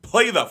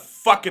Play the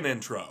fucking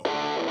intro.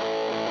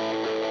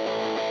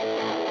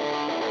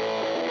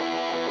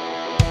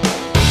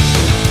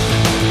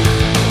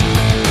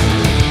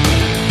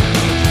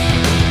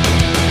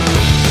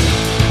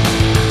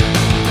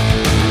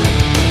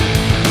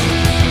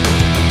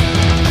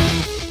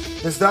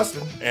 This is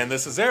Dustin. And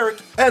this is Eric.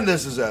 And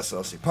this is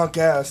SLC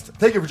Punkcast.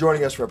 Thank you for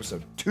joining us for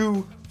episode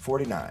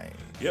 249.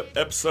 Yep,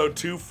 episode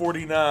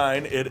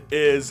 249. It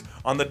is,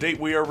 on the date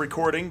we are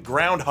recording,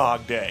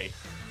 Groundhog Day.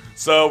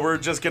 So we're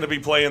just going to be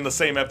playing the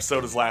same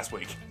episode as last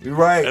week. You're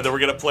right. And then we're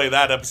going to play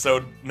that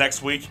episode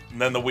next week,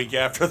 and then the week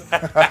after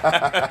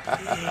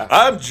that.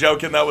 I'm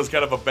joking. That was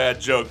kind of a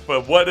bad joke.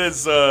 But what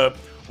is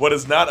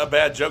not a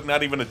bad joke,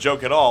 not even a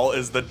joke at all,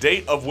 is the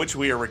date of which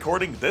we are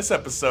recording this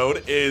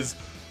episode is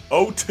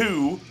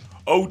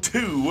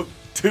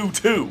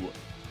 02/02/22.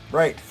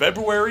 Right.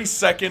 February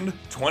 2nd,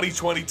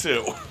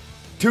 2022.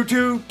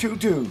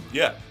 2222.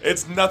 Yeah,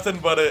 it's nothing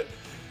but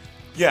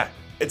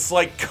it's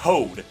like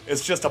code.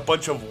 It's just a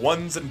bunch of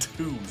ones and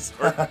twos.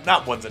 Or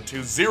not ones and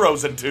twos,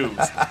 zeros and twos.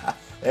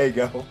 There you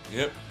go.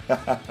 Yep.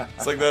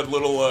 It's like that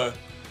little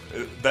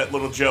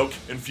joke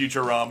in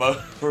Futurama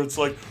where it's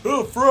like,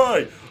 oh,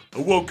 Fry, I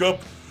woke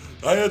up,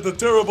 I had the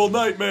terrible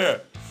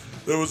nightmare.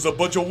 There was a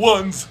bunch of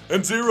ones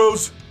and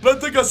zeros, and I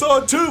think I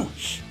saw a two.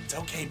 Shh, it's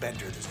okay,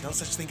 Bender. There's no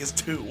such thing as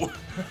two.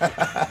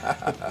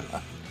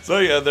 So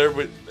yeah, there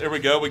we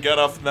go. We got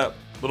off in that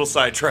little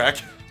sidetrack.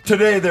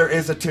 Today there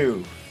is a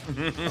 2.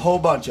 A whole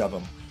bunch of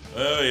them.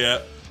 Oh yeah,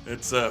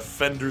 it's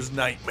Fender's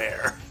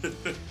Nightmare.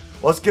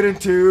 Let's get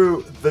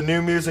into the new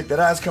music that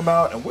has come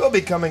out and will be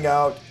coming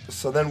out,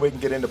 so then we can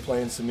get into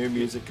playing some new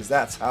music, because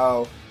that's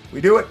how we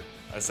do it.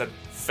 I said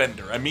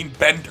Fender. I mean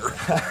Bender.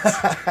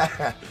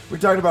 We're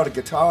talking about a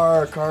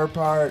guitar, a car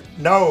part.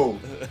 No,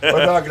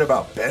 we're talking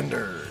about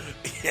Bender.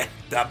 Yeah,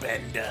 the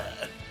Bender.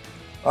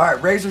 All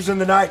right, Razors in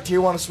the Night,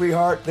 Tijuana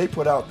Sweetheart. They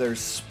put out their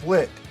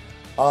split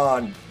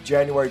on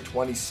January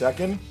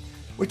 22nd.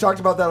 We talked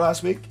about that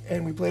last week,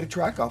 and we played a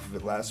track off of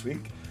it last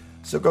week.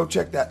 So go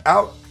check that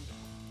out.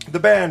 The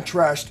band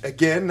Trashed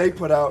Again. They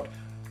put out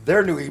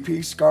their new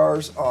EP,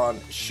 Scars on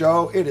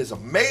Show. It is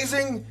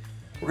amazing.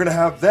 We're going to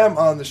have them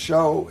on the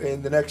show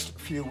in the next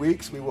few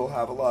weeks. We will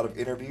have a lot of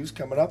interviews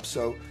coming up,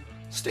 so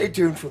stay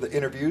tuned for the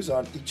interviews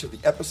on each of the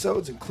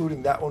episodes,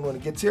 including that one when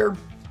it gets here.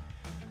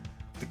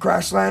 The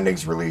Crash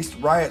Landings released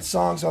Riot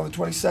Songs on the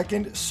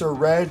 22nd. Sir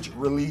Reg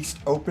released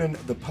Open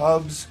the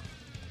Pubs,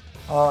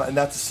 and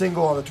that's a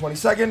single on the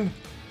 22nd.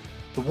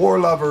 The War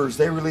Lovers,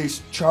 they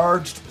released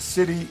Charged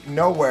City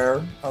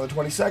Nowhere on the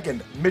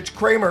 22nd. Mitch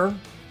Kramer,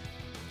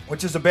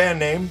 which is a band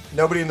name,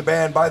 nobody in the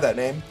band by that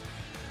name,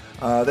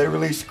 they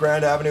released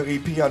Grand Avenue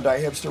EP on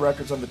Die Hipster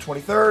Records on the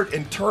 23rd.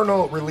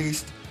 Internal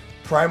released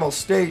Primal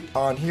State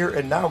on Here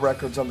and Now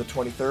Records on the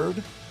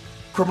 23rd.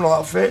 Criminal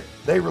Outfit,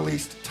 they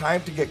released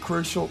Time to Get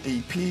Crucial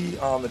EP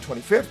on the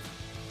 25th.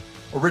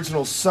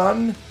 Original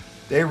Sun,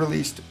 they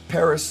released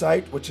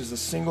Parasite, which is a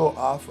single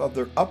off of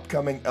their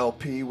upcoming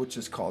LP, which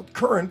is called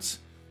Currents.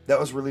 That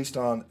was released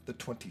on the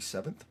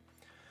 27th.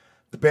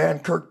 The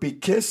band Kirk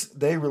Beat Kiss,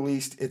 they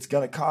released It's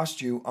Gonna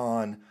Cost You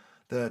on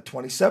the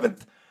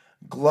 27th.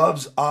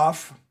 Gloves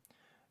Off,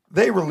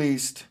 they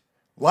released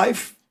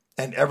Life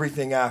and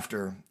Everything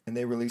After, and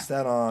they released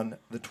that on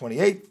the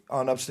 28th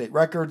on Upstate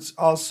Records.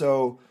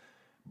 Also,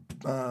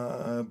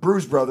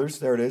 Bruise Brothers,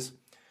 there it is.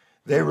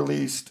 They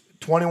released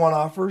 21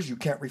 Offers You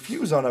Can't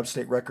Refuse on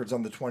Upstate Records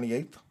on the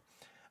 28th.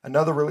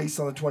 Another release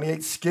on the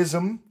 28th,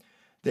 Schism.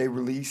 They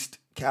released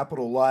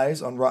Capital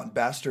Lies on Rotten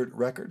Bastard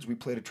Records. We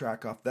played a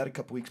track off that a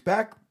couple weeks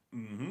back.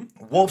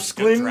 Mm-hmm.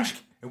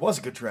 Wolfsklinge. It was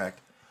a good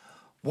track.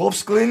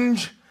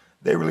 Wolfsklinge.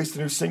 They released a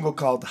new single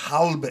called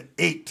Halb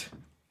 8.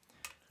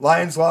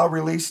 Lions Law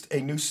released a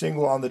new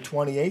single on the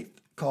 28th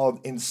called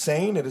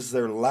Insane. It is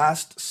their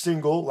last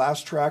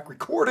track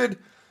recorded,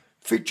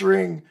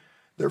 featuring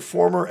their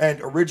former and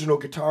original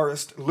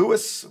guitarist,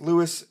 Lewis.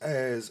 Lewis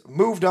has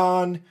moved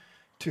on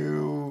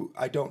to,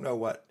 I don't know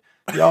what.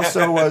 He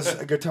also was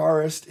a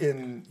guitarist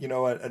in,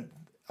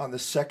 on the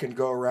second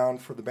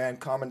go-around for the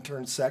band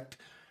Comintern Sect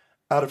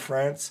out of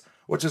France,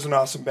 which is an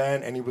awesome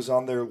band, and he was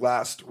on their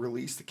last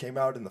release that came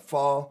out in the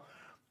fall.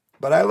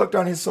 But I looked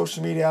on his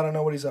social media. I don't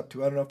know what he's up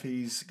to. I don't know if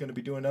he's going to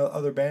be doing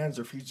other bands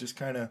or if he's just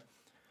kind of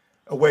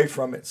away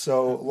from it.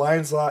 So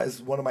Lions Law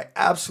is one of my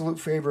absolute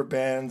favorite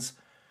bands.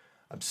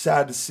 I'm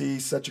sad to see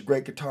such a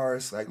great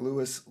guitarist like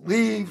Lewis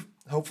leave.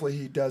 Hopefully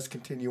he does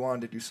continue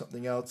on to do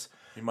something else.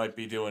 He might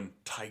be doing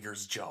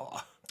Tiger's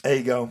Jaw. There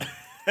you go.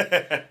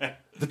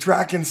 The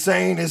track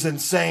Insane is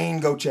insane.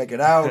 Go check it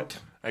out.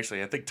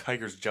 Actually, I think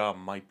Tiger's Jaw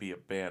might be a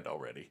band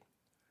already.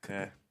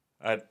 Okay.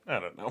 I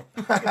don't know.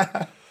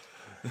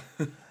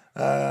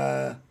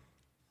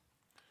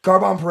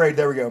 Carbon Parade,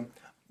 there we go.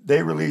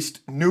 They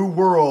released New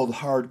World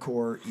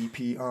Hardcore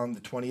EP on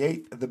the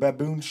 28th. The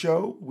Baboon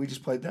Show, we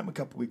just played them a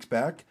couple weeks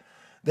back.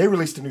 They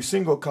released a new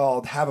single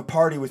called Have a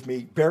Party With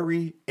Me,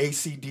 very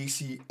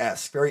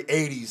AC/DC-esque, very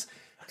 80s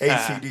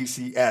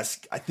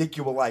AC/DC-esque. I think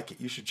you will like it.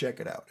 You should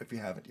check it out if you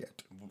haven't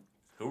yet.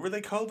 Who were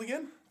they called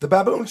again? The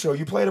Baboon Show.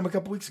 You played him a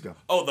couple weeks ago.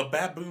 Oh, the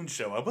Baboon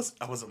Show. I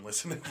wasn't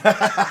listening.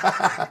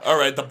 All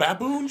right, the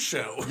Baboon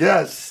Show.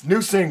 Yes,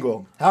 new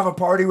single, Have a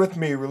Party With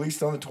Me,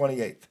 released on the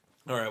 28th.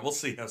 All right, we'll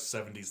see how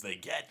 70s they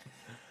get.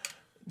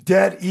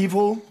 Dead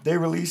Evil, they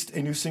released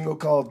a new single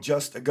called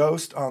Just a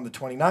Ghost on the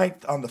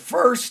 29th. On the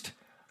 1st,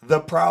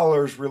 The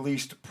Prowlers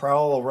released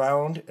Prowl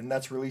Around, and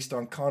that's released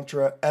on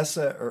Contra,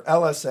 ESSA, or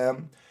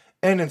LSM,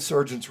 and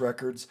Insurgents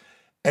Records.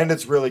 And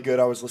it's really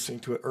good. I was listening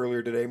to it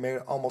earlier today, made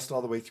it almost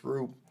all the way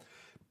through.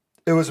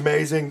 It was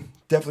amazing.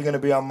 Definitely going to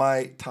be on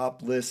my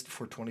top list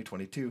for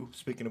 2022.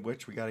 Speaking of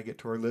which, we got to get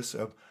to our list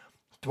of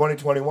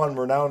 2021.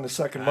 We're now in the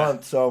second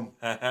month, so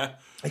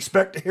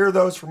expect to hear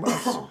those from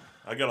us.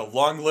 I got a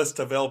long list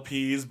of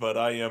LPs, but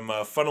I am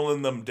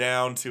funneling them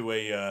down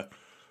to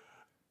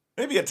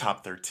maybe a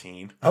top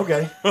 13.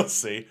 Okay. We'll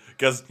see,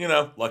 because,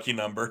 lucky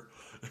number.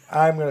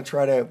 I'm going to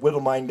try to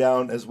whittle mine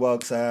down as well,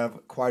 because I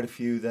have quite a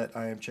few that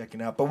I am checking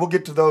out. But we'll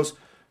get to those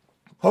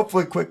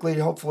hopefully quickly,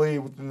 hopefully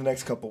within the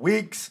next couple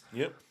weeks.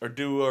 Yep, or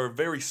do our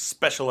very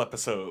special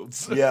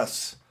episodes.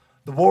 Yes.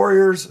 The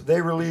Warriors, they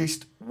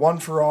released One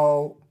for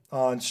All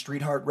on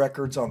Streetheart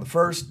Records on the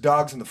 1st,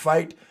 Dogs in the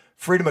Fight,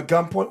 Freedom at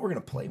Gunpoint. We're going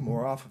to play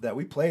more off of that.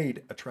 We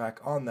played a track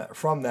on that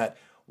from that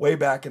way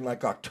back in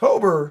like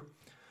October.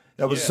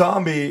 That was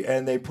Zombie,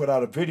 and they put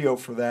out a video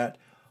for that.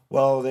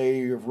 Well,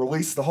 they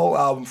released the whole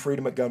album,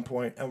 Freedom at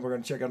Gunpoint, and we're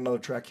going to check out another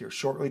track here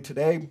shortly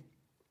today.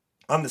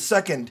 On the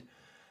 2nd,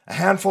 A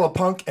Handful of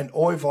Punk and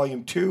Oi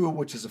Volume 2,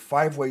 which is a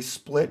 5-way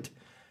split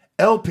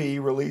LP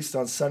released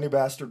on Sunny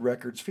Bastard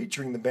Records,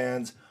 featuring the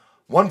bands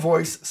One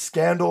Voice,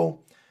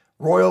 Scandal,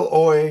 Royal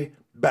Oi,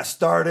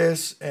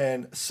 Bastardes,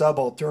 and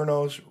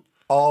Subalternos.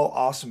 All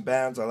awesome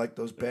bands. I like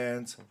those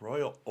bands.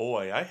 Royal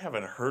Oi. I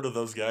haven't heard of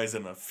those guys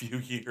in a few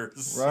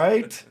years.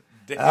 Right?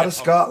 Out of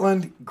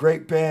Scotland,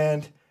 great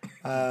band.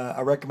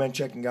 I recommend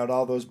checking out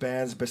all those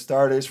bands.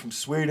 Bastardes from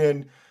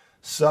Sweden,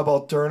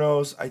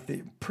 Subalternos,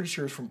 pretty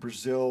sure it's from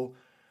Brazil.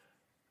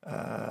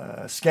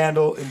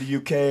 Scandal in the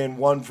UK, and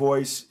One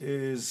Voice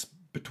is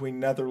between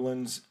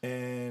Netherlands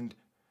and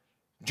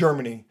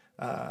Germany.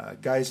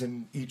 Guys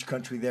in each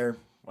country there.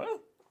 Well,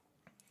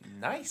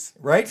 nice.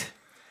 Right?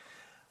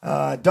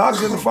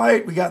 Dogs in the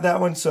Fight, we got that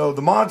one. So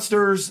the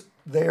Monsters,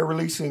 they are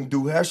releasing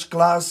Du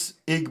Heshglas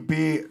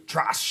Igby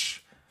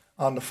Trash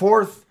on the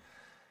 4th.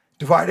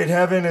 Divided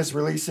Heaven is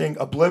releasing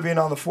Oblivion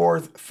on the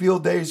 4th.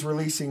 Field Days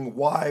releasing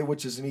Why,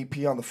 which is an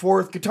EP on the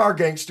 4th. Guitar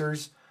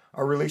Gangsters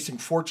are releasing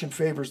Fortune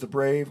Favors the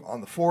Brave on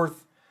the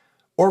 4th.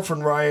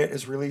 Orphan Riot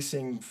is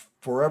releasing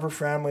Forever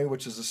Family,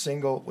 which is a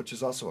single, which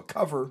is also a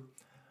cover,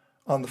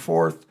 on the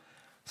 4th.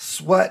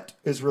 Sweat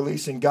is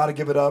releasing Gotta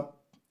Give It Up.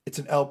 It's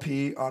an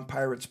LP on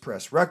Pirates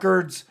Press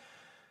Records.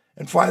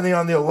 And finally,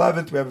 on the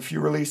 11th, we have a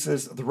few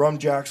releases. The Rum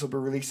Jacks will be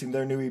releasing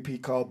their new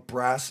EP called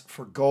Brass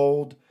for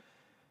Gold.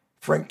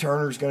 Frank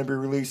Turner is going to be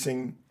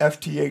releasing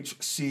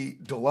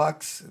FTHC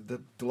Deluxe,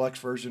 the deluxe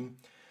version.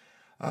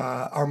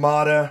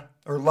 Armada,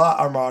 or La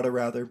Armada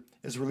rather,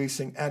 is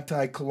releasing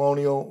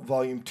Anti-Colonial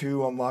Volume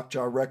 2 on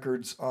Lockjaw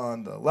Records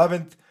on the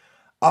 11th.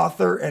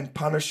 Author and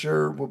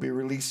Punisher will be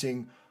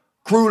releasing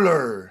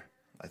Cruller,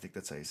 I think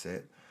that's how you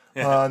say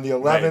it, on the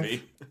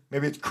 11th.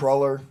 Maybe it's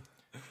Cruller.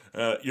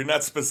 You're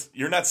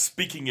not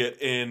speaking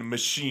it in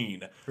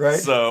machine, right?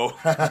 So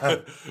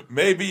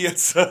maybe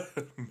it's a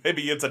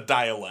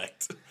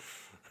dialect.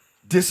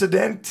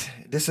 Dissidente.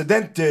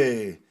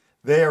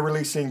 They are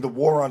releasing The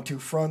War on Two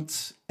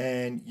Fronts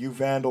and You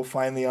Vandal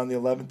finally on the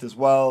 11th as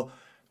well.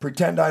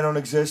 Pretend I Don't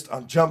Exist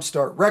on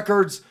Jumpstart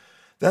Records.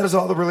 That is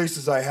all the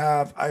releases I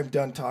have. I'm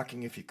done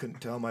talking. If you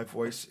couldn't tell, my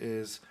voice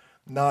is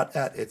not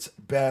at its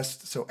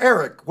best. So,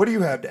 Eric, what do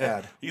you have to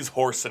add? He's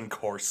hoarse and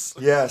coarse.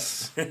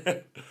 Yes.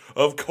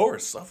 Of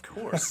course.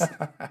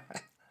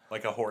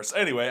 Like a horse.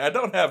 Anyway, I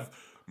don't have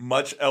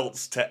much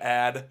else to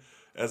add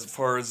as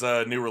far as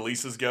new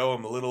releases go.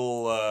 I'm a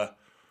little,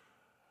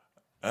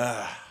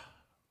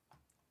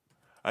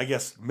 I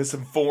guess,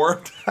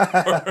 misinformed.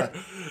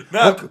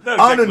 Not exactly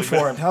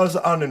uninformed. How's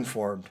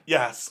uninformed?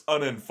 Yes,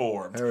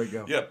 uninformed. There we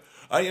go. Yep.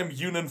 I am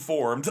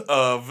uninformed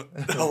of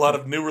a lot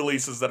of new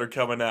releases that are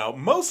coming out,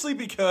 mostly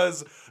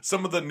because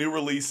some of the new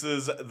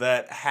releases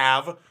that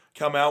have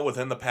come out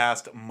within the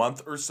past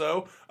month or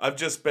so, I've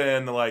just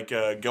been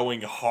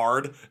going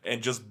hard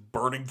and just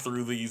burning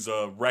through these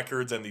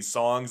records and these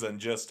songs and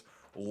just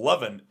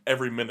loving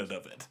every minute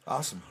of it.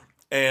 Awesome.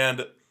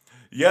 And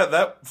yeah,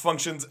 that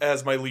functions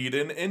as my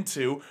lead-in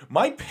into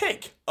my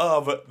pick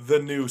of the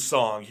new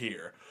song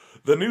here.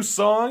 The new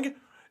song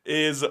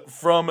is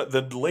from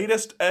the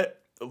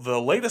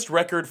latest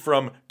record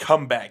from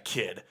Comeback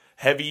Kid,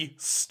 Heavy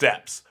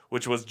Steps,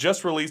 which was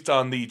just released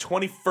on the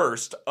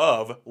 21st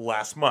of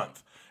last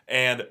month.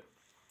 And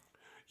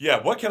yeah,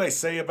 what can I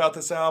say about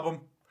this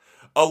album?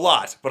 A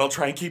lot, but I'll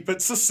try and keep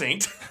it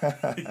succinct.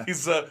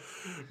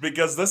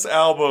 Because this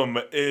album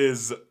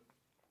is,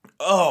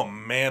 oh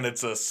man,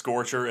 it's a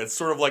scorcher. It's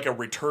sort of like a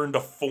return to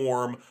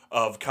form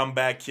of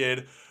Comeback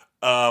Kid.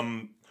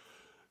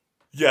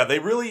 Yeah, they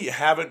really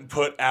haven't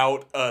put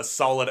out a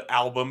solid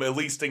album, at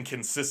least in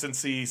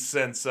consistency,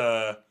 since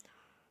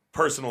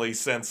personally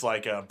since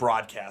like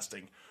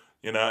broadcasting,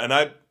 and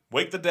I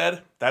Wake the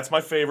Dead, that's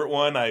my favorite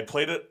one. I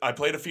played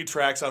a few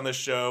tracks on this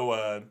show.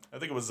 I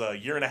think it was a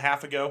year and a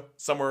half ago,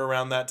 somewhere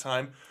around that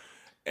time,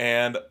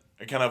 and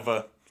I kind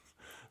of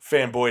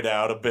fanboyed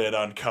out a bit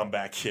on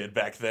Comeback Kid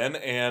back then,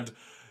 and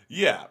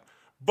yeah,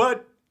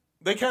 but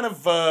they kind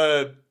of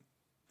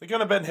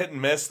been hit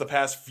and miss the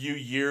past few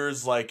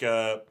years. Like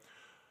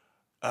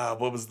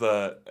what was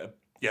the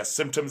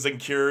Symptoms and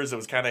Cures? It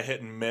was kind of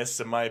hit and miss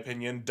in my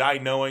opinion. Die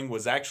Knowing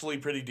was actually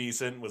pretty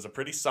decent. Was a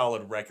pretty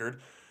solid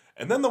record.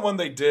 And then the one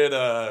they did,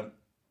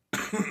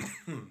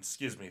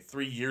 excuse me,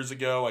 3 years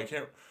ago. I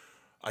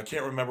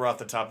can't remember off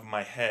the top of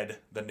my head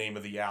the name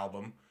of the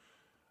album.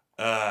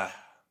 I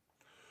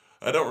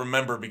don't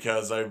remember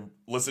because I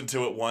listened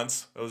to it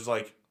once. I was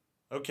like,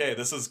 okay,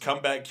 this is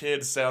Comeback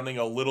Kid sounding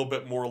a little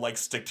bit more like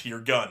Stick to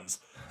Your Guns.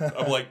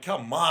 I'm like,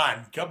 come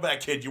on,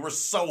 Comeback Kid, you were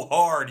so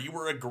hard, you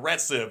were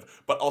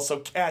aggressive, but also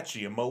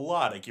catchy and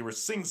melodic. You were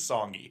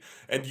sing-songy,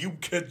 and you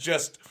could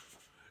just...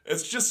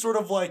 It's just sort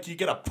of like you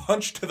get a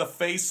punch to the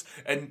face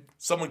and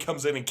someone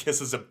comes in and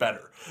kisses it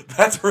better.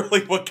 That's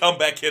really what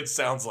Comeback Kid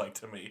sounds like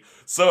to me.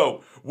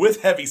 So,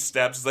 with Heavy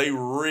Steps, they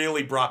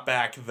really brought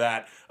back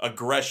that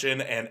aggression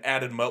and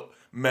added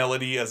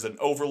melody as an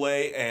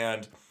overlay.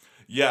 And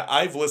yeah,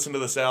 I've listened to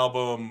this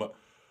album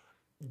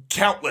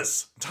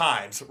countless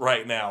times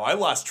right now. I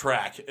lost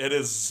track. It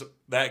is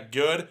that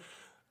good.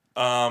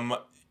 Yeah,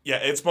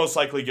 it's most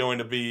likely going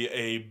to be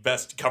a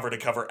best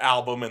cover-to-cover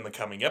album in the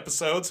coming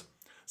episodes.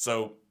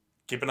 So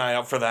keep an eye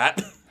out for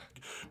that.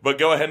 But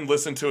go ahead and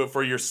listen to it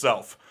for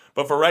yourself.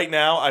 But for right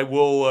now, I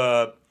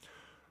will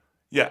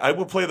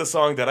play the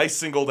song that I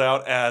singled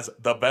out as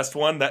the best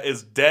one. That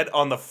is Dead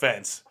on the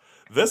Fence.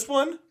 This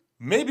one,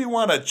 maybe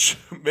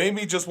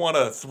just want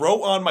to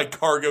throw on my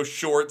cargo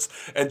shorts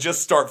and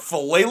just start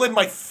flailing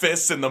my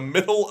fists in the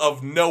middle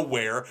of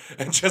nowhere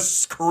and just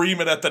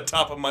screaming at the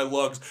top of my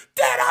lungs,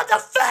 Dead on the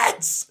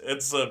Fence!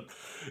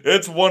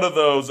 It's one of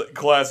those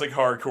classic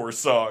hardcore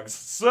songs.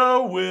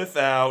 So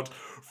without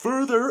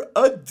further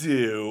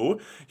ado,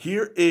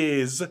 here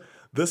is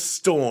The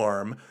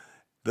Storm.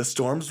 The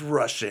Storm's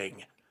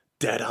Rushing.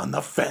 Dead on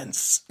the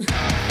Fence.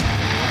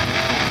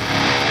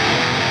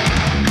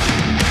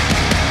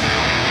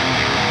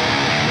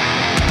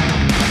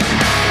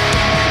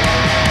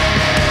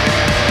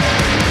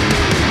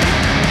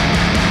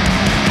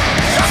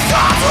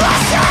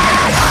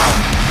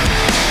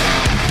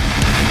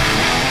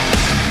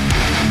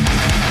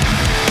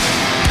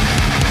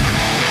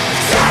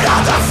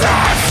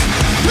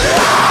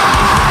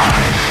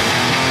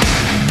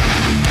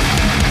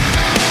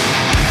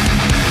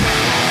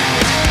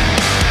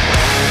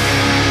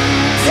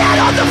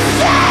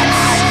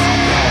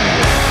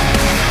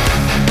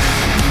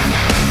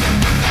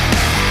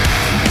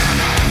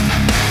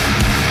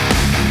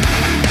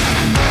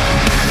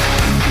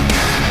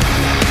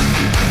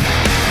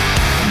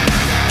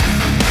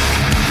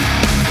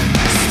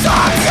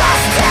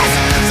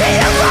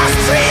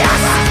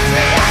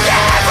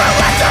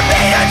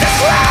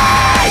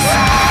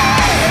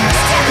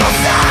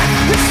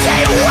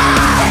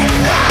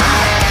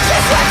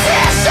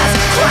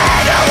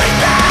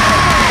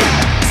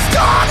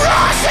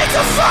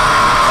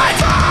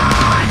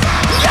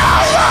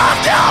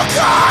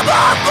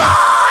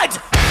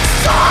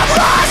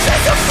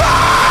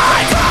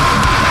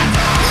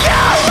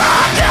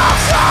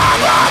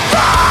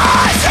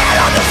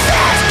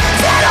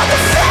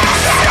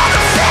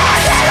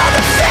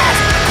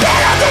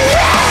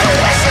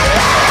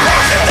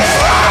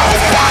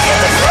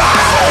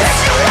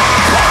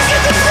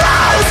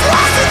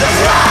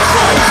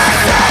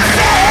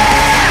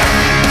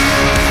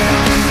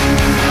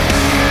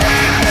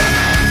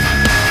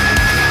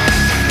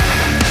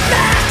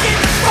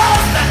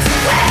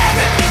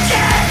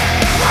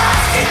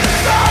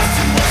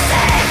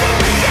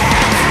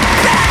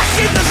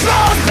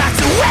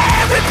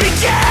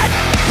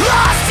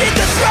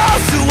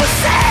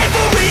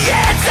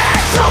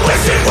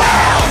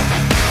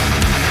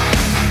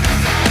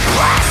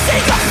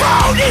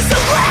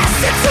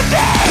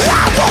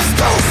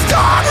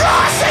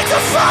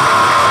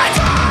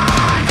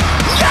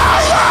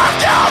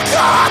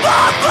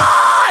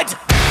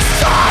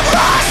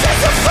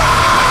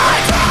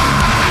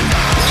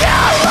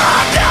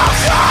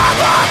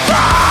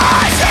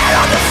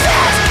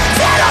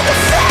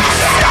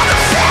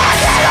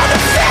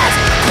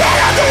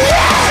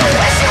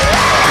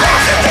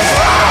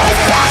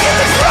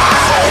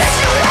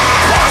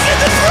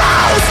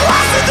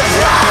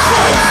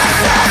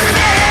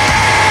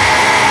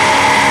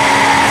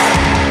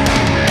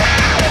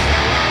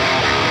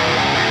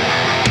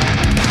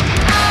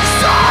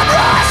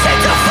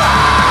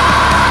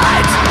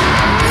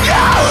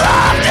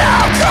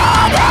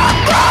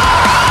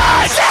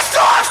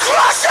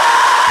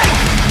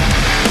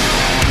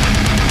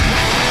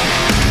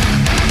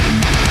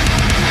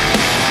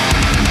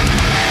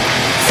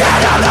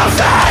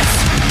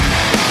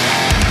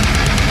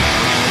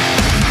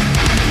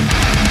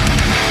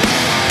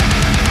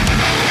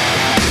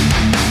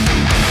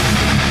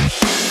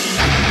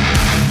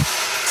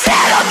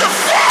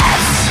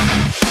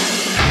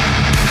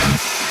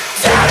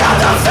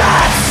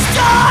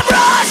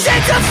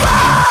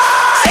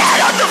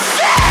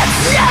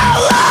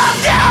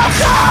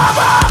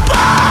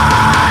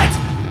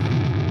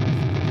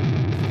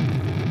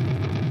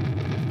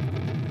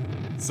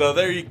 So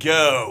there you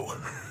go.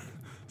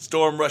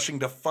 Storm rushing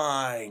to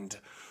find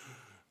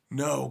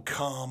no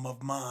calm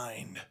of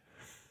mind.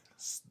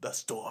 The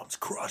storm's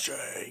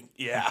crushing.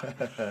 Yeah.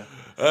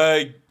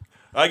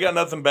 I got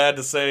nothing bad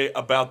to say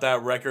about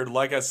that record.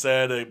 Like I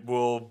said, it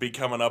will be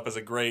coming up as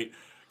a great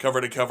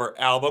cover-to-cover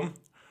album.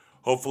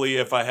 Hopefully,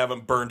 if I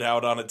haven't burned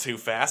out on it too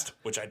fast,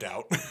 which I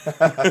doubt.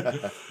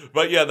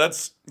 But yeah,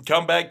 that's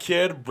Comeback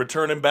Kid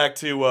returning back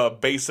to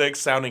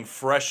basics, sounding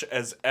fresh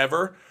as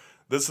ever.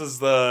 This is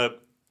the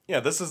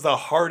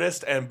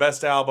hardest and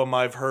best album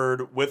I've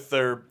heard with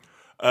their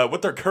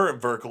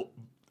current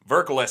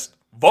vocalist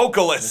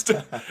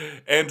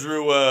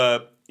Andrew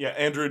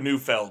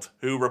Neufeld,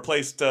 who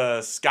replaced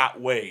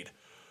Scott Wade,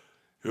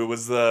 who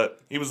was the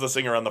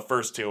singer on the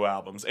first two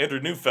albums. Andrew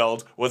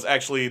Neufeld was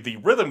actually the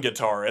rhythm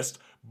guitarist,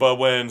 but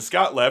when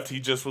Scott left, he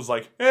just was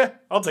like,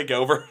 I'll take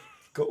over.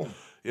 Cool.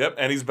 Yep,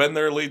 and he's been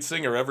their lead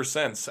singer ever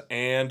since.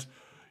 And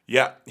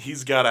yeah,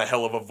 he's got a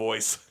hell of a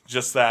voice.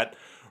 Just that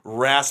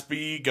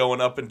raspy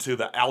going up into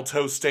the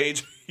alto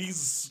stage.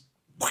 He's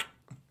a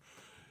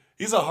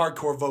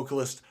hardcore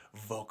vocalist.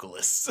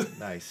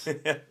 Nice.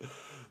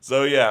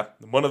 So yeah,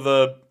 one of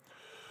the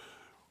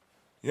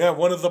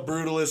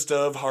brutalest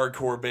of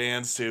hardcore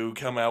bands to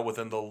come out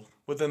within the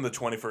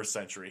 21st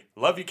century.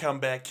 Love you,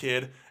 Comeback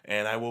Kid,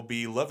 and I will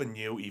be loving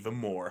you even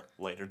more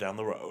later down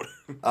the road.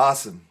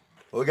 Awesome.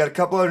 Well, we got a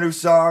couple of new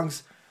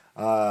songs,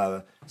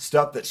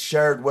 stuff that's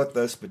shared with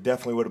us, but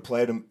definitely would have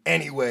played them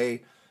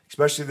anyway,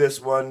 especially this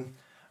one.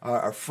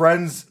 Our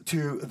friends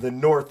to the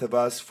north of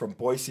us from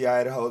Boise,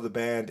 Idaho, the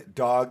band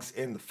Dogs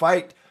in the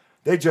Fight.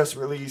 They just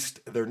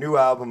released their new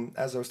album,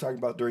 as I was talking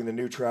about during the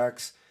new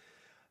tracks.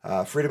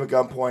 Freedom at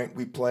Gunpoint,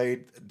 we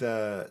played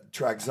the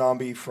track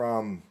Zombie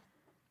from,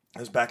 it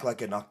was back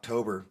like in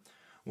October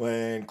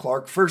when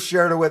Clark first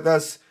shared it with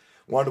us.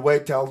 Wanted to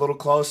wait till a little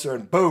closer,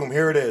 and boom,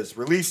 here it is.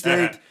 Release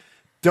date.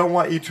 Don't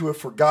want you to have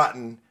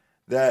forgotten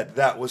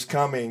that was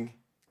coming,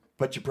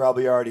 but you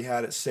probably already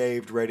had it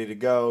saved, ready to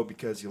go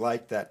because you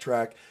liked that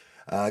track.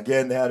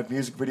 Again, they had a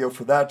music video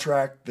for that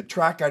track. The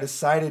track I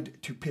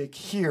decided to pick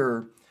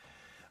here,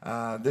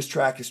 this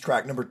track is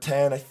track number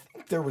 10. I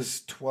think there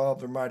was 12.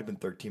 There might have been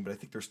 13, but I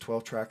think there's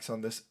 12 tracks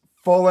on this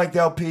full-length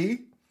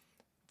LP,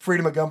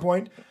 Freedom at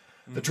Gunpoint.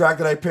 The track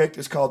that I picked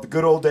is called The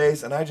Good Old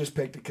Days, and I just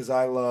picked it because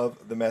I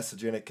love the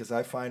message in it, because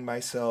I find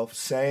myself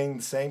saying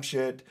the same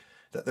shit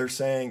that they're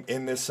saying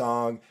in this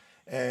song.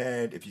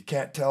 And if you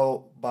can't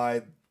tell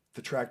by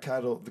the track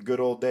title, The Good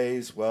Old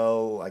Days,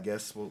 well, I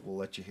guess we'll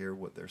let you hear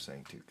what they're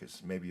saying too,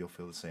 because maybe you'll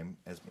feel the same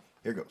as me.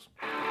 Here goes.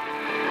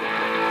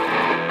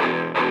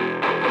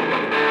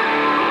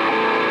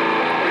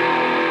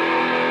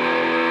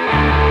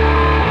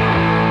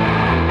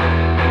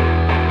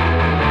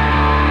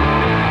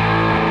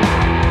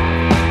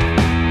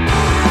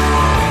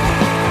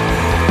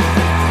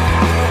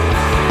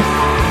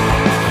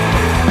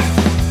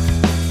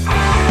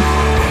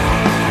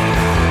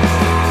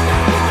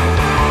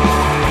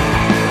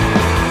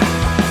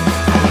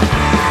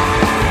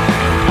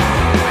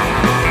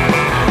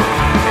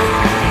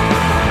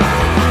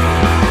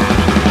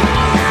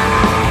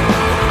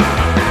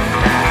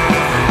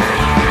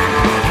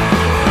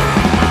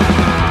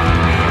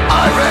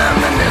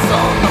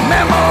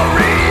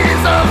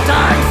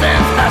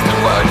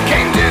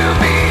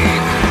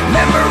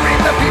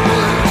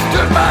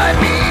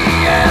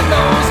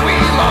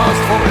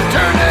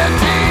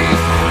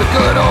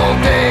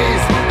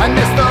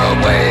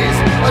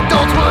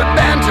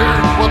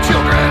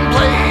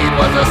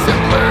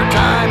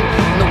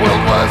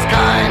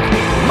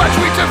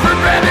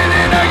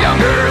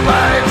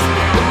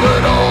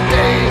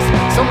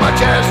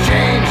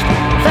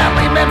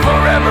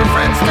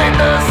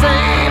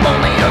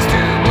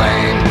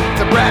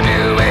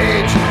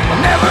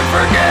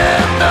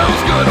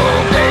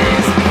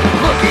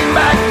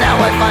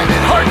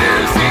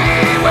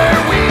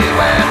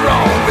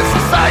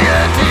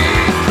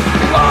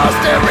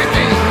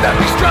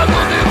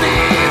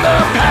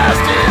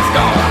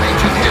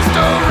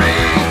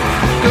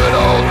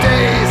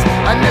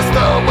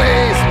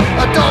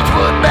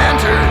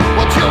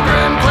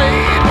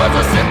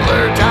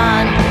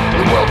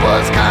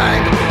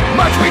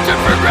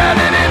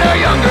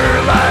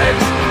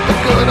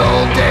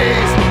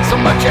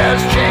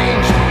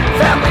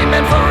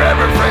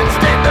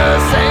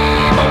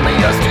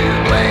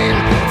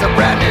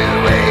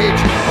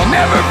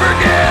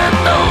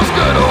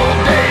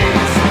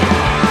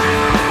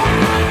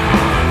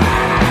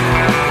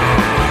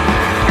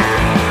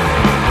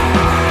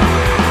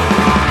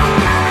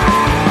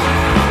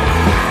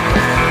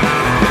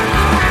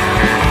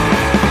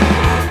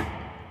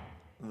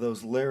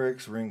 Those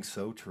lyrics ring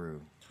so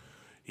true.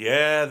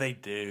 Yeah, they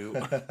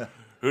do.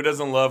 Who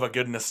doesn't love a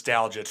good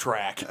nostalgia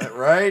track?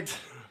 Right?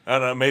 I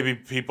don't know, maybe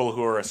people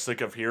who are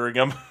sick of hearing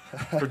them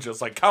are just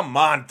like, come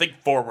on, think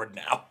forward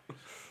now.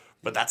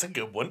 But that's a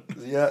good one.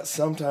 Yeah,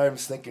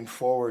 sometimes thinking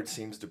forward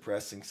seems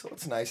depressing, so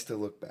it's nice to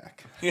look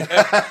back.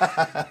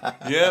 Yeah.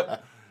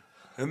 Yep.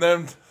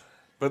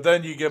 But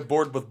then you get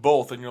bored with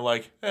both, and you're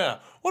like, yeah,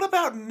 what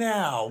about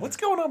now? What's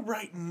going on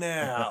right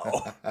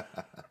now?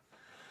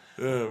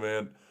 Oh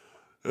man,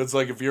 it's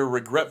like if you're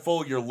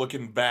regretful, you're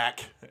looking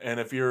back, and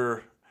if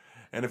you're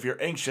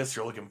anxious,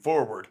 you're looking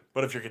forward.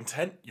 But if you're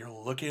content, you're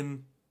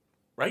looking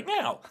right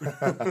now.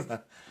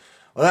 Well,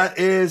 that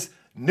is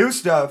new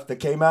stuff that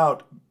came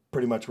out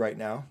pretty much right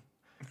now.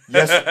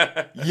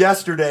 Yes,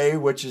 yesterday,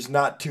 which is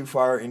not too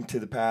far into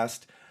the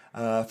past.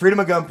 Freedom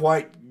of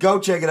Gunpoint. Go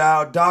check it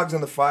out. Dogs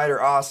in the Fight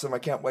are awesome. I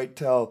can't wait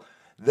till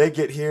they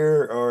get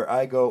here or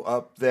I go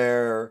up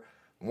there.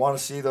 Want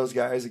to see those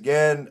guys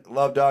again.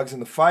 Love Dogs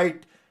in the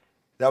Fight.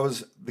 That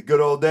was the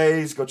good old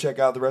days. Go check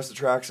out the rest of the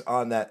tracks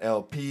on that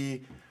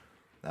LP.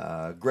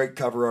 Great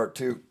cover art,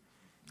 too.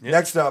 Yeah.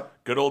 Next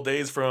up. Good old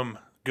days from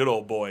Good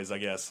Old Boys, I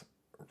guess.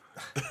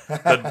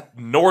 The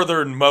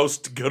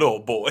northernmost Good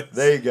Old Boys.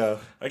 There you go.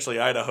 Actually,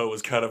 Idaho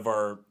is kind of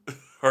our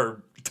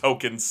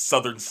token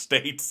southern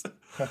states.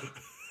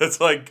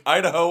 It's like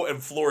Idaho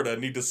and Florida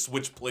need to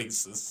switch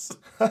places.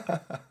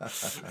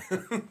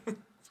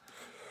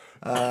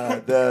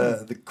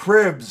 The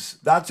Cribs,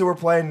 that's who we're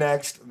playing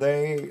next.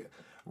 They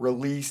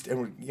released,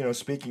 and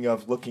speaking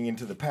of looking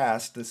into the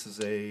past, this is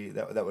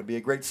that would be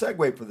a great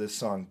segue for this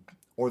song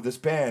or this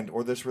band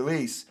or this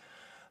release.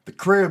 The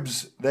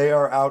Cribs, they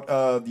are out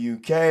of the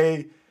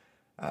UK.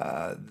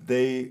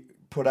 They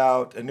put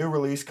out a new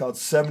release called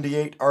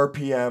 78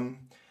 RPM.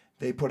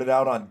 They put it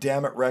out on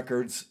Dammit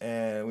Records,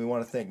 and we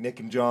want to thank Nick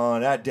and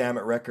John at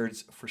Dammit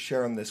Records for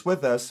sharing this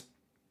with us.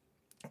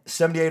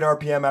 78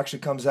 RPM actually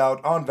comes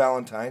out on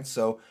Valentine's,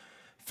 so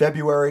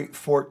February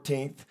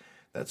 14th.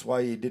 That's why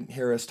you didn't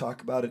hear us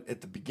talk about it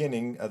at the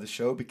beginning of the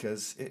show,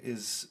 because it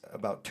is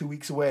about 2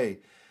 weeks away.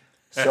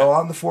 So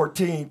on the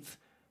 14th,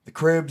 the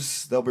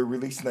Cribs, they'll be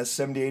releasing that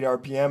 78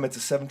 RPM. It's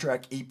a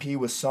 7-track EP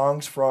with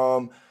songs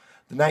from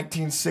the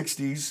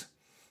 1960s,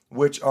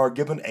 which are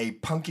given a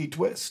punky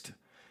twist.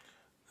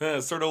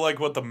 Sort of like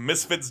what the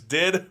Misfits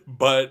did,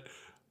 but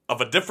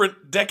of a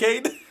different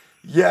decade.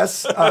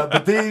 Yes,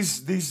 but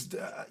these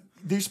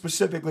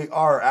specifically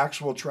are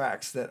actual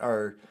tracks that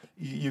are,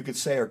 you could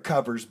say, are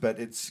covers, but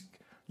it's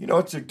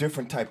a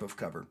different type of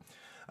cover.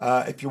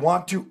 If you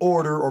want to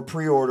order or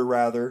pre-order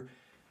rather,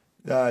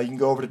 you can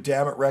go over to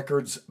Dammit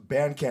Records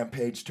Bandcamp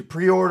page to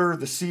pre-order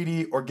the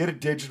CD or get it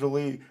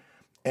digitally,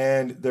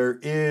 and there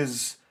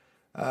is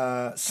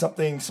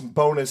some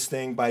bonus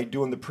thing by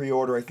doing the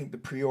pre-order. I think the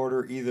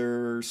pre-order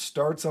either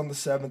starts on the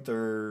 7th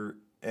or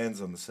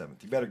ends on the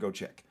 7th. You better go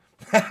check.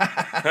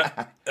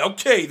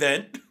 Okay,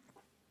 then.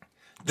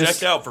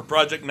 Check out for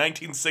Project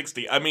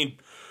 1960. I mean,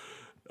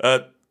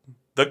 the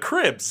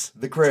Cribs.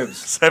 The Cribs.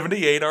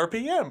 78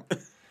 RPM.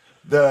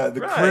 The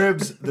right.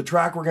 Cribs, the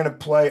track we're going to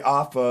play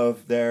off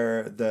of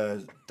that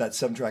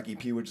 7-track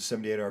EP, which is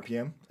 78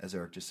 RPM, as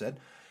Eric just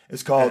said,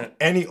 is called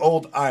Any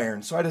Old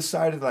Iron. So I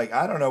decided,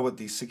 I don't know what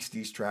these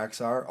 60s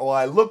tracks are. Oh,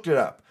 I looked it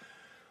up.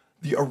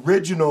 The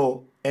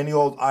original Any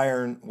Old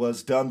Iron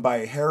was done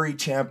by Harry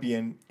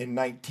Champion in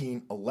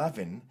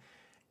 1911,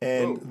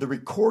 and the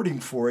recording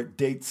for it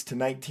dates to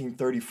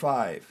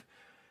 1935.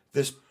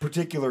 This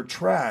particular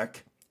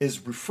track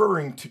is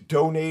referring to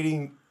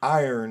donating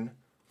iron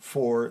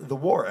for the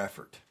war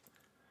effort.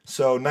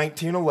 So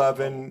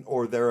 1911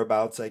 or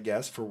thereabouts, I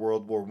guess, for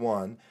World War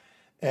I,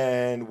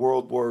 and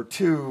World War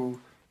II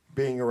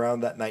being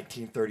around that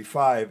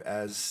 1935,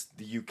 as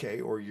the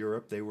UK or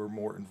Europe, they were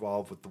more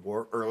involved with the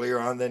war earlier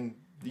on than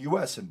the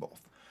US in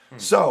both.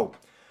 So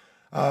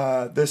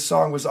this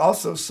song was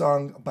also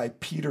sung by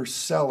Peter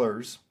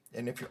Sellers,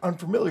 and if you're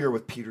unfamiliar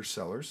with Peter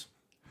Sellers...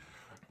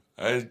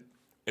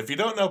 if you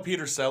don't know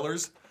Peter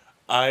Sellers,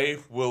 I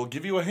will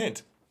give you a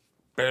hint.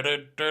 He's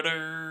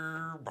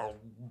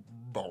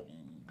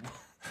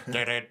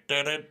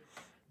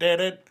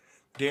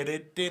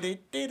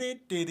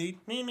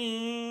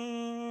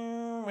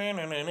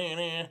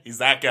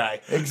that guy.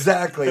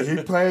 Exactly.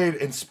 He played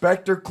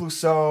Inspector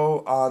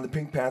Clouseau on the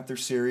Pink Panther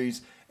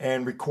series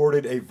and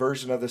recorded a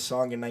version of the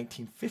song in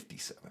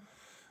 1957.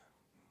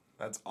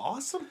 That's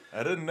awesome.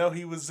 I didn't know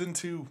he was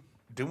into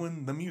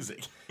doing the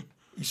music.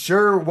 He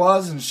sure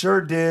was and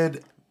sure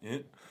did. Yeah.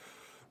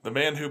 The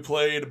man who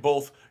played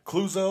both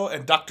Clouseau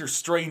and Dr.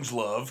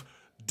 Strangelove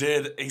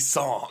did a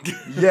song.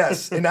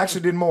 Yes, and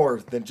actually did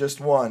more than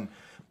just one.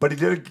 But he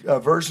did a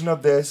version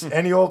of this,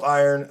 Any Old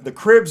Iron. The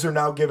Cribs are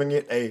now giving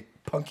it a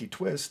punky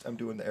twist. I'm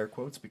doing the air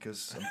quotes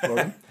because I'm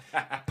floating.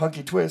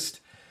 Punky twist.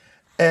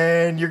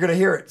 And you're going to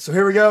hear it. So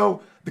here we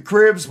go. The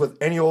Cribs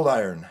with Any Old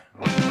Iron.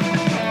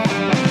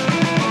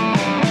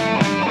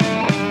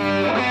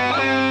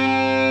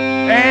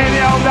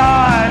 Any old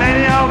iron,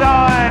 any old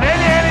iron,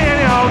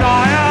 any old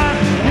iron.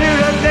 You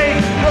look deep,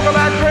 talk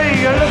about tree,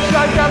 you look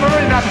so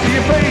covering up to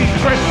your feet.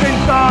 Dressed in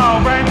style,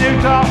 brand new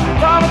top,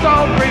 farmer's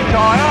old green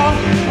tire.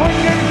 When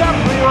you get up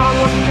for your old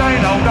wooden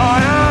chain, old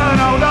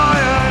iron, old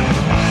iron.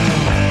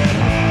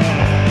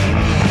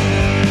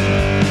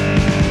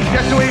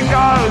 Just so we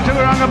go, took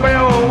her on the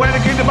bill, when the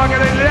kid the bucket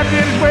and left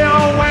in his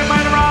wheel, went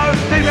man the road,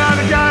 Steve down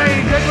the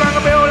gate, took her on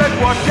the bill, let's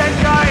watch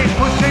 10K,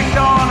 put seats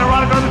on, I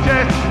run across the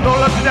chest,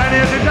 roll up to down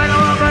here, to take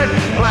on the rest,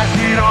 flash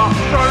it off,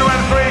 throw it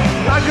around the creek,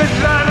 like good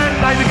learning,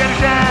 they begin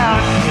to down.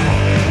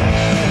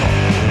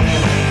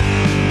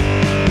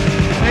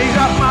 He's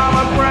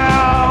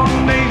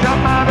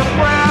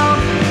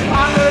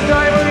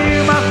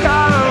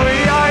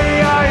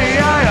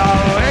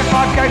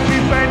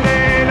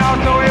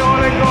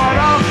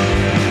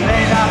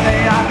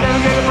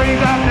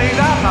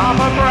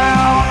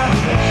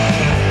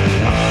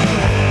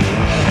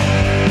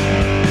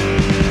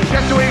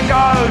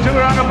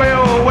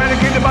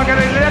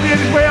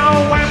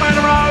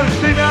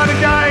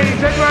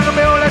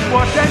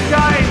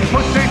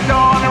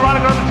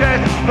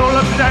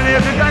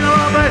just a tangle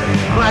of it.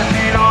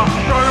 Blasting it off,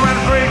 throwing around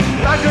the street.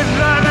 Like this is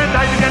the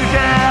day to get a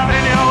jam.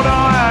 Any old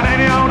iron,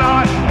 any old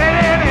iron,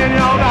 any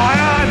old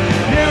iron.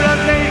 You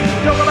don't need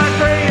talk about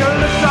tree. You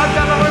look like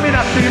that, but women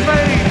up to your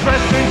feet.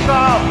 Dressed in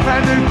style,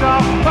 brand new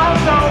style.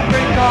 Both old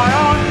big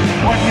iron.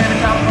 Watching the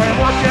company,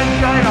 watching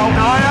shade. Old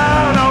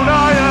iron, old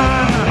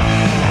iron.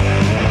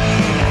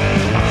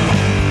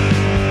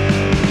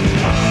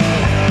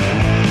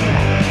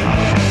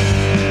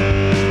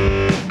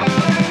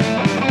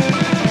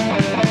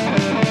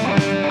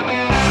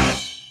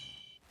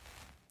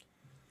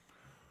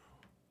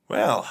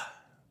 Well,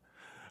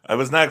 I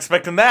was not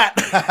expecting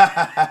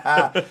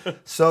that.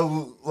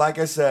 So, like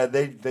I said,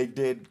 they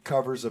did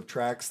covers of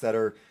tracks that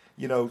are,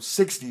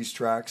 60s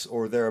tracks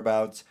or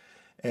thereabouts,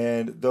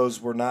 and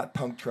those were not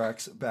punk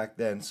tracks back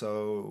then.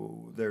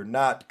 So they're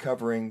not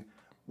covering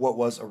what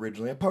was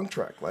originally a punk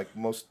track, like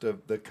most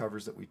of the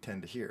covers that we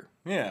tend to hear.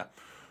 Yeah.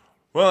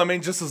 Well, I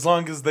mean, just as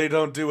long as they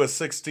don't do a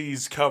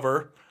 60s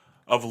cover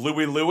of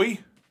Louie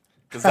Louie,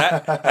 because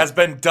that has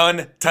been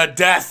done to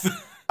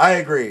death. I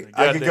agree.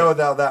 I could Goddamn. go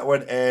without that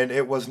one, and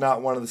it was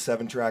not one of the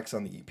 7 tracks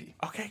on the EP.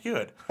 Okay,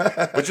 good.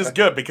 Which is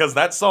good, because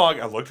that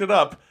song, I looked it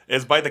up,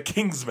 is by the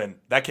Kingsmen.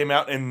 That came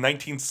out in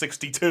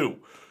 1962.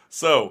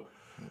 So,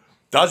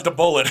 dodged a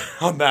bullet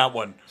on that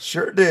one.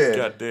 Sure did.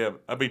 God damn.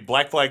 I mean,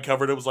 Black Flag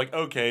covered it. Was like,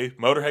 okay.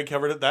 Motorhead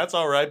covered it. That's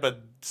all right.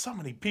 But so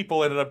many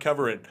people ended up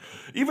covering it.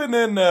 Even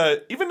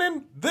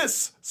in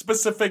this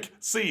specific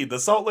scene, the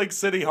Salt Lake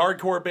City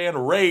hardcore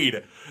band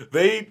Raid,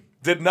 they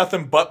did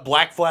nothing but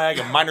Black Flag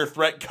and Minor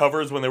Threat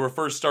covers when they were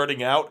first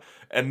starting out.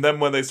 And then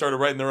when they started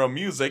writing their own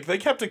music, they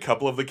kept a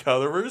couple of the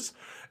covers.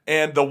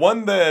 And the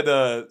one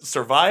that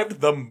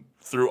survived them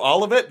through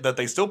all of it, that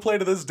they still play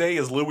to this day,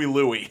 is Louie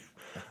Louie.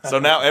 So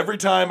now every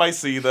time I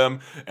see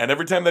them, and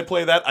every time they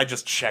play that, I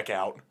just check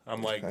out.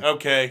 I'm like,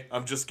 okay,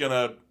 I'm just going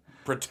to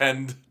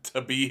pretend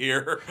to be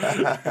here.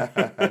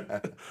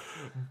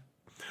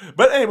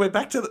 But anyway,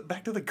 back to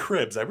the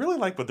Cribs. I really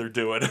like what they're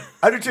doing.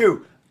 I do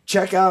too.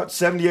 Check out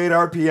 78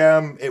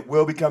 RPM. It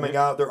will be coming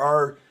out. There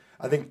are,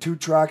 I think, 2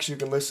 tracks you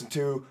can listen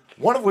to,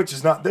 one of which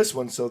is not this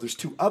one, so there's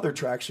 2 other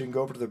tracks you can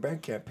go over to their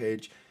Bandcamp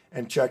page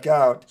and check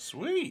out.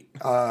 Sweet.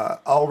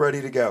 All ready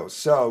to go.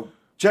 So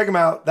check them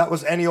out. That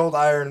was Any Old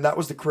Iron. That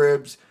was the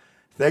Cribs.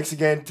 Thanks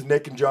again to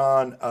Nick and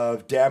John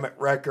of Damn It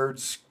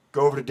Records.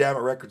 Go over to Damn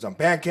It Records on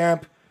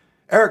Bandcamp.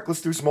 Eric,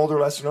 let's do some older,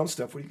 lesser known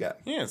stuff. What do you got?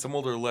 Yeah, some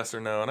older,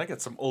 lesser known. I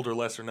got some older,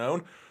 lesser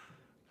known.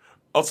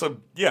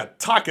 Also, yeah,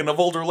 talking of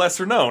older,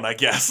 lesser known, I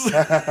guess.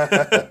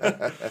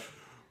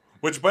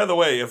 Which, by the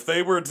way, if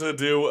they were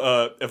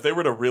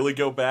to really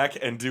go back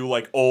and do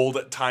like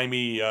old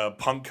timey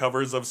punk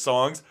covers of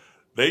songs,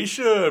 they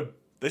should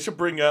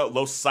bring out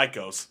Los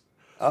Psychos.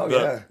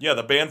 Oh, yeah,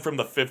 the band from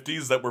the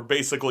 50s that were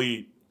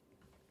basically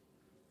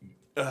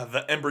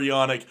the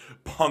embryonic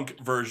punk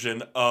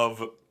version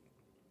of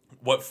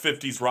what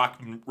 50s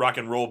rock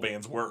and roll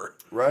bands were.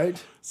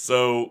 Right?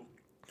 So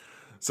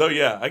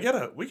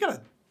yeah, we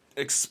gotta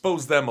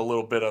expose them a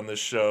little bit on this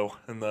show,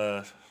 and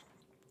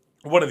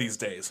one of these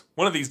days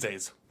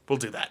we'll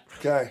do that.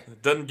 Okay.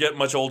 It doesn't get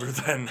much older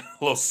than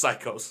Los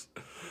Psychos,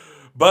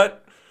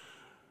 but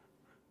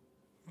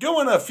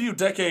going a few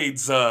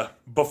decades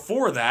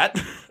before that,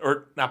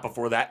 or not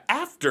before that,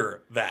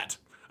 after that.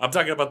 I'm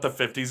talking about the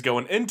 50s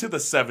going into the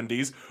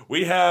 70s.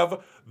 We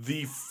have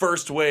the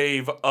first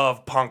wave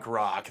of punk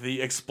rock,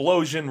 the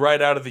explosion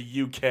right out of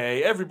the UK.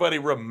 Everybody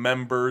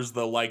remembers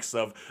the likes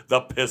of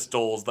the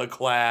Pistols, the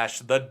Clash,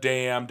 the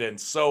Damned,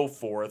 and so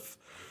forth.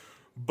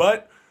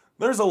 But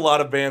there's a lot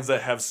of bands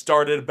that have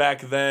started back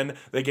then.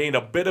 They gained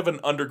a bit of an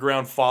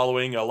underground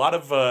following, a lot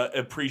of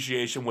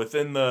appreciation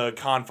within the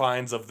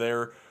confines of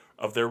their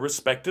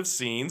respective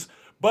scenes.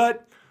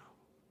 But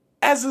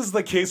as is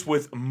the case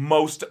with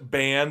most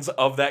bands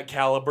of that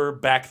caliber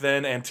back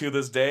then and to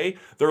this day,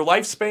 their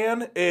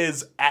lifespan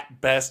is at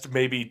best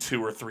maybe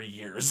 2 or 3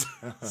 years.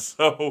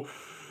 So,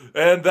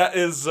 and that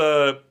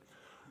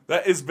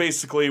is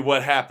basically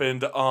what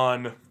happened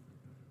on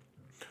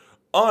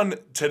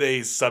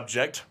today's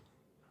subject,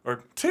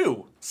 or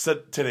to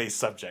today's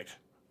subject.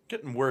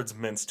 Getting words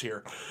minced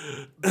here.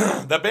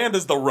 That band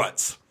is the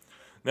Ruts.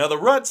 Now, the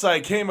Ruts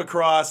I came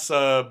across.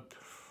 I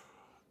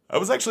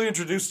was actually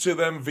introduced to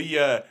them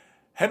via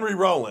Henry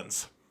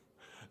Rollins.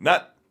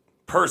 Not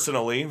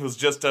personally, it was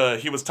just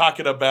he was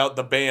talking about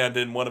the band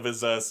in one of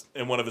his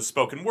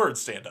spoken word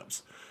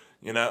stand-ups,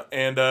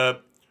 and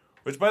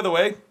which, by the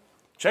way,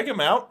 check him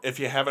out if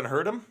you haven't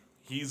heard him.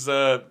 He's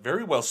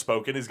very well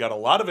spoken. He's got a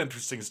lot of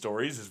interesting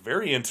stories. He's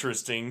very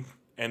interesting,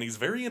 and he's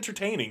very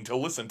entertaining to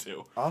listen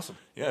to. Awesome.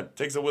 Yeah,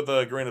 takes it with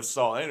a grain of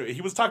salt. Anyway,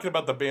 he was talking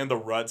about the band The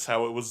Ruts,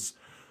 how it was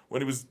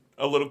when he was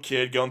a little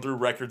kid going through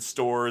record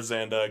stores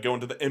and going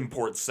to the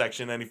import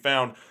section, and he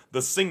found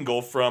the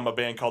single from a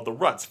band called The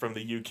Ruts from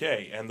the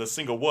UK, and the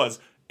single was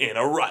In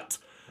a Rut.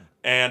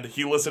 And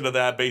he listened to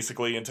that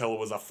basically until it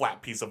was a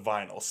flat piece of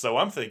vinyl. So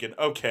I'm thinking,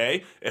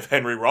 okay, if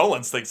Henry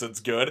Rollins thinks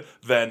it's good,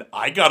 then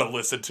I gotta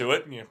listen to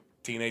it.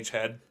 Teenage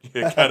head,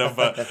 you kind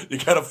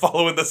of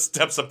follow in the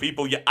steps of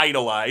people you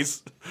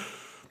idolize.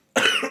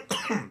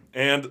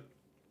 And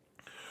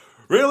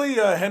really,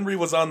 Henry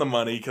was on the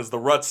money because the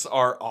Ruts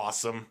are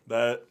awesome.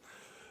 That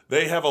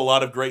they have a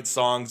lot of great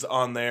songs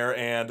on there,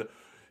 and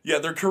yeah,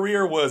 their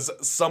career was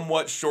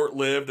somewhat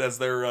short-lived as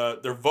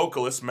their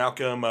vocalist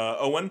Malcolm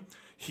Owen.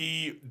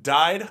 He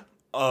died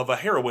of a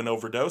heroin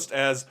overdose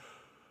as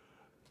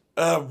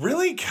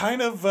really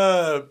kind of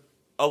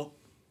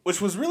which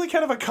was really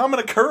kind of a common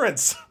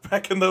occurrence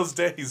back in those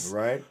days.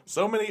 Right.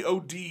 So many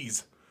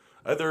ODs,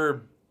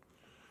 either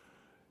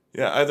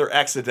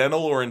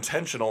accidental or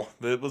intentional.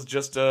 It was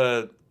just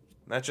that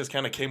just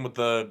kind of came with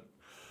the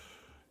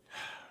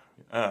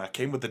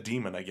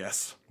demon, I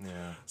guess.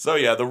 Yeah. So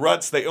yeah, the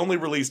Ruts, they only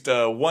released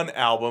one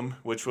album,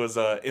 which was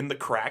In the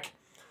Crack,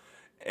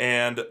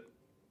 and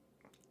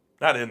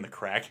not In the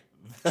Crack,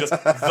 just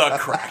The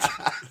Crack.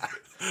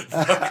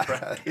 The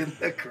Crack. In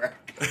the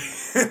crack.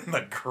 In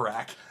the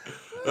Crack.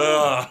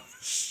 Oh,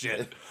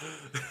 shit.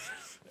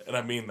 And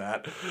I mean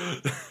that.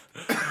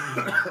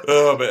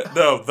 Oh, but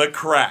no, The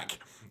Crack.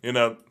 You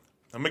know,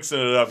 I'm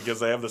mixing it up because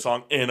they have the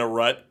song In a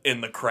Rut,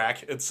 In the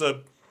Crack. It's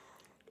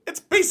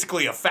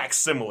basically a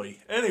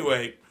facsimile.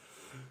 Anyway,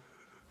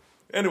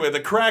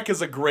 The Crack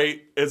is a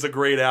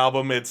great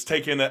album. It's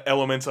taken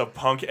elements of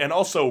punk and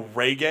also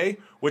reggae,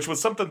 which was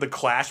something The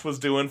Clash was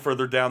doing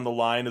further down the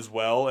line as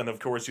well. And of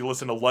course, you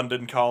listen to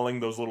London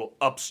Calling, those little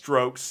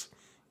upstrokes.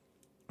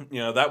 You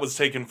know, that was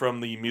taken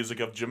from the music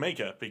of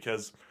Jamaica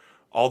because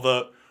all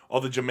the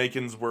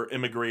Jamaicans were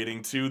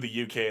immigrating to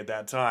the UK at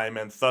that time,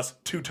 and thus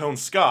two-tone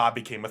ska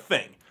became a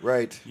thing.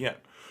 Right. Yeah.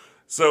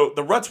 So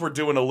the Ruts were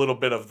doing a little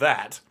bit of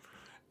that.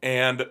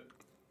 And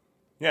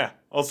yeah,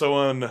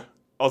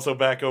 also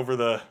back over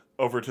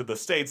to the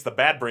States, the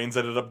Bad Brains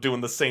ended up doing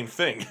the same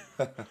thing.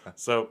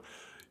 So,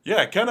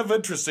 yeah, kind of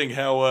interesting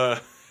how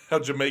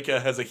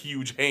Jamaica has a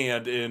huge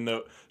hand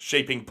in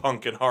shaping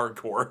punk and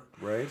hardcore.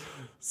 Right.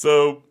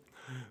 So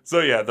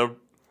yeah,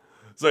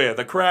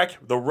 The Crack,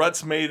 the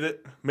Ruts made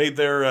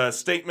their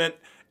statement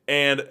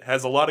and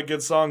has a lot of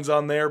good songs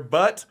on there,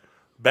 but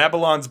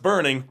Babylon's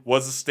Burning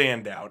was a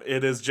standout.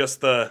 It is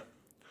just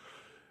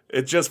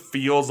it just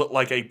feels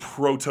like a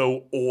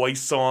proto-Oi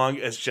song.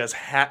 It just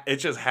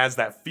has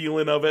that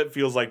feeling of it.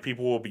 Feels like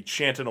people will be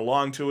chanting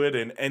along to it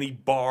in any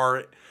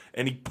bar,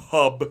 any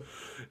pub.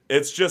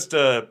 It's just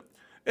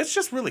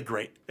really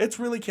great. It's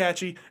really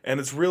catchy, and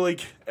it's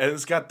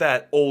got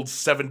that old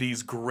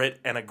 70s grit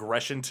and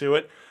aggression to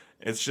it.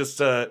 It's just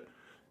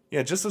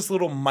just this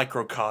little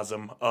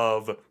microcosm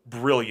of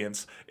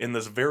brilliance in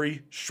this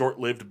very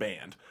short-lived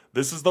band.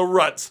 This is the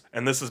Ruts,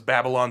 and this is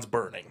Babylon's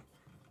Burning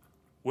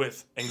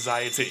with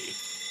Anxiety.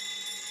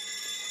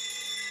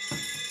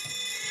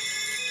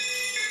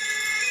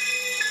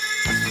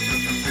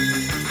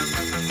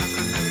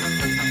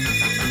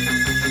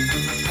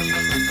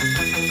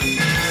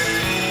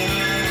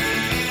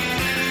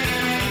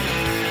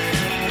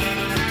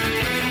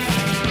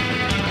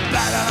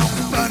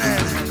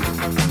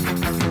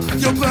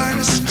 You'll burn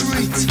the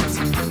street.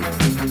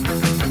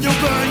 You'll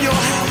burn your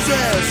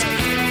houses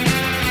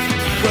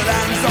with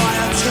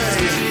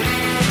anxiety.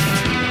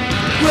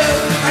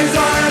 With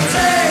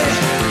anxiety.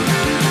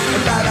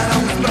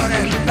 Babylon's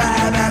burning.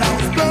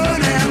 Babylon's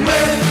burning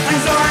with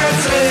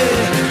anxiety.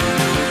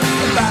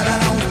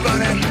 Babylon's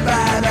burning.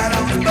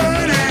 Babylon's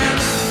burning.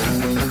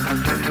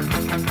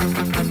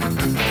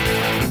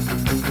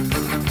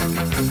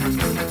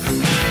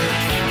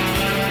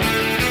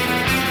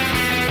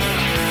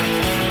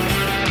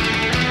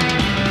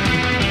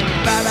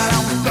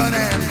 Babylon's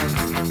burning.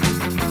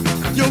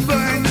 You'll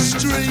burn the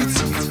street.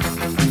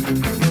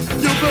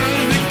 You'll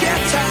burn the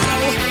ghetto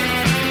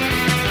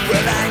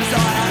with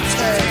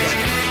anxiety.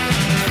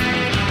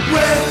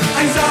 With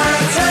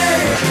anxiety.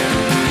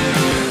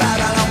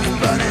 Babylon's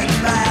burning.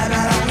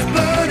 Babylon's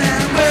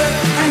burning with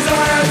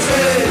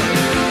anxiety.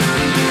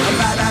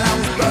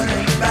 Babylon's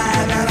burning.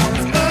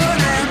 Babylon's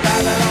burning.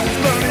 Babylon's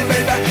burning,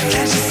 baby.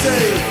 Can't you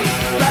see?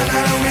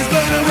 Babylon is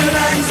burning with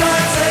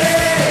anxiety.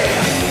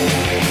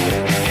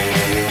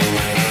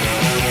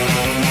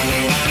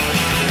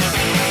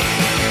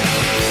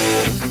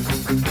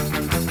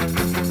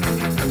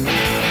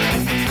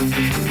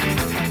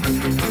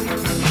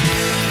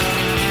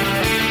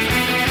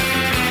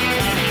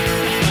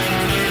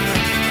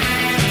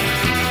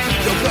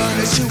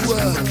 At your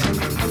work,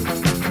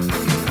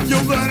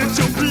 you'll burn at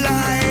your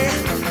play.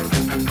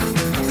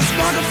 The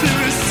spark of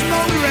fear is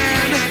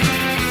smoldering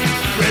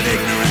with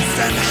ignorance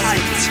and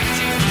hate,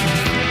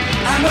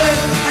 and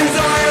with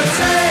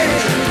anxiety.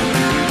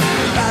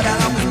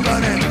 Babylon's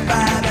burning.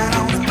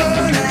 Babylon's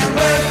burning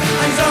with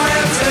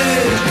anxiety.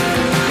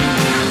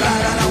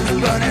 Babylon's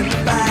burning.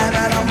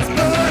 Babylon's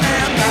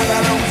burning.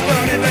 Babylon's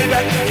burning,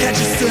 baby. Can't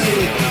you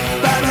see?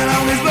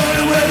 Babylon is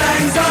burning with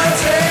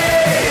anxiety.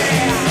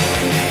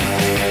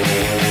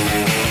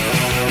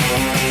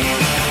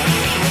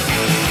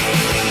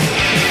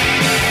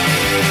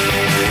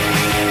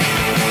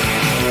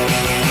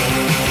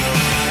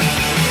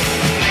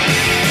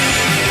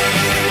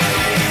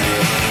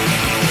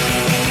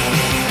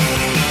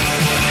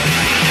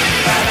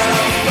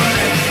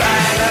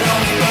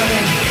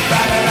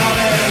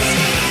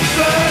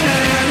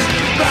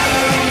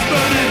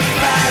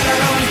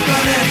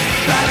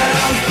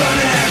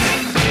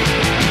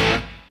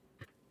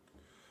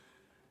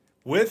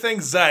 with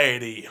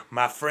anxiety,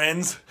 my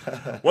friends.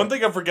 One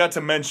thing I forgot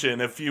to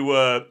mention, if you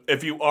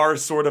are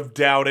sort of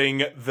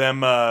doubting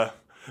them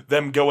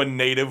going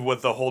native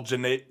with the whole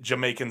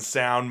Jamaican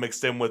sound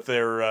mixed in with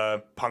their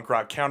punk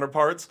rock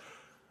counterparts,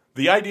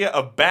 the idea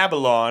of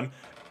Babylon,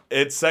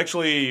 it's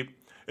actually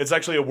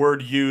a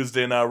word used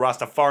in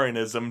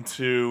Rastafarianism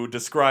to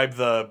describe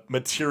the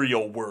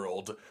material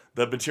world.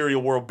 The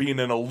material world being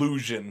an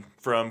illusion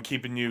from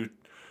keeping you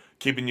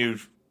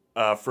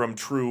from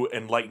true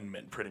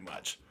enlightenment, pretty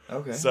much.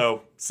 Okay.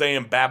 So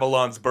saying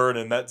Babylon's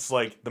burning, that's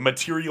like the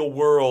material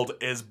world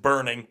is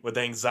burning with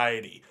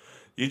anxiety.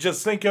 You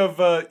just think of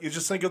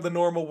the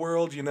normal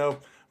world,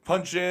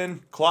 punch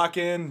in, clock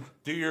in,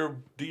 do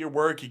your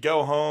work, you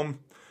go home,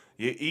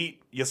 you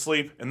eat, you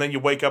sleep, and then you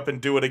wake up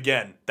and do it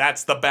again.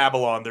 That's the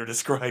Babylon they're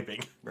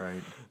describing.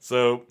 Right.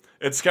 So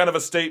it's kind of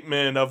a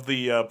statement of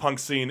the punk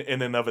scene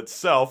in and of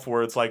itself,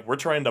 where it's like we're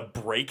trying to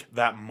break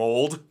that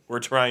mold. We're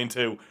trying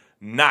to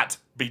not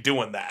be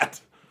doing that.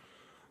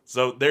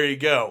 So there you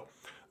go.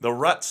 The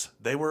Ruts,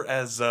 they were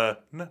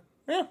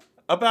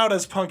about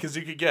as punk as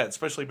you could get,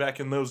 especially back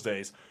in those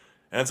days.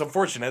 And it's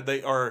unfortunate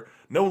they are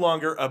no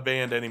longer a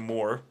band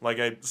anymore. Like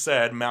I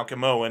said,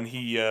 Malcolm Owen,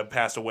 he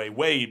passed away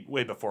way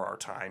before our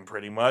time,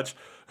 pretty much.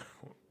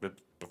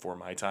 Before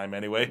my time,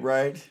 anyway.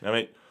 Right.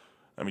 I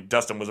mean,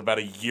 Dustin was about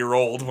a year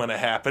old when it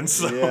happened.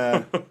 So.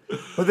 Yeah.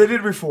 But they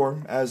did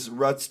reform as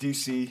Ruts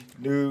DC,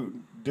 new,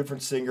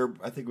 different singer.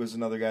 I think it was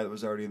another guy that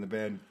was already in the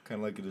band, kind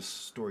of like the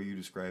story you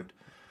described.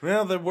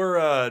 Well, there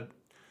were,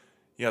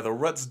 the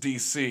Ruts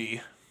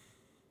DC.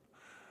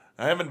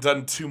 I haven't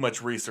done too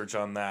much research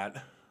on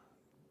that.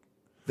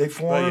 They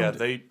formed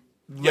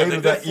later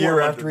that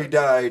year after he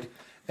died,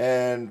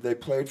 and they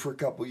played for a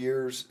couple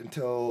years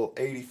until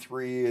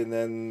 83, and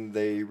then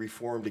they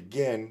reformed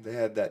again. They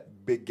had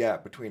that big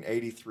gap between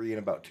 83 and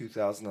about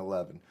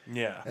 2011.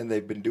 Yeah. And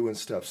they've been doing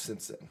stuff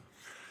since then.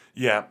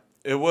 Yeah.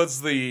 It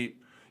was they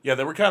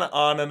were kind of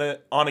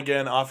on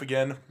again, off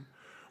again.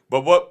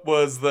 But what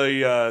was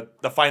the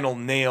final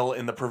nail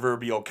in the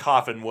proverbial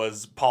coffin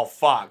was Paul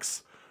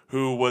Fox,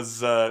 who was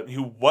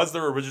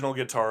their original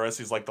guitarist.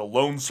 He's like the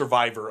lone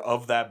survivor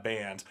of that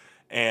band.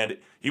 And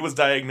he was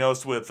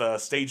diagnosed with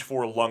stage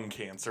 4 lung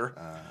cancer.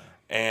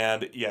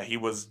 And yeah, he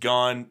was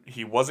gone.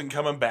 He wasn't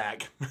coming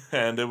back.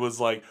 And it was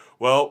like,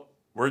 well,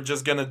 we're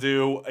just going to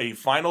do a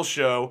final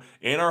show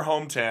in our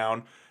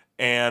hometown.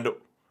 And,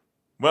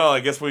 well,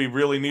 I guess we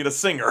really need a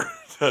singer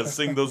to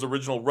sing those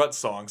original Rut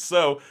songs.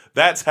 So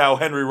that's how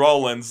Henry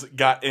Rollins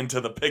got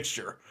into the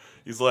picture.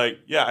 He's like,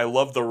 yeah, I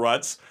love the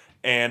Ruts.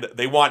 And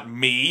they want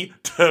me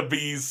to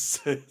be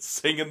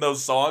singing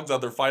those songs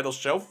on their final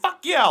show.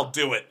 Fuck yeah, I'll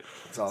do it.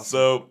 That's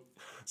awesome.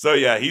 So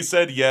yeah, he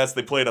said yes.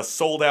 They played a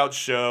sold out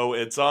show.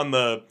 It's on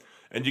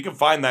and you can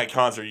find that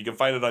concert. You can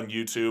find it on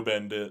YouTube,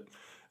 and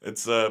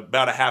it's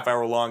about a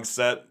half-hour long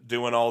set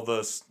doing all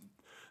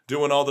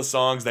the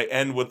songs. They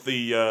end with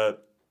the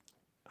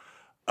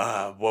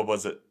what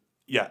was it?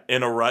 Yeah,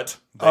 In a Rut.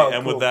 They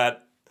end cool. with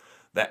that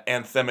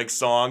anthemic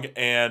song.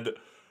 And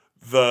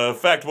the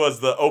fact was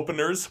the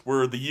openers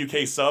were the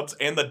UK Subs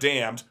and the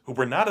Damned, who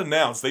were not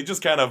announced. They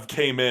just kind of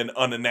came in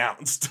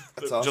unannounced.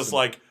 That's awesome. Just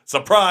like,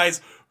 surprise,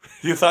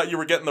 you thought you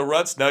were getting the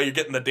Ruts, now you're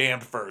getting the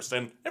Damned first.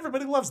 And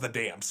everybody loves the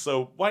Damned,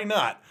 so why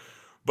not?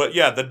 But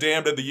yeah, the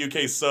Damned and the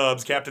UK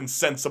Subs, Captain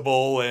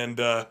Sensible, and,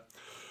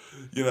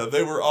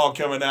 they were all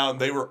coming out, and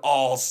they were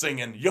all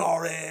singing,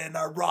 "You're in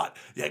a rut,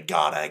 you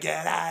gotta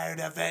get out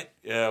of it."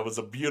 Yeah, it was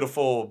a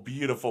beautiful,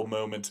 beautiful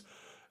moment.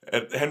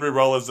 And Henry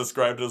Rollins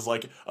described it as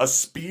like a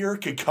spear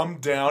could come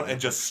down and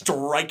just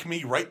strike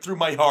me right through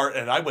my heart,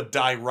 and I would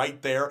die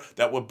right there.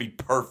 That would be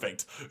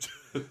perfect.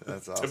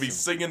 That's awesome. To be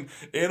singing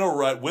In a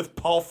Rut with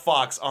Paul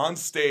Fox on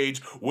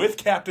stage, with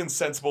Captain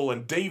Sensible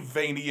and Dave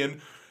Vanian,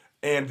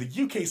 and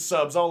the UK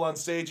Subs all on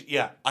stage.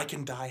 Yeah, I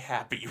can die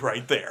happy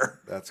right there.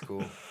 That's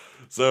cool.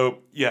 So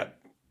yeah.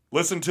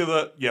 Listen to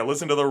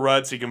the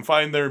Ruts. You can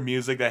find their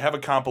music. They have a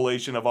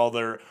compilation of all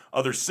their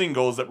other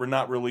singles that were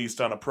not released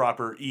on a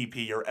proper EP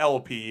or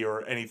LP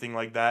or anything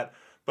like that.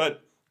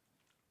 But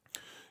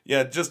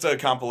yeah, just a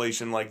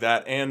compilation like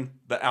that, and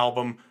the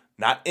album,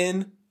 not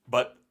In,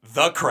 but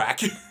The Crack.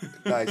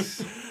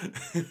 Nice.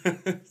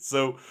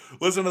 So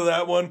listen to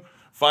that one.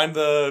 Find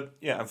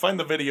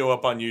the video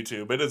up on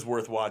YouTube. It is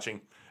worth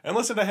watching. And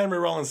listen to Henry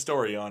Rollins'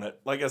 story on it.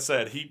 Like I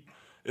said, he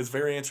is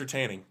very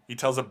entertaining. He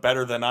tells it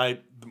better than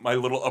my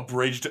little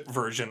abridged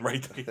version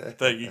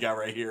that you got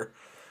right here.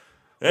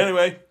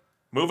 Anyway,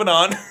 moving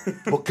on.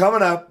 Well,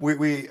 coming up,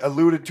 we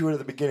alluded to it at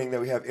the beginning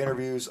that we have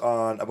interviews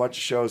on a bunch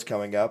of shows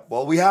coming up.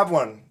 Well, we have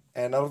one,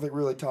 and I don't think we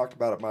really talked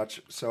about it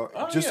much. So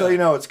so you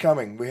know, it's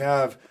coming. We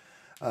have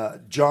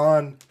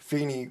John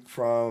Feeney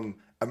from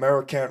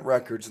Americant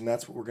Records, and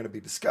that's what we're going to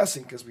be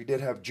discussing, because we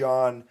did have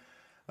John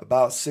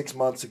about 6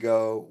 months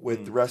ago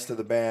with the rest of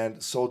the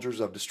band, Soldiers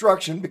of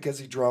Destruction, because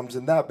he drums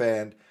in that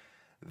band.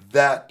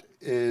 That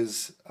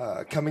is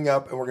coming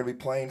up, and we're going to be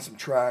playing some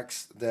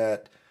tracks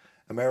that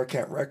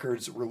Americant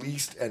Records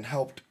released and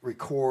helped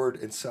record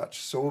and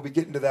such. So we'll be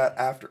getting to that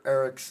after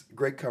Eric's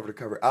great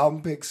cover-to-cover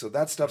album picks. So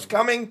that stuff's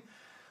coming.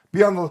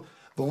 Be on the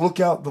the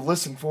lookout, the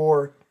listen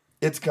for.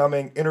 It's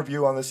coming.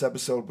 Interview on this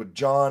episode with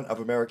John of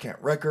Americant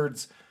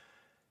Records.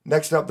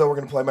 Next up, though, we're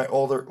going to play my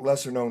older,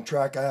 lesser-known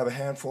track. I have a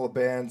handful of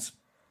bands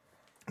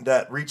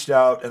that reached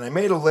out, and I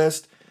made a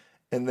list,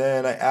 and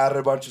then I added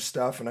a bunch of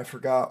stuff, and I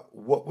forgot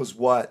what was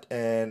what,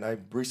 and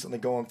I'm recently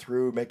going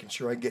through, making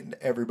sure I get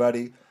into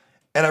everybody,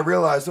 and I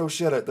realized, oh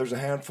shit, there's a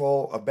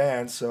handful of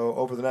bands, so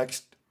over the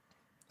next,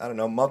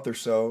 month or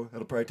so,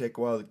 it'll probably take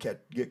a while to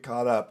get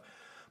caught up,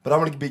 but I'm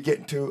going to be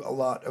getting to a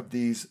lot of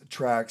these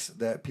tracks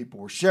that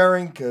people were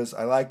sharing, because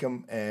I like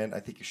them, and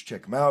I think you should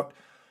check them out.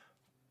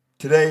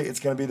 Today, it's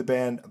going to be the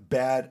band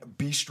Bad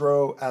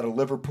Bistro out of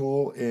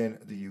Liverpool in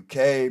the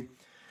UK.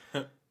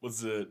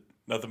 Was it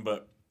nothing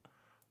but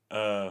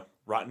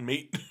rotten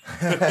meat?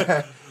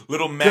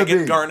 Little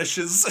maggot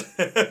garnishes?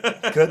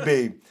 Could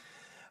be.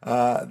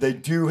 They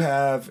do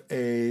have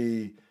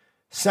a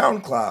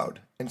SoundCloud.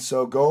 And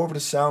so go over to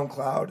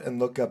SoundCloud and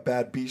look up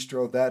Bad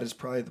Bistro. That is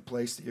probably the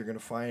place that you're going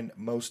to find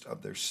most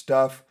of their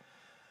stuff.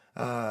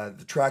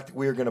 The track that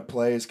we are going to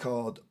play is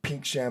called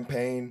Pink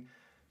Champagne.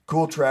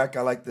 Cool track.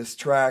 I like this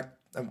track.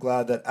 I'm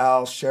glad that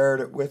Al shared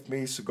it with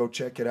me, so go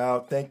check it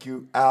out. Thank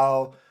you,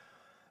 Al.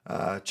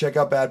 Check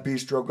out Bad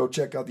Bistro. Go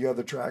check out the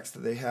other tracks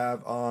that they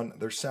have on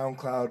their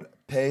SoundCloud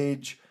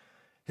page.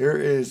 Here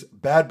is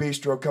Bad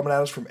Bistro coming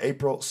at us from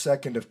April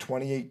 2nd of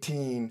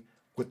 2018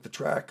 with the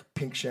track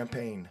Pink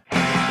Champagne.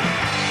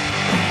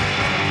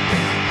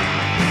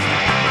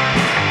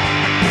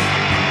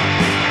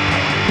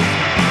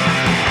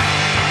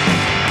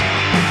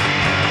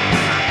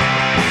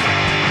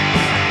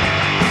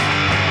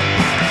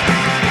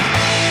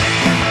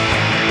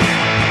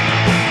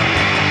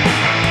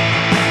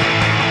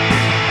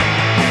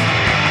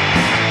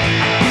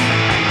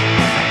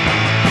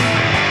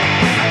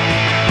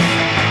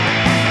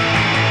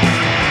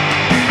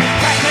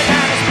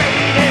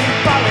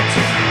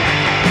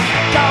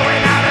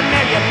 Going out a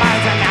million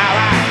miles an hour.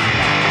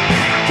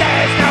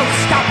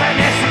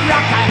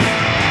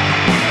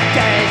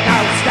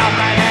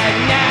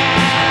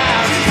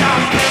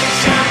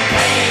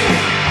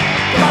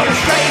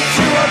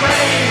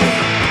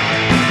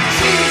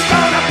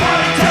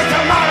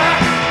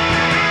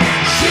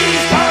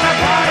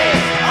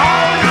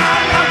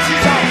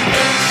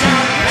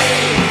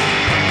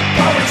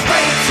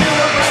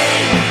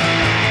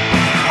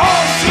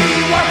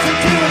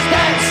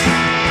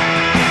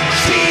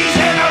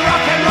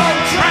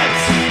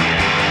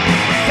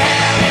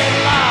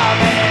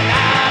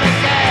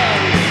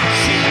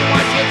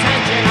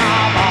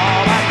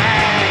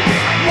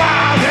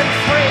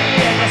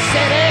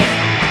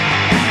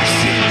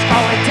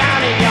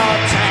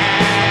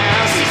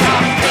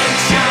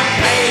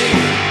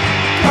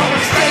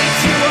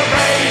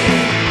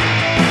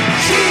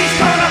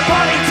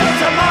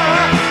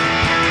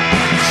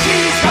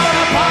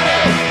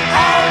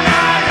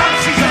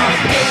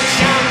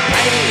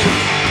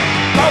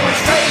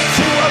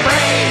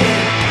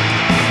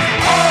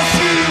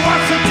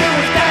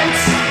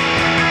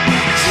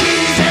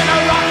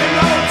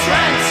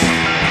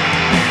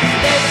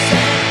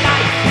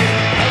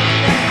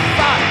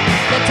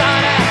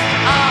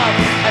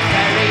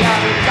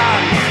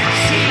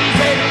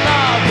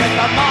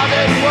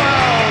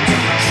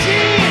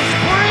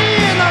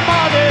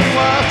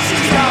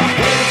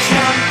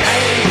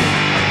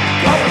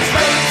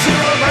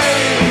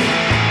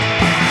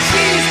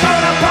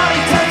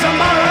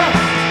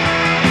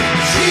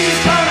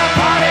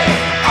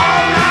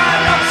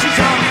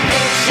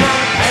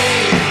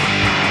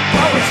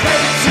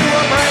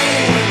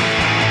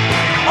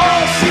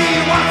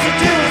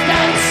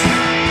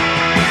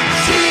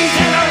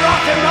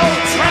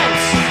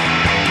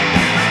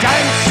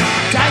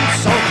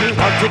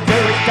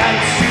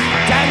 dance,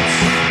 dance,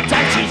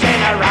 she's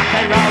in a rock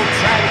and roll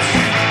trance.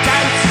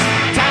 Dance,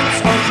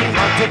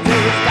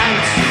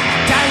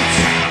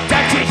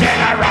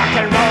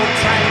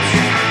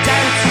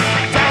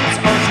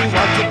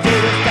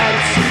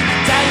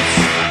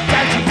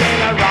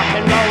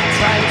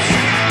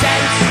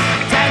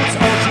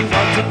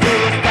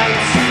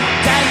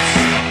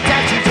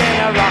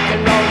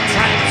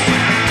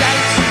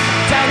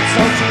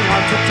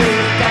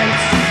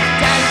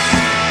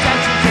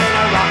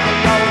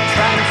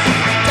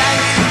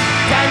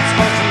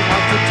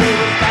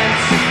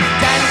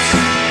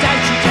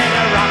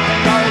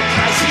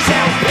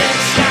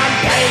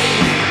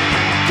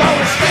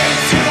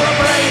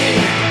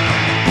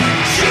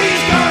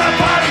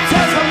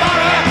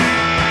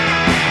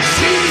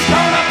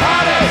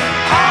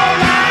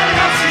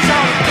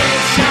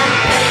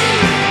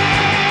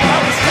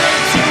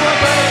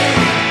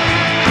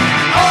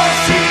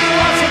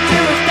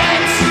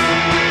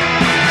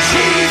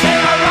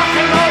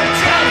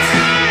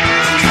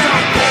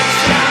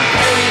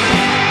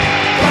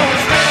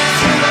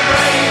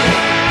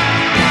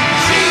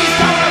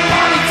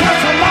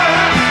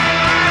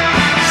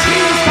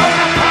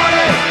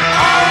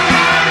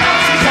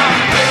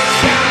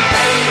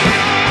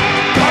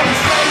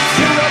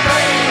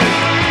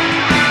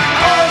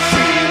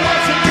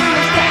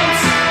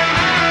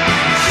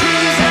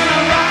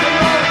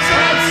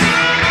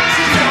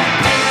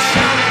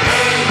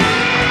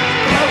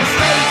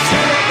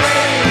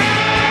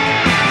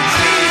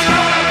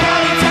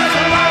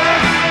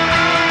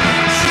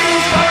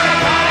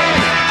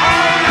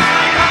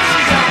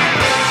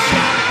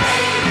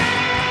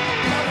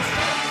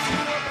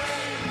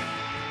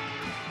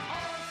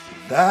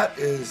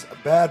 is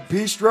Bad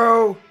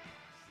Bistro.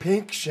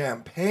 Pink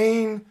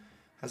Champagne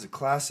has a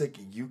classic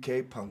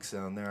UK punk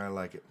sound there. I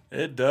like it.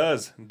 It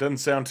does. It doesn't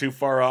sound too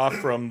far off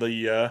from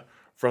the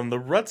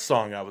Ruts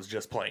song I was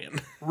just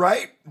playing.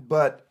 Right,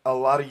 but a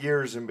lot of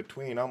years in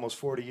between, almost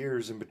 40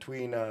 years in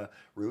between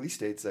release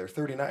dates there,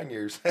 39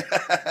 years.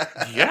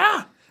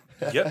 Yeah.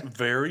 Yep,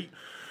 very,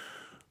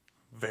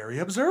 very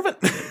observant.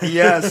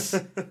 Yes.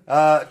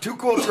 Two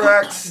cool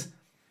tracks.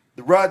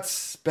 The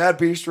Ruts, Bad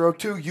Bistro,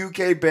 two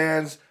UK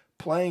bands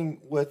playing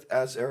with,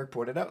 as Eric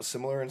pointed out,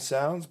 similar in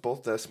sounds.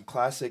 Both some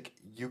classic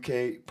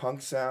UK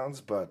punk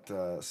sounds, but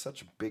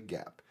such a big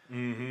gap.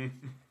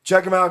 Mm-hmm.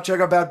 Check them out. Check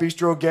out Bad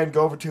Bistro again.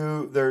 Go over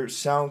to their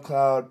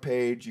SoundCloud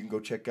page. You can go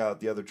check out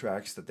the other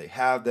tracks that they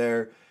have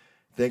there.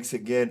 Thanks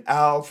again,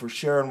 Al, for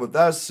sharing with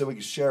us so we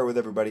can share with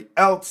everybody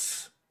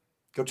else.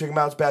 Go check them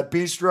out. It's Bad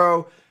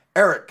Bistro.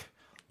 Eric,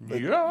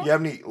 Yeah. you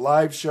have any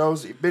live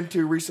shows that you've been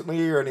to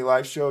recently or any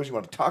live shows you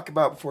want to talk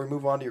about before we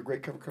move on to your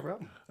great cover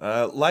album?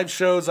 Live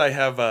shows I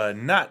have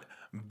not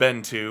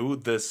been to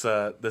this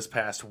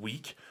past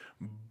week,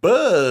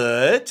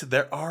 but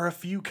there are a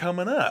few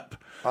coming up.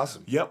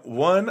 Awesome. Yep,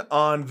 one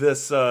on the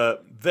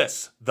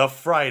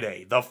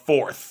Friday, the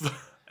 4th,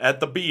 at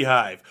the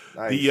Beehive.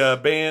 Nice.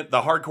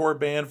 The hardcore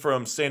band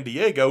from San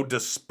Diego,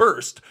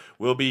 Dispersed,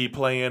 will be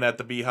playing at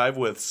the Beehive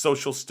with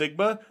Social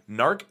Stigma,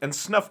 Narc, and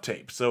Snuff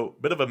Tape. So,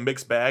 bit of a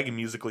mixed bag,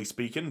 musically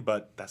speaking,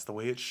 but that's the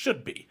way it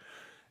should be.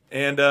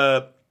 And,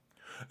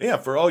 yeah,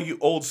 for all you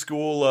old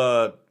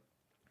school,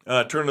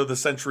 turn of the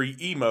century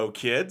emo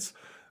kids,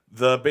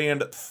 the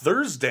band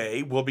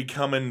Thursday will be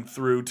coming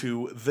through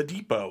to the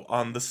Depot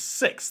on the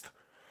 6th.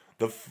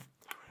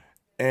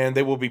 And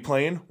they will be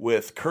playing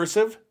with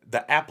Cursive,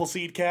 the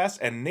Appleseed Cast,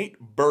 and Nate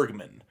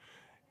Bergman.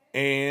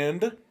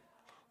 And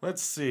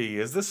let's see,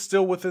 is this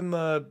still within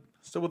the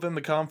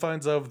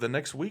confines of the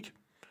next week?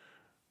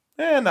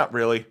 Not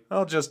really.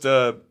 I'll just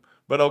but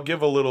I'll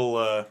give a little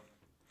a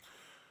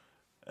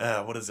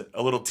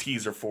little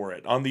teaser for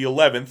it. On the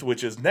 11th,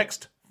 which is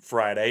next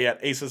Friday at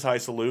Aces High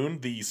Saloon,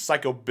 the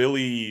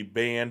psychobilly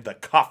band the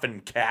Coffin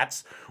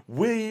Cats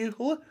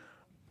will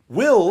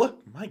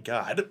my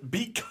God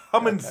be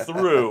coming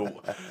through,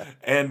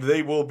 and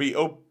they will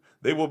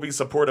be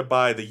supported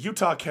by the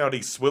Utah County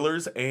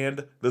Swillers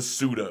and the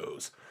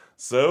Pseudos.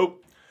 So,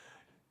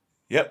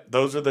 yep,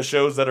 those are the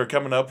shows that are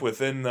coming up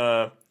within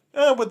the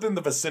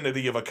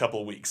vicinity of a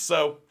couple weeks.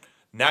 So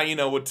now you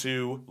know what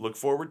to look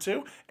forward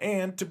to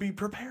and to be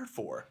prepared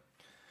for.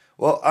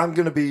 Well, I'm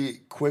going to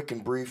be quick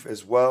and brief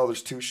as well.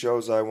 There's two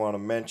shows I want to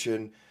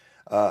mention.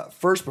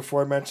 First,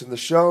 before I mention the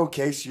show, in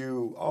case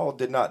you all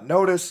did not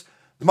notice,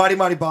 the Mighty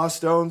Mighty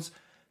Bosstones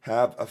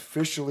have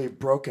officially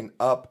broken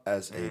up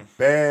as a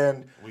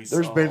band.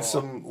 There's been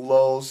some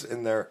lulls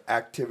in their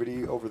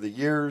activity over the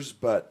years,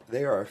 but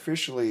they are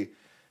officially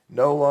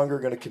no longer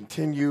going to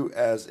continue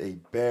as a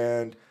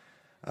band.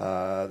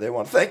 They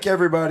want to thank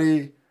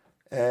everybody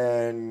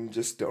and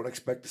just don't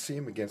expect to see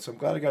them again. So I'm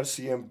glad I got to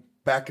see them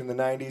back in the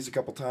 90s a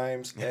couple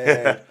times,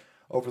 and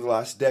over the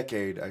last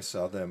decade, I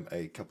saw them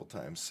a couple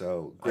times.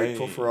 So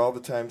grateful for all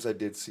the times I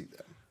did see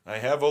them. I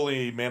have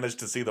only managed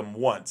to see them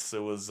once.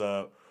 It was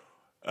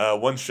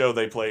one show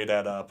they played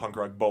at Punk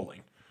Rock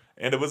Bowling,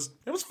 and it was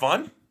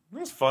fun. It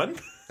was fun.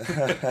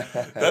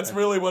 That's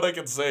really what I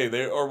can say.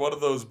 They are one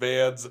of those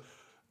bands.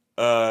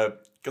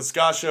 Because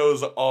ska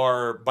shows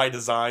are by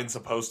design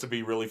supposed to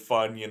be really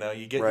fun. You know,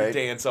 you get your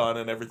dance on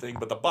and everything.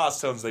 But the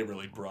Bosstones, they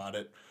really brought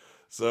it.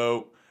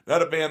 So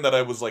not a band that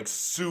I was like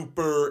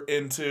super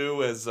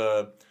into as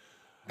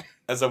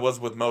I was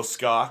with most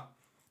ska,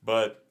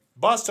 but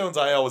Bosstones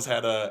I always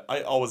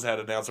had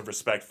an ounce of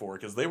respect for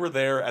because they were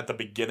there at the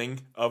beginning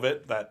of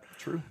it. That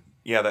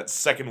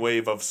second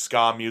wave of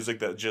ska music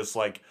that just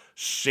like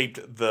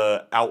shaped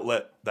the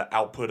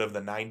output of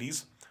the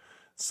 90s.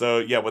 So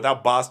yeah,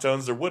 without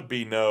Bosstones, there would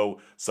be no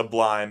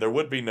Sublime, there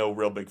would be no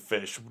Real Big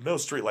Fish, no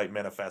Streetlight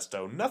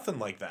Manifesto, nothing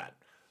like that.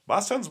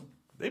 Bosstones,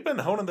 they've been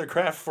honing their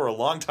craft for a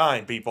long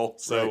time, people.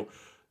 So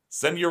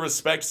send your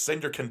respect,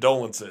 send your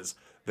condolences.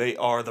 They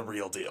are the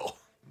real deal.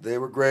 They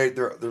were great.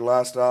 Their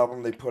last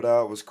album they put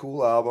out was a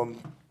cool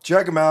album.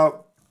 Check them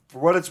out. For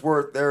what it's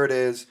worth, there it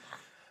is.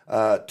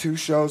 Two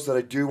shows that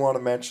I do want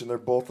to mention. They're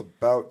both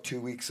about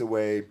 2 weeks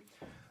away.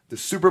 The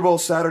Super Bowl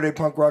Saturday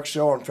Punk Rock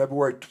Show on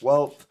February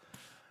 12th.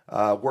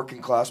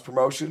 Working Class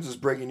Promotions is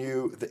bringing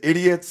you The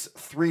Idiots,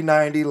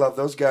 390. Love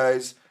those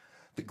guys.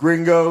 The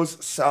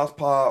Gringos,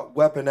 Southpaw,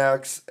 Weapon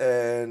X,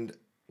 and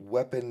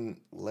Weapon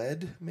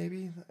Lead,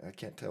 maybe? I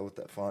can't tell with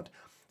that font.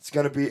 It's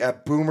going to be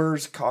at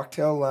Boomer's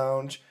Cocktail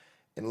Lounge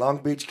in Long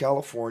Beach,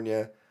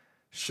 California.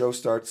 Show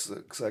starts,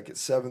 looks like at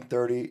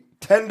 7:30.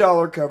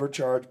 $10 cover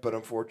charge, but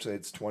unfortunately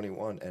it's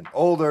 21 and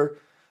older.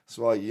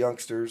 So all you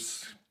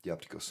youngsters, you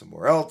have to go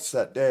somewhere else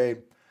that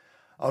day.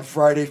 On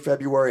Friday,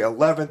 February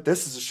 11th,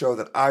 this is a show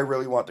that I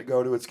really want to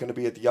go to. It's going to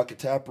be at the Yucca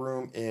Tap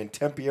Room in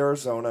Tempe,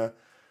 Arizona.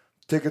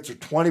 Tickets are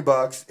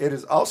 $20. It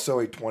is also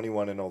a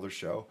 21 and older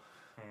show.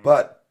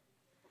 But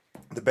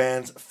the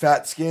bands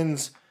Fat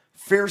Skins,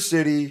 Fear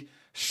City,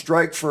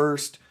 Strike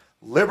First,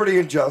 Liberty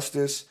and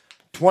Justice,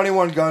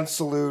 21 Gun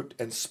Salute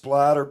and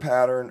Splatter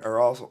Pattern are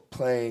also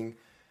playing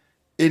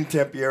in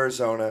Tempe,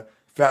 Arizona.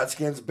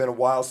 Fatskin's been a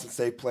while since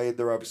they played.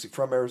 They're obviously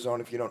from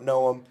Arizona if you don't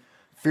know them.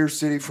 Fierce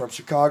City from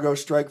Chicago.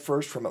 Strike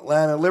First from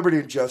Atlanta. Liberty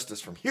and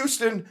Justice from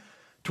Houston.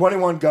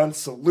 21 Gun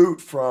Salute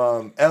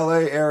from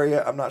LA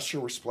area. I'm not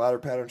sure where Splatter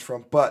Pattern's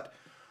from, but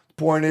the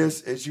point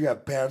is you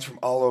have bands from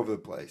all over the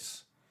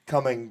place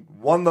coming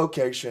one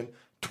location,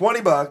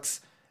 $20.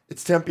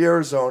 It's Tempe,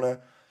 Arizona.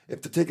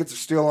 If the tickets are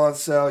still on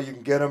sale, you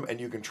can get them and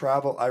you can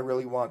travel. I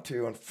really want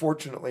to.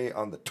 Unfortunately,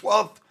 on the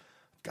 12th,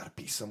 I've got to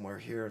be somewhere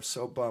here. I'm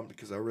so bummed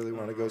because I really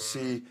want to go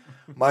see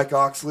Mike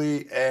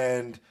Oxley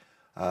and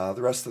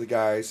the rest of the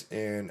guys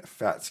in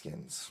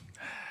Fatskins.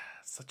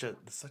 Such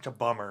a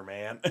bummer,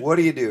 man. What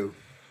do you do?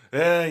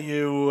 Yeah,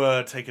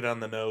 you take it on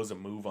the nose and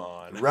move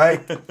on.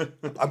 Right?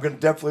 I'm going to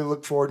definitely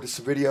look forward to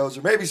some videos,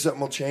 or maybe something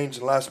will change.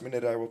 And last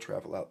minute, I will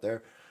travel out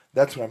there.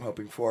 That's what I'm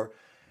hoping for.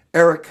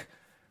 Eric,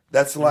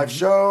 that's the live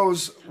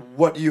shows.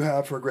 What do you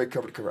have for a great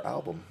cover-to-cover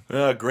album?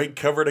 Great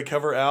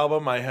cover-to-cover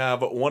album. I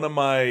have one of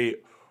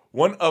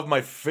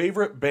my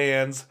favorite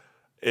bands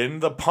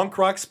in the punk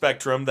rock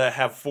spectrum that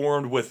have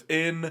formed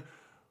within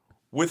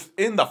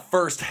the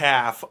first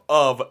half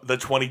of the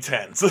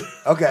 2010s.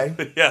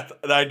 Okay. Yeah,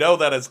 and I know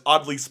that is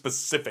oddly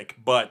specific,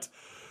 but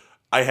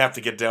I have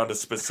to get down to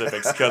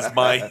specifics because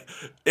my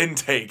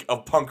intake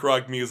of punk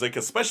rock music,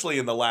 especially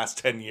in the last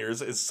 10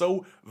 years, is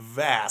so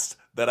vast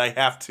that I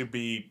have to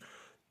be,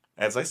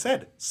 as I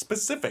said,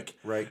 specific.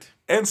 Right.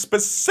 And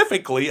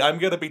specifically, I'm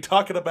going to be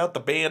talking about the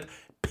band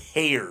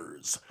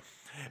Pears.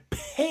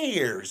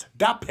 Pears,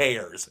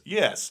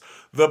 yes.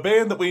 The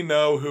band that we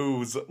know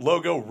whose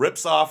logo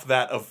rips off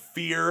that of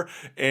Fear,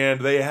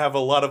 and they have a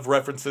lot of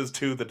references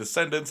to the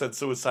Descendants and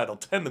suicidal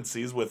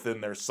tendencies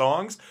within their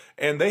songs,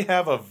 and they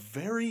have a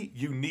very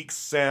unique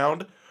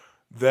sound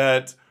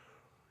that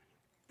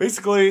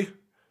basically,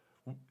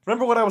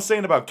 remember what I was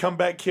saying about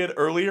Comeback Kid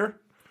earlier?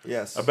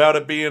 Yes. About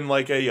it being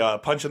like a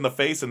punch in the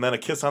face and then a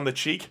kiss on the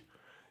cheek?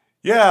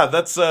 Yeah,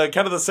 that's kind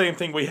of the same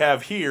thing we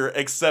have here,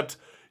 except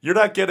you're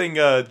not getting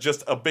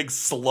just a big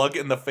slug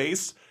in the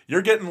face.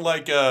 You're getting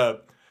like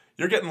a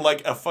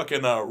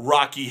fucking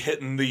Rocky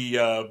hitting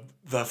the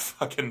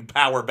fucking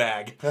power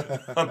bag,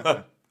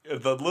 on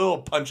the little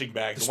punching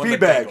bag, the speed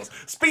bag.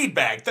 Speed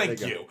bag. Thank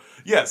you.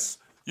 Yes,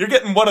 you're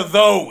getting one of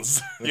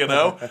those. You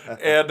know,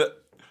 and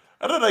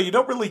I don't know. You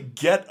don't really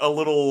get a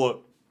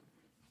little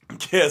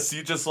kiss.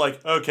 You just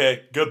like,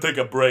 okay, go take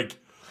a break.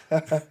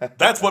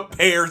 That's what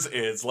Pears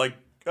is. Like,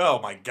 oh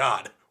my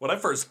God. When I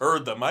first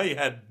heard them, I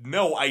had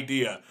no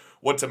idea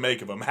what to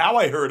make of them. How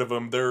I heard of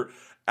them, their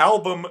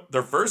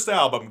first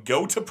album,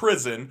 Go to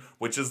Prison,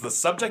 which is the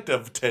subject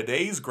of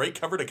today's great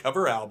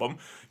cover-to-cover album,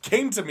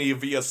 came to me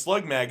via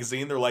Slug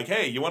Magazine. They're like,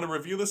 hey, you want to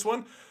review this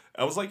one?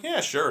 I was like,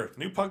 yeah, sure.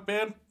 New punk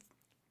band?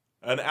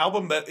 An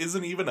album that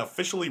isn't even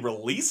officially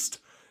released?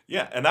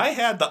 Yeah, and I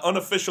had the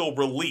unofficial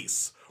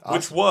release,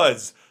 which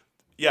was,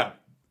 the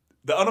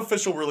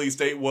unofficial release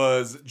date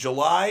was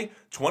July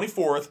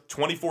 24th,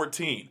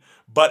 2014.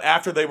 But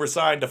after they were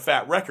signed to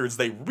Fat Records,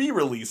 they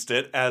re-released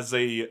it as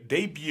a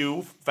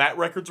debut Fat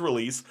Records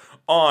release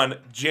on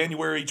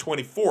January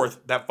 24th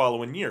that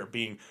following year,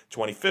 being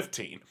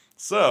 2015.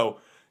 So,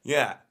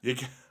 yeah,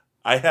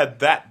 I had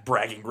that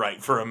bragging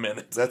right for a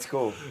minute. That's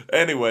cool.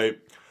 Anyway,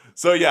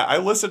 so yeah, I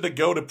listened to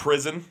Go to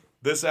Prison,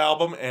 this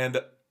album, and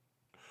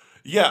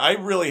yeah, I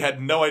really had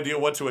no idea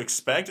what to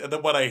expect. And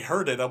then when I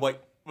heard it, I'm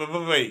like,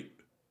 wait.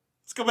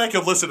 Let's go back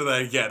and listen to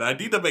that again. I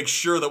need to make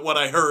sure that what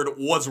I heard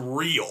was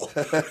real.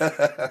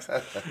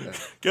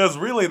 Because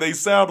really, they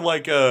sound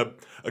like a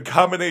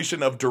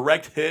combination of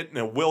Direct Hit and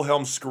a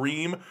Wilhelm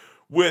Scream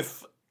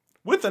with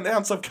an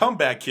ounce of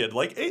Comeback Kid.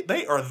 Like,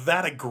 they are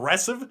that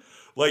aggressive.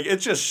 Like,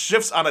 it just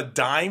shifts on a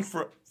dime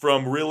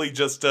from really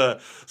just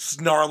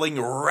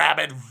snarling,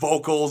 rabid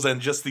vocals and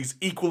just these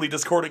equally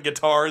discordant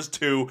guitars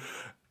to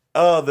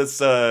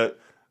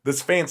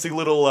this fancy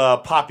little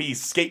poppy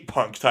skate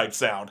punk type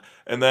sound.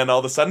 And then all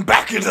of a sudden,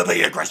 back into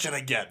the aggression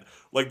again.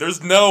 Like,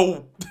 there's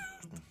no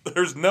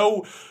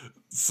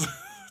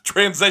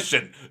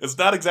transition. It's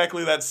not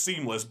exactly that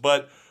seamless,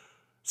 but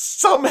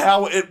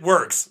somehow it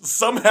works.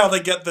 Somehow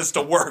they get this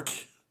to work.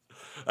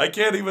 I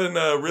can't even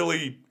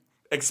really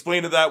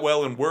explain it that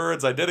well in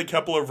words. I did a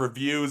couple of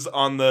reviews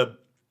on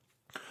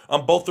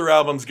both their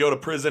albums, Go to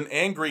Prison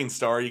and Green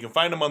Star. You can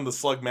find them on the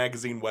Slug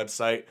Magazine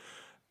website,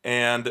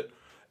 and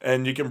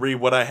you can read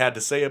what I had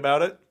to say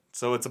about it.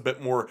 So it's a bit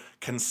more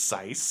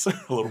concise, a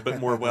little bit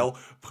more well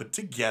put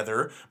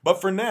together. But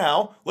for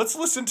now, let's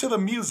listen to the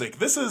music.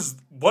 This is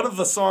one of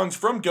the songs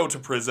from Go to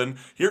Prison.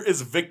 Here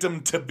is Victim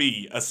to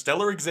Be, a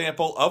stellar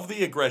example of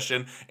the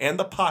aggression and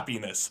the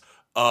poppiness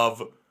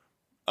of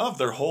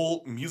their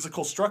whole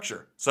musical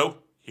structure. So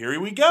here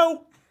we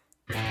go.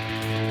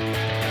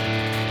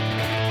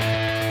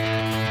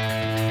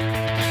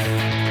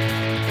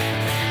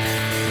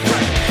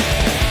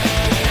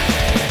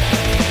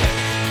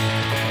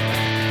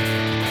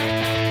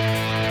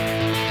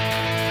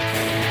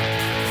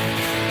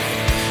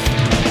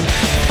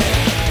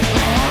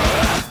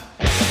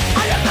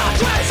 I am not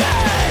crazy.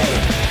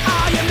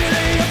 I am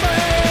really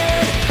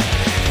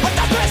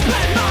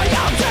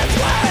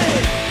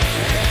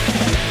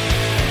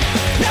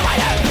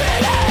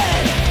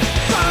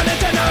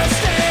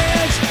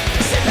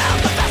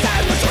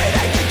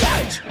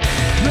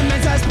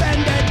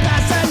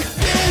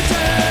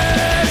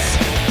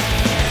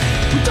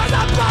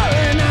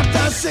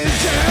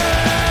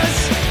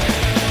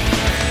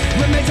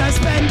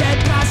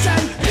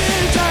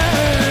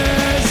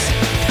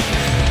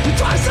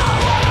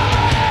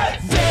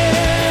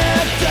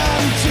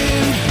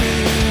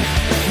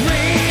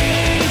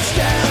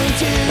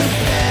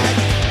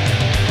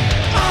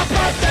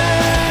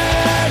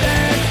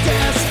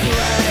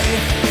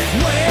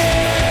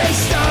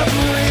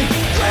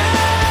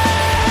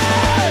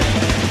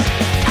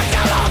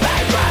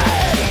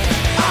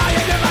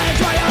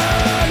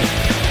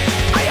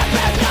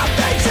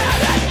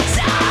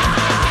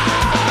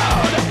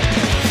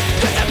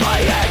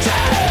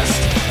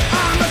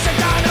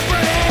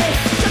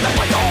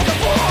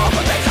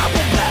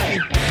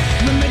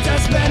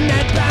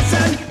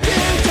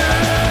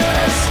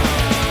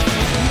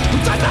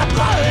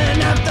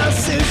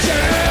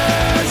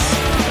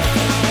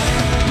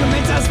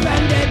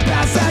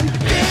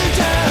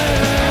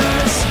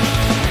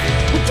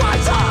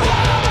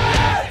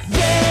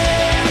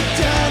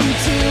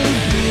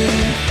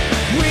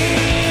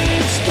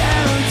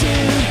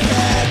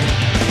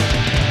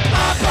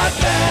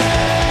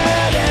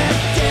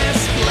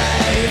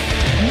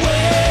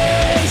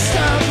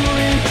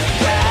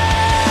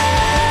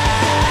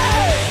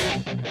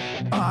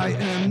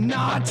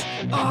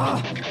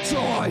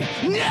toy.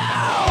 No!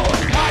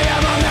 I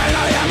am a man,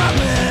 I am a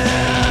man.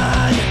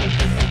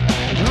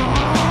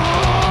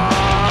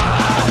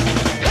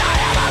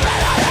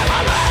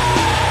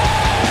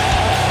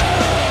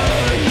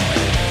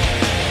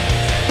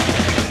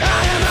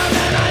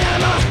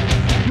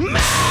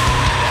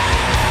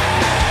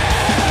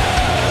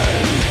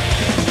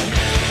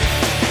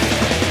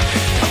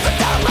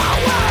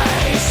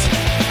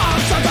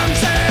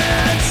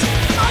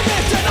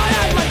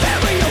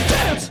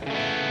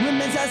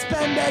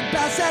 Suspended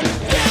bells and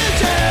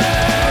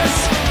futures.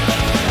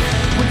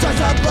 With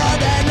tons of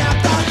blood and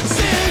after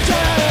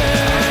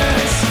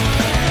seizures.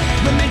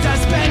 Remains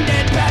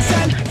suspended bells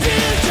and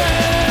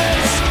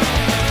futures.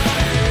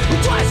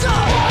 With twice a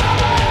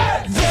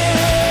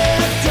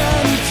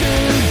victim to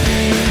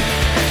be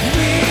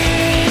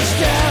reached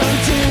down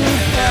to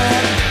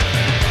bed.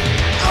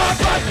 A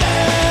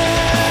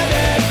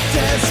pathetic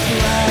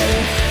display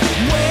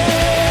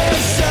with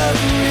some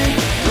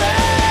regret.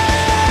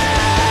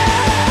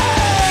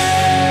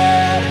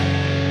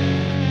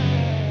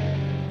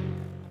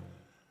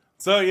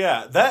 So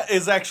yeah, that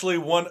is actually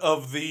one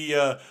of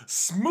the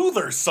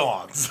smoother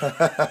songs on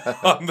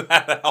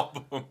that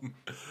album.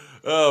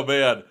 Oh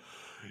man,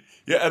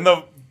 yeah, and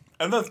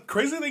the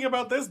crazy thing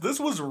about this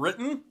was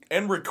written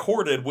and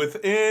recorded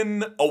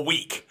within a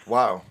week.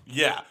 Wow.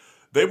 Yeah,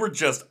 they were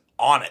just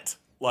on it.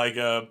 Like,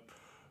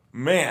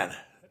 man,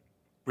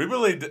 they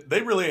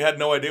really had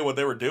no idea what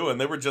they were doing.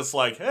 They were just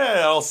like,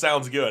 hey, it all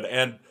sounds good,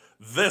 and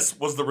this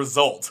was the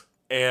result.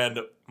 And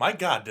my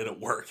God, did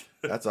it work?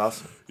 That's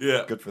awesome.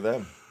 Yeah. Good for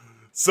them.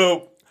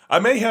 So I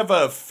may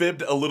have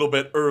fibbed a little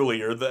bit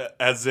earlier,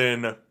 as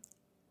in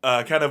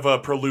kind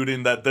of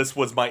preluding that this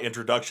was my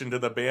introduction to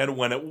the band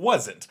when it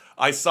wasn't.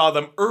 I saw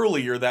them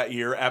earlier that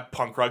year at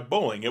Punk Rock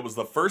Bowling. It was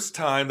the first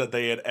time that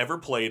they had ever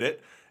played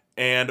it,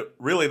 and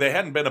really they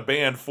hadn't been a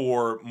band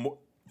for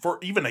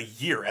even a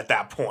year at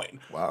that point.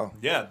 Wow.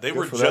 Yeah, they Good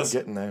were for just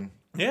them getting there.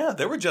 Yeah,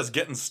 they were just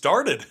getting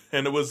started,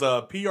 and it was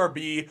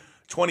PRB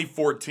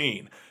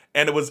 2014,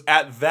 and it was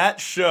at that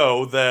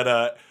show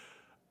that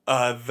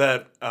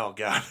oh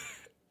god,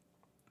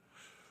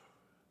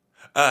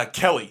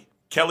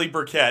 Kelly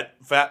Burkett,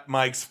 Fat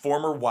Mike's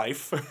former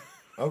wife,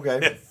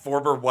 Okay.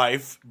 former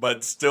wife,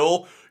 but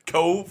still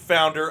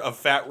co-founder of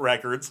Fat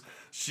Records.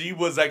 She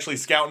was actually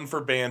scouting for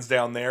bands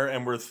down there,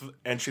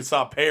 and she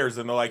saw Pears,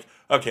 and they're like,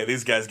 okay,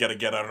 these guys got to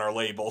get on our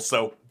label.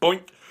 So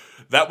boink,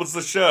 that was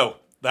the show.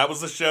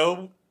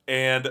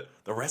 And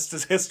the rest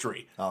is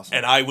history. Awesome.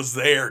 And I was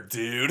there,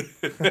 dude.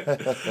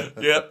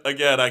 Yep,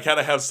 again, I kind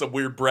of have some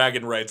weird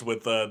bragging rights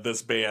with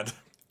this band.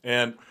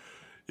 And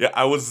yeah,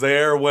 I was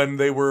there when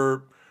they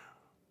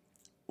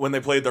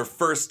played their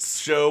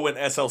first show in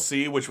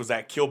SLC, which was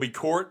at Kilby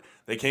Court.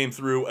 They came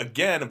through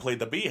again and played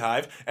the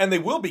Beehive, and they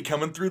will be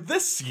coming through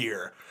this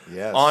year.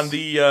 Yes. On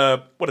the,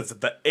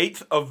 the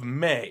 8th of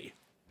May.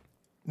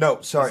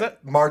 No, sorry.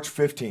 that- March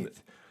 15th.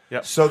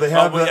 Yep. So they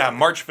have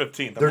March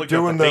 15th. They're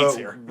doing the dates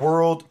here.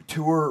 World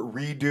Tour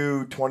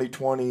Redo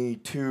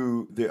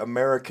 2022, the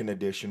American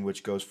edition,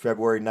 which goes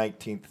February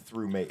 19th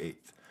through May 8th.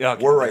 Yeah,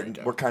 okay, we're there you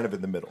go. We're kind of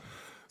in the middle.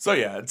 So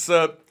yeah, it's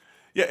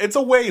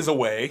a ways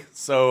away.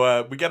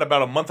 So we got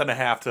about a month and a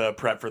half to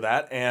prep for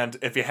that. And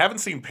if you haven't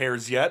seen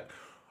Pears yet,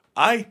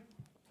 I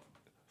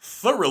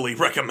thoroughly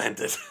recommend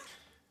it.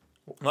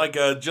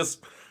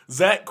 Just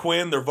Zach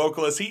Quinn, their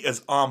vocalist, he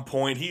is on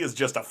point. He is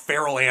just a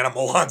feral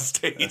animal on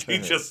stage. He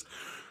just,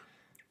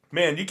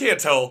 man, you can't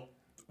tell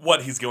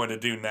what he's going to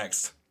do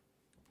next.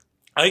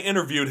 I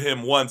interviewed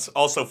him once,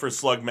 also for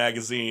Slug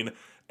Magazine,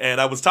 and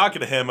I was talking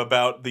to him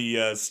about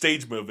the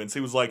stage movements.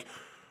 He was like,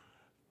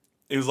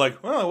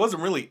 well, I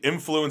wasn't really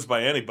influenced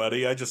by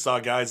anybody. I just saw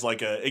guys like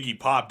Iggy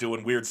Pop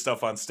doing weird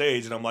stuff on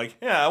stage, and I'm like,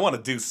 yeah, I want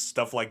to do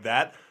stuff like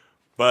that,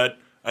 but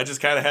I just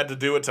kind of had to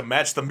do it to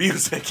match the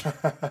music.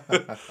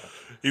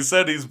 He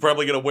said he's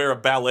probably going to wear a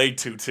ballet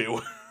tutu.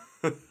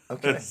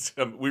 Okay.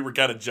 We were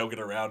kind of joking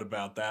around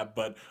about that,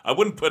 but I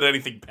wouldn't put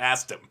anything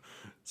past him,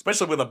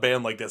 especially with a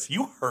band like this.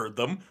 You heard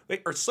them.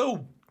 They are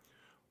so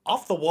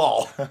off the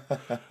wall.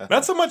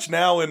 Not so much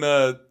now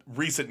in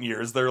recent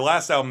years. Their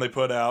last album they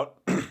put out,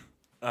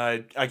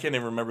 I can't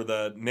even remember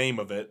the name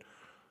of it.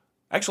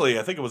 Actually,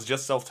 I think it was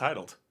just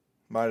self-titled.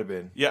 Might have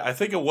been. Yeah, I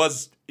think it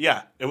was.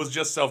 Yeah, it was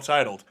just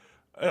self-titled.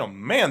 Oh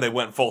man, they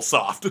went full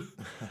soft.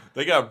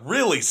 They got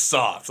really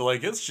soft.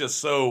 Like it's just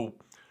so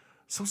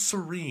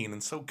serene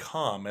and so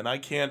calm, and I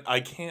can't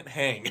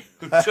hang.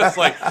 It's just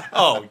like,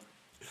 oh,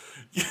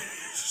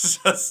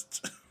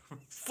 just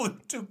flew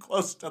too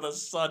close to the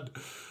sun.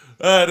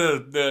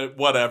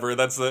 Whatever.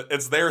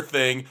 It's their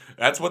thing.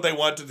 That's what they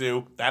want to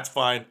do. That's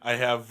fine.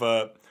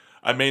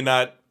 I may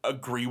not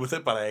agree with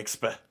it, but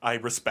I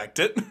respect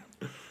it.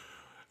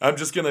 I'm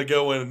just going to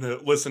go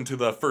and listen to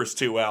the first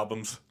two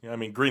albums. I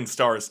mean, Green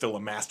Star is still a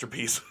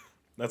masterpiece.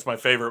 That's my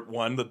favorite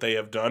one that they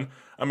have done.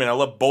 I mean, I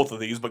love both of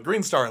these, but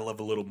Green Star I love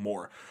a little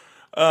more.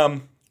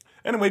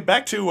 Anyway,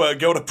 back to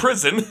Go to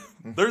Prison.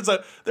 There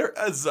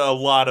is a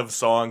lot of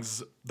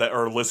songs that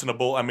are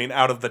listenable. I mean,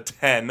 out of the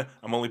 10,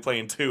 I'm only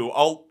playing 2.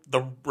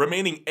 The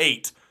remaining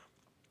 8,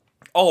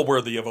 all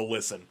worthy of a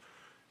listen.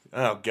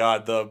 oh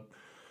God,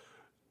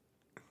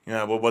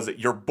 what was it?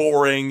 You're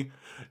Boring,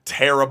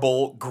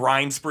 Terrible,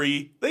 Grind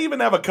Spree. They even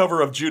have a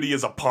cover of Judy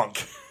as a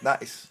Punk.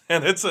 Nice.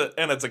 And it's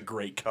a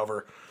great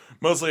cover.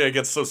 Mostly I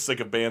get so sick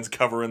of bands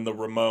covering the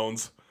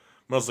Ramones.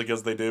 Mostly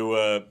because they do,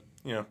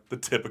 the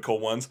typical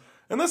ones.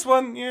 And this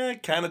one,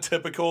 kind of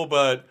typical,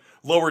 but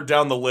lower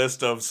down the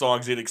list of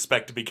songs you'd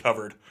expect to be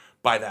covered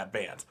by that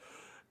band.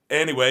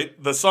 Anyway,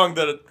 the song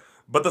that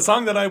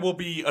I will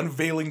be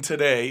unveiling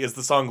today is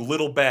the song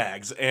Little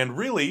Bags. And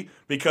really,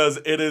 because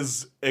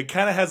it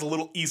kind of has a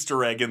little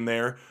Easter egg in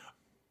there,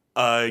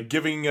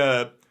 giving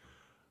a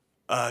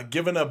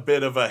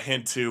bit of a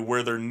hint to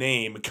where their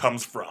name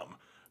comes from.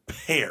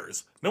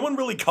 Pears. No one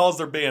really calls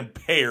their band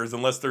Pears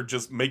unless they're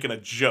just making a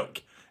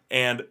joke.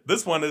 And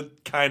this one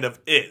kind of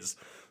is.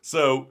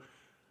 So,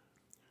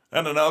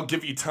 I don't know, I'll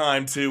give you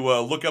time to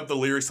look up the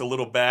lyrics of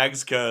Little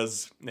Bags,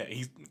 because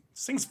he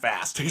sings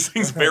fast. He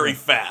sings very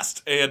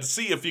fast. And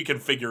see if you can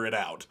figure it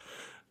out.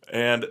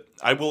 And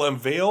I will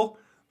unveil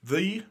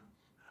the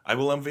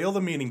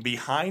meaning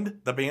behind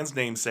the band's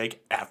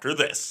namesake after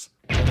this.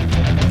 Never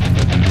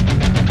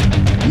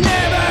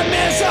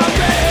miss a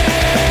beat.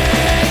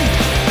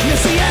 You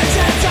see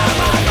exits on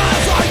my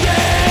mind for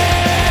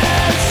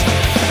years.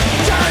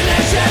 Turn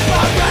this ship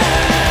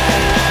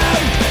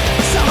around.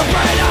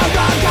 Celebrate a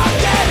rock, I'm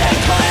getting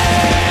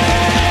clear.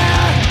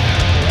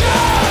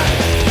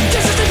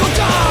 Just a single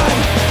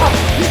time.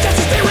 You test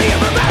this theory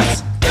of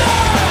reverse.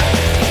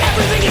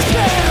 Everything is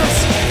pairs.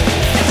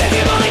 It's if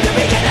you believe to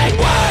be getting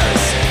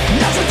worse.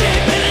 Not so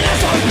deep in an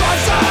asshole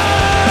person.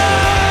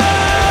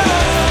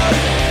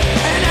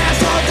 An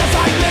asshole just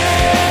like me.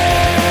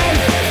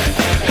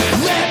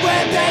 Live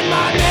within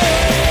my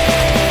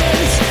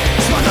means.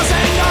 Smuggle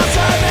single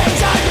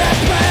servings I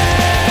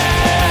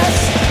repress.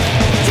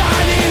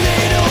 Tiny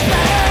little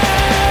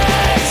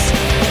bags.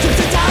 Just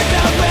a dark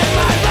filled with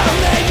my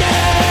loneliness.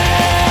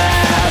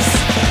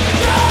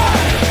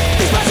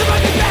 These parts are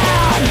fucking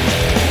bad.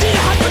 Need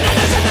a hot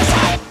bananas in the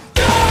sun.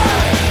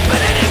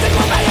 But anything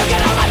will make you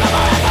get a life of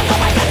forever. So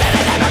I can then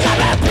it never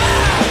coming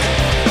back.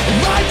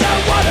 Like the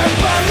water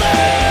balloon.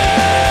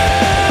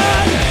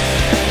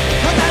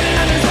 And then it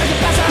unders like a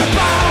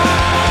passerby.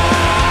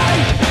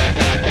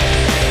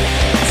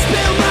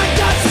 Spill my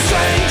guts to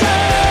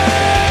strangers.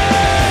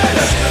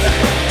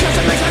 Cause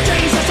it makes my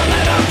dreams just a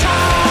little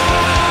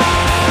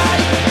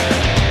tight.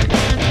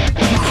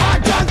 My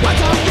heart dug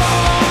like a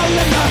roll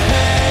in the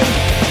hay.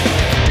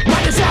 My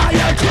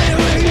desire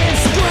clearly is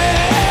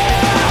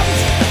screamed.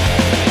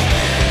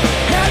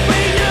 And we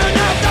knew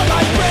nothing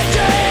like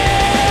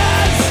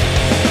bridges.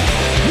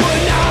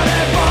 Would not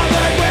have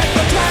bothered with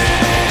the trams.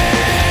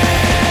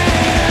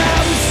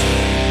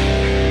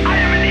 I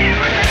am an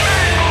innocent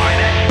man boy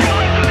that still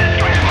lives with his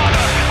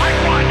grandmother. I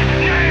want,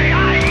 nay,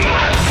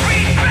 I must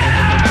be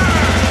better.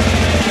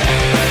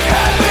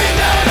 And we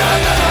knew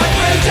nothing like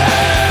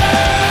bridges.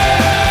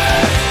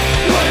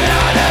 Would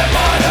not have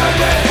bothered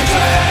with the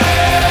trams.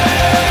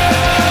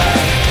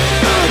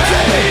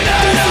 And we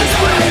know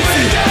nothing like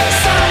bridges.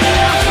 Signing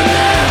off for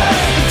now.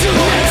 Until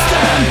next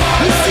time,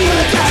 we see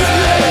the guys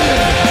later.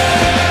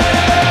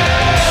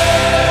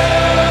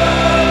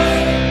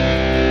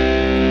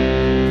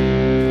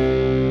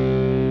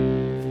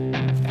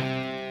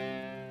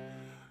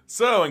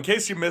 So, in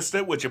case you missed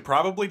it, which you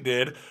probably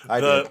did, I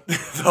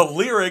the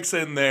lyrics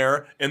in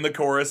there, in the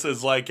chorus,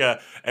 is like,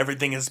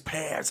 everything is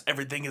pears,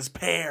 everything is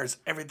pears,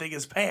 everything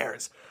is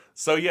pears.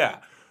 So, yeah.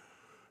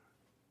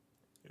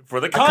 For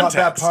the I caught context.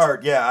 that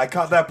part. Yeah, I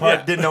caught that part.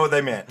 Yeah. Didn't know what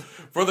they meant.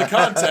 For the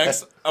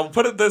context, I'll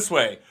put it this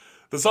way.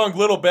 The song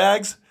Little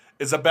Bags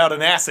is about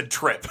an acid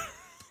trip.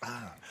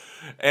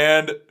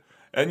 And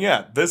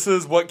yeah, this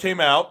is what came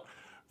out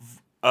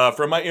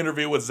from my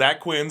interview with Zach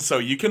Quinn, so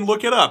you can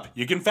look it up.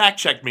 You can fact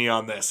check me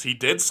on this. He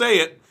did say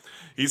it.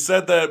 He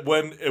said that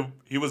when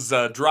he was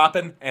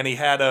dropping and he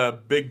had a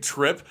big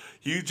trip,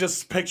 he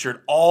just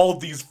pictured all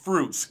these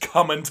fruits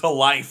coming to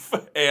life.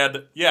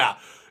 And yeah,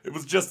 it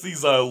was just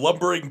these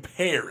lumbering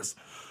pears.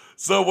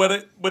 So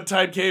when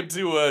time came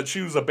to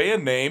choose a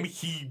band name,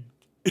 he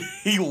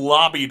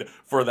lobbied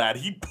for that.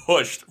 He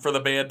pushed for the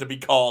band to be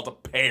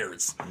called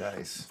Pears.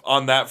 Nice.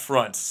 On that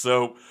front.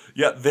 So,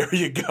 yeah, there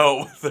you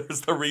go.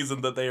 There's the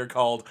reason that they are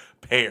called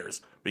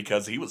Pears.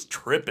 Because he was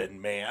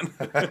tripping, man.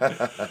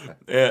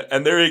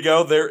 And there you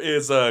go. There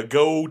is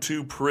Go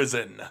to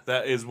Prison.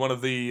 That is one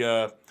of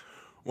the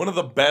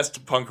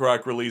best punk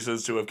rock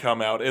releases to have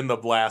come out in the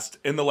last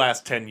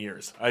 10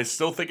 years. I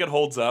still think it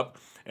holds up.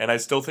 And I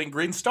still think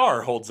Green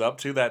Star holds up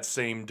to that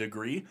same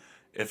degree,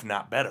 if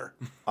not better.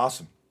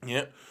 Awesome.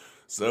 Yeah.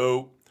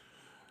 So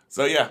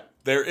yeah,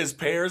 there is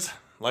Pears.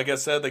 Like I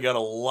said, they got a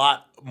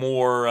lot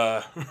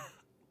more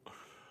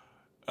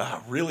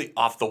really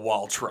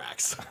off-the-wall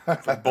tracks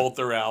for both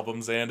their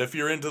albums. And if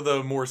you're into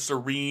the more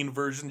serene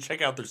version,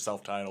 check out their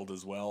self-titled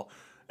as well.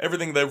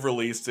 Everything they've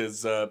released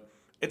is,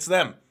 it's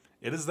them.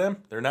 It is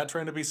them. They're not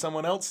trying to be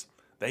someone else.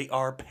 They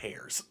are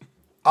Pears.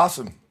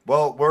 Awesome.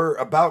 Well, we're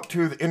about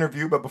to the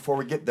interview, but before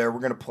we get there, we're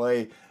going to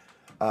play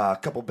a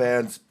couple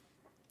bands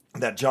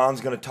that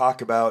John's going to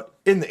talk about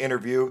in the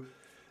interview.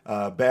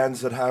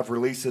 bands that have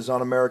releases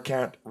on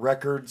Americant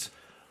Records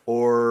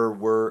or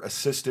were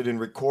assisted in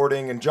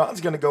recording. And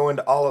John's going to go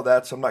into all of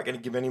that, so I'm not going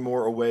to give any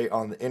more away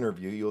on the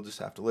interview. You'll just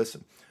have to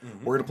listen.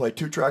 We're going to play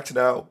 2 tracks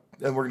now,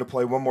 and we're going to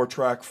play one more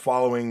track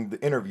following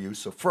the interview.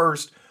 So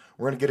first,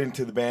 we're going to get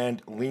into the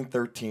band Lean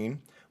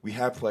 13. We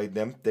have played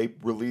them. They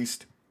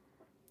released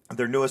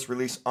their newest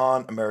release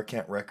on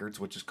Americant Records,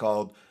 which is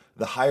called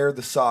The Higher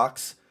the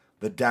Socks,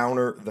 The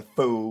Downer the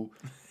Foo.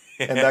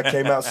 And that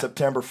came out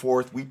September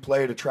 4th. We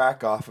played a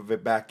track off of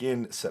it back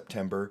in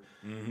September.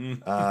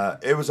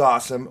 It was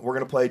awesome. We're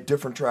going to play a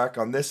different track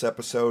on this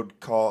episode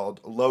called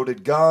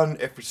Loaded Gun.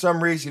 If for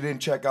some reason you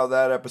didn't check out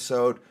that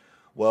episode,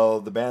 well,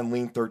 the band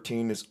Lean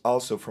 13 is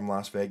also from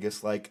Las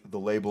Vegas, like the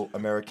label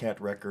Americant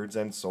Records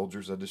and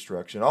Soldiers of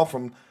Destruction, all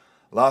from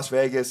Las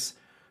Vegas.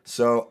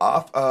 So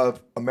off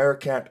of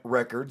Americant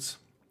Records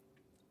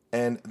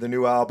and the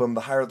new album,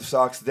 The Higher the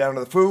Socks, The Downer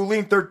the Foo,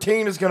 Lean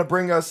 13 is going to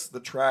bring us the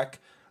track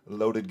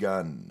Loaded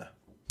Gun.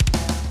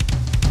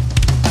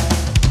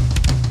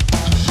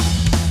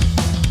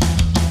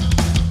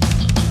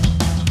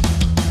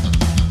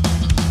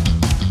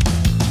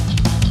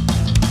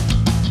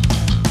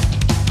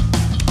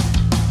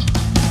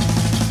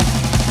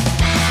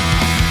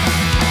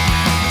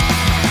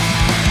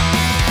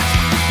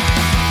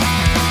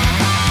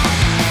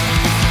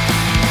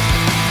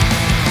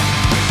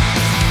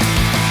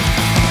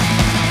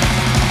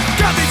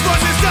 Got these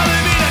voices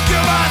telling me to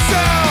kill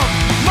myself.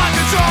 Mind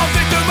control,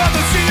 victim of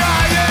the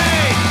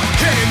CIA.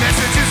 Hidden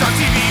messages on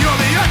TV,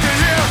 only I can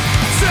hear.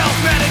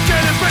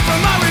 Self-medicated, break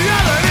from my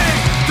reality.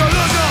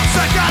 Delusional,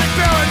 psychotic,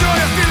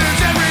 paranoia,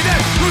 feelings every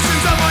day.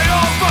 Lotions of my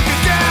own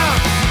fucking down.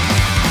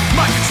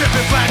 Mind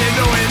tripping, planning,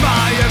 knowing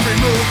my every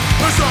move.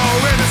 We're so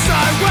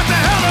inside, what the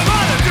hell am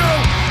I to do?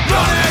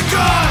 Loaded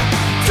gun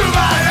to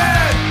my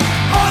head.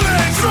 All in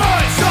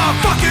Detroit, so I'm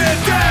fucking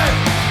dead.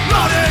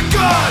 Loaded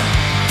gun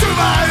to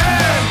my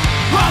head.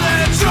 All in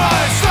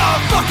Detroit, so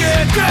I'm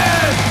fucking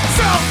dead.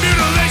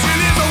 Self-mutilation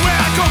is the way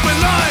I cope in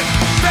life.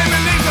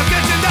 Family leaves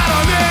attention not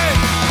on me.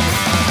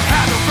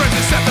 Have no friends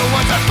except the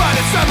ones I find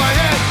inside my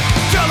head.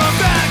 Tell them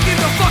back, keep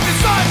the fucking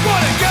side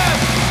one again.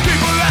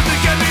 People have to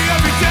get me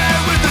every day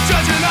with the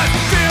judging knife.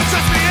 Can't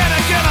touch me and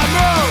I cannot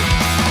move.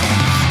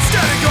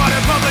 Scared of God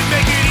in public,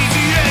 make it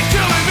easy and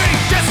killing me.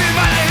 Guessing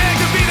my head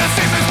could be the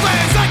safest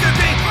place I could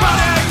be.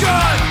 Loaded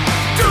gun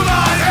to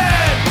my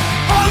head.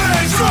 All in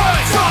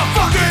Detroit, so I'm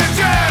fucking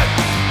dead.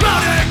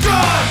 Loaded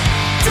gun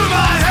to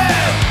my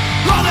head.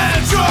 All in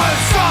Detroit,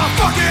 so I'm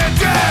fucking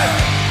dead.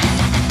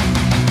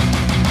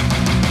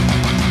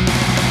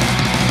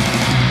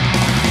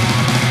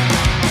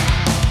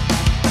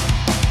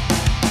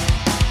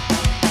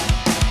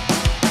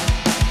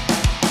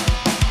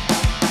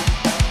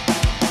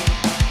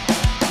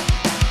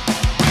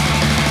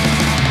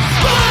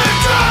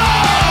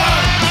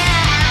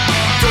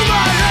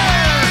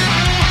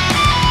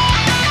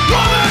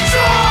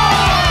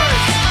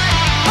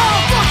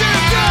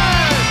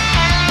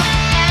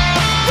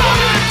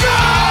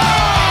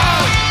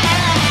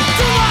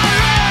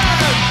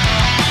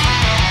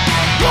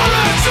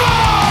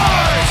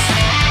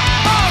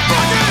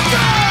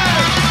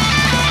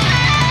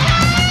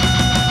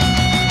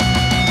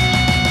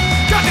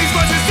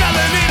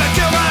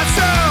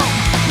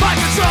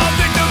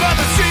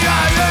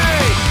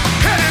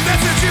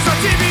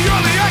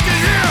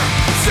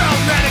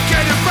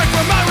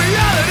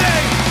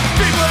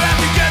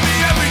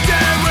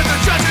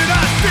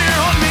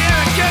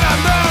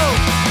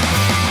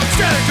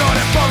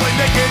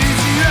 Make it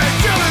easy and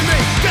killing me.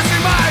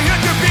 Guessing my head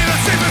could be the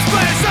safest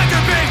place I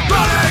could be.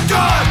 Loaded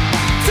gun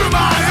to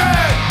my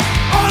head.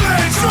 All in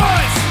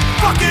Detroit's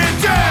fucking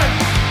dead.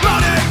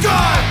 Loaded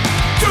gun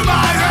to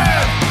my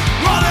head.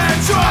 All in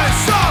Detroit's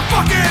so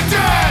fucking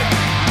dead.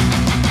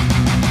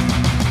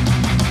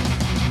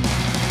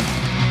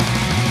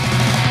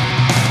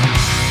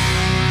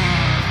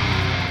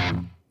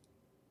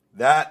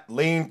 That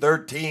Lean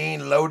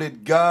 13,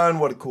 Loaded Gun.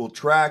 What a cool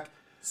track.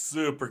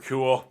 Super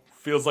cool.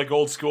 Feels like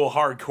old school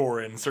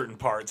hardcore in certain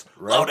parts.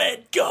 Right.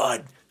 Loaded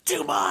gun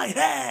to my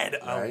head.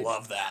 I Right.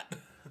 love that.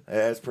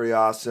 Yeah, it's pretty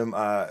awesome.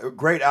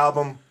 Great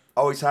album.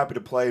 Always happy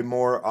to play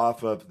more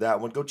off of that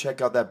one. Go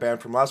check out that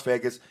band from Las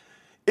Vegas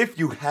if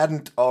you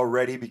hadn't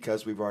already,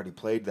 because we've already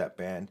played that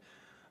band.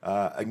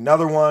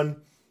 Another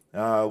one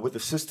with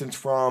assistance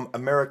from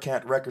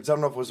Americant Records. I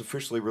don't know if it was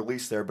officially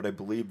released there, but I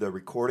believe the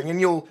recording,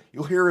 and you'll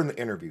hear in the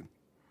interview.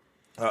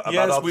 About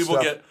Yes, all the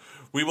stuff.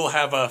 we will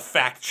have a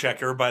fact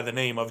checker by the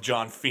name of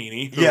John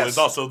Feeney, who Yes. is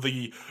also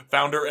the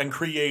founder and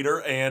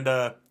creator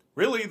and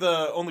really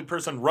the only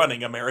person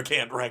running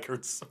Americant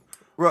Records.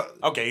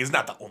 Okay, he's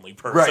not the only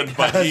person, Right.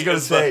 but I was he gonna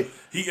is say.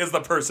 he is the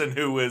person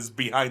who is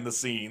behind the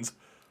scenes.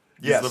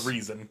 He's Yes. the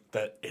reason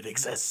that it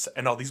exists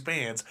and all these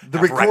bands. The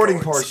have recording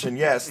records. portion,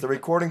 yes. The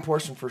recording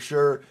portion for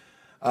sure.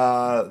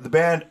 The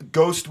band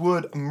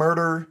Ghostwood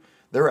Murder,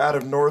 they're out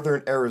of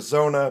northern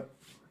Arizona.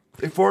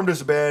 They formed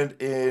as a band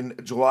in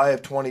July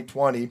of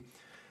 2020.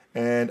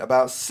 And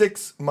about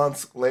 6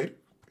 months later,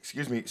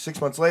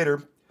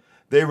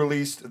 they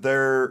released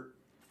their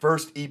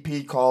first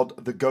EP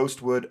called the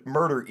Ghostwood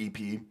Murder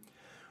EP,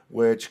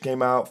 which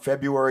came out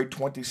February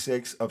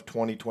 26th of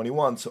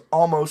 2021. So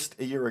almost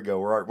a year ago.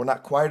 We're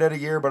not quite at a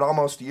year, but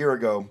almost a year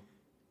ago.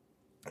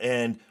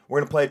 And we're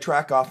going to play a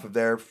track off of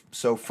there.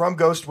 So from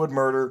Ghostwood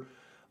Murder,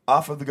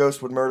 off of the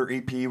Ghostwood Murder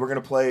EP, we're going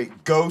to play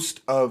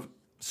Ghost of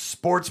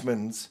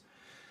Sportsman's.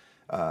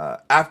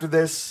 After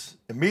this,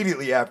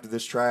 immediately after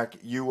this track,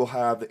 you will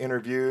have the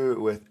interview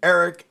with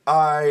Eric,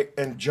 I,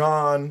 and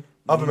John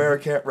of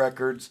Americant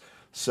Records.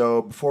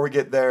 So before we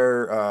get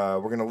there,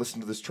 we're going to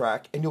listen to this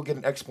track, and you'll get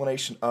an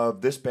explanation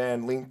of this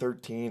band, Lean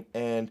 13,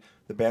 and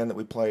the band that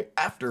we play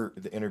after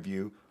the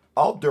interview,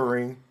 all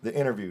during the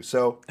interview.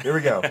 So here we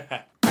go.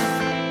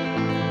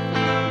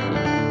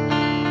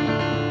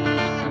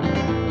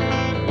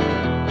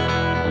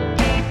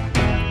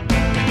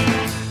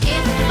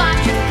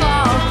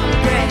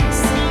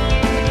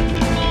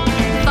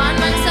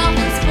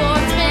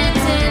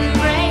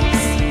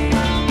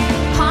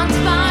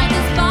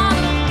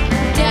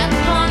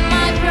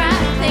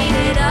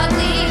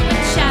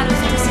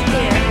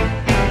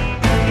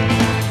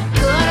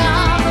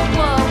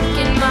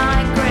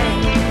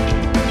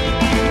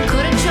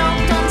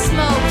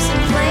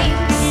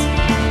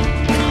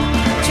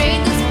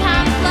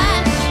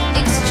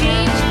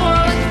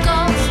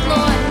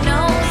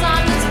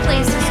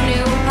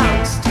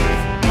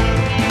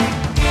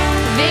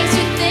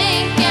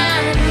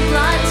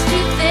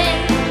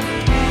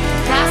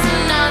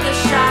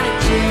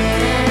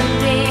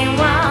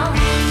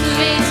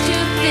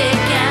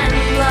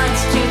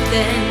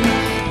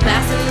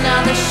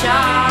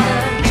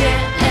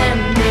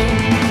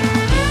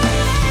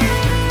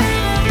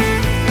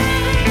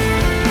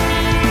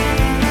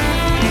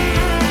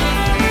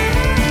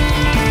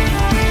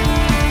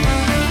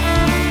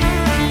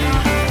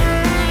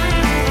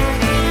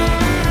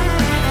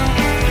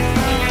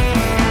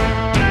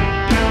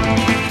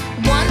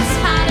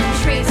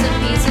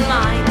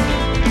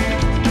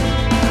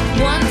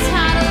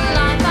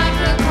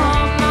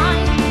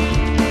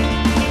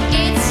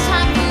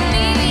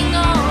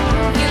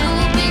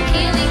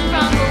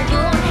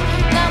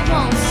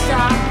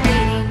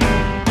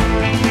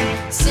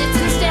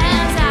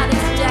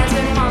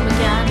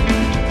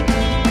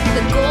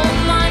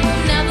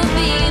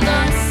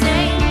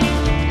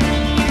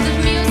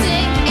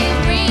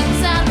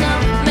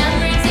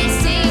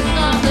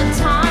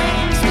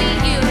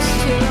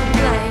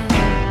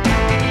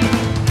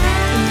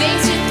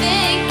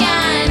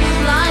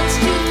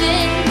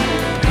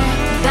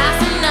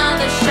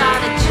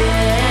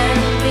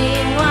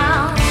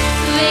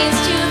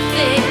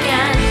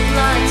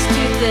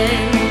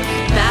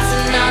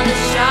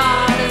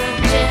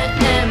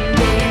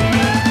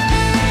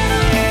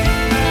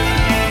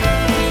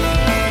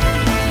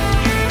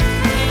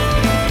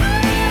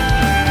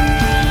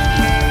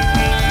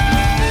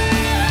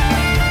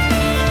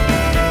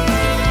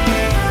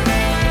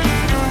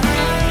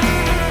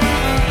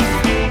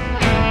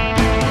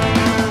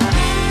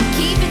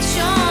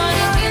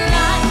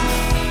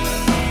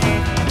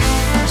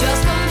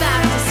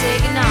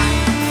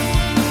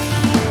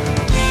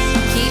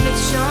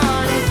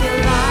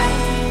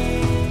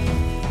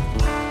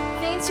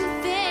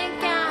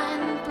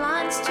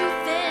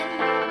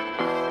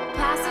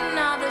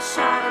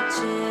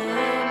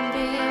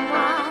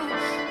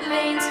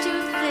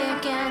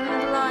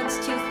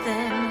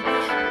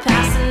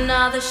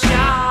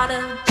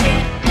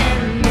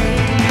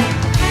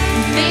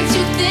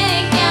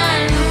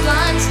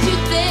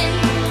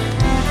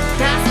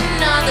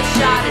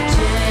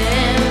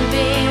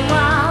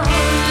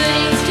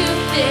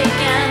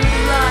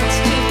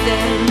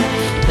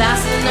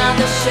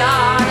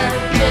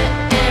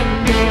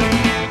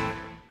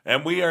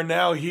 And we are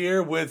now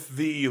here with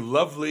the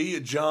lovely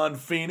John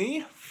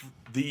Feeney,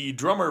 the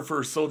drummer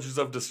for Soldiers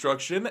of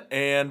Destruction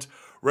and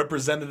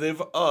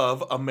representative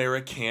of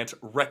Americant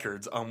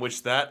Records, on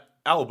which that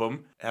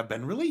album have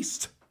been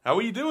released. How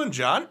are you doing,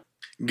 John?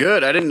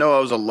 Good. I didn't know I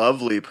was a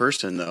lovely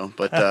person, though,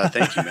 but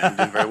thank you, man.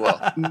 Doing very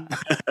well.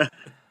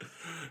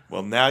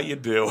 Well, now you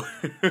do.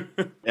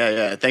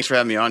 Yeah. Thanks for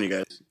having me on, you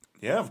guys.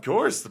 Yeah, of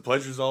course. The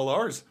pleasure's all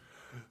ours.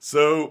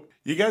 So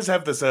you guys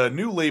have this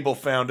new label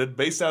founded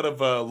based out of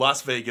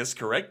Las Vegas,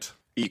 correct?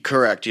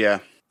 Correct, yeah.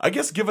 I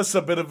guess give us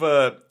a bit of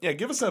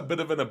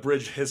an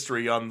abridged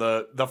history on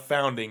the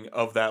founding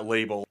of that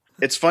label.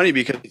 It's funny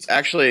because it's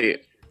actually,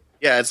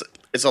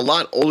 it's a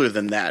lot older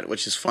than that,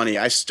 which is funny.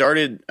 I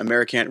started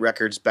Americant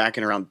Records back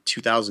in around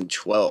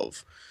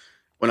 2012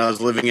 when I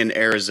was living in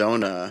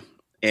Arizona,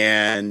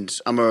 and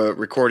I'm a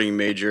recording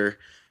major.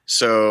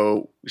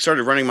 So we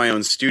started running my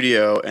own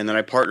studio, and then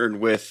I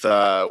partnered with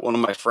one of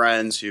my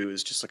friends who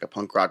is just like a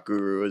punk rock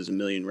guru, has a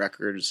million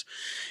records.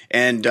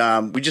 And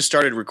we just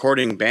started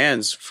recording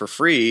bands for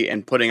free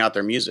and putting out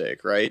their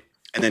music, right?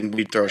 And then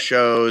we'd throw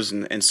shows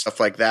and stuff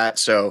like that.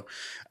 So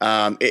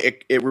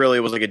it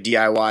really was like a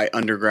DIY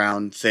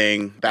underground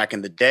thing back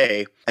in the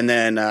day. And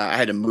then I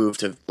had to move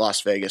to Las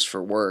Vegas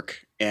for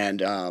work, and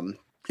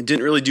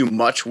didn't really do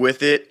much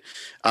with it.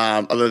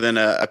 Other than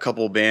a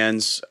couple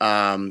bands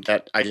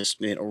that I just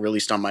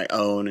released on my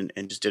own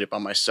and just did it by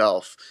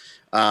myself.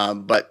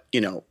 But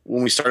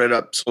when we started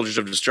up Soldiers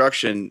of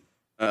Destruction,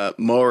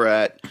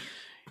 Morat,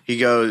 he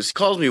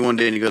calls me one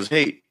day and he goes,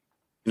 "Hey,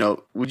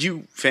 would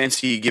you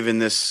fancy giving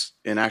this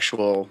an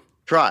actual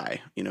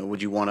try?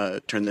 Would you want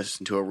to turn this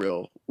into a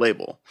real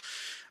label?"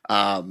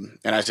 And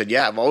I said,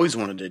 "Yeah, I've always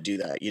wanted to do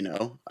that,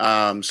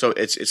 So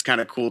it's kind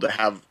of cool to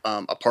have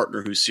a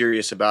partner who's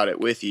serious about it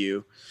with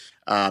you,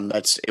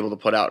 that's able to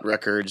put out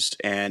records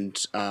and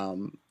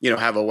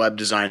have a web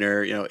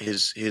designer.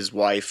 His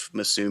wife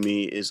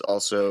Masumi is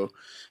also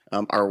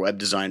our web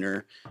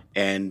designer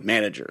and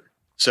manager,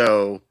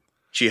 so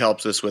she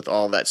helps us with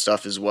all that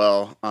stuff as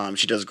well.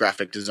 She does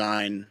graphic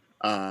design,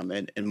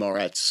 and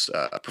Morat's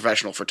a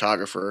professional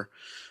photographer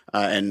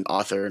and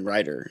author and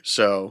writer.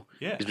 So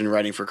he's been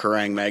writing for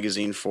Kerrang!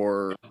 Magazine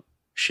for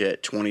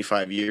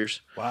 25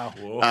 years. Wow.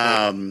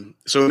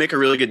 So we make a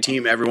really good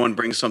team. Everyone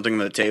brings something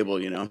to the table,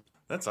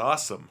 That's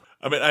awesome.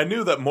 I mean, I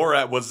knew that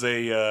Morat was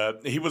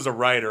he was a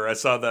writer. I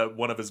saw that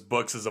one of his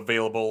books is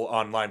available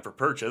online for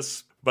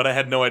purchase, but I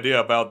had no idea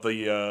about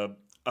the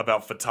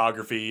about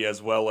photography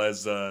as well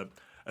as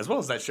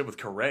that shit with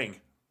Kerrang!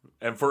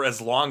 And for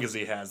as long as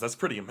he has, that's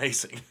pretty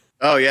amazing.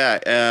 Oh yeah,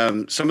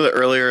 some of the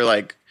earlier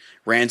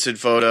Rancid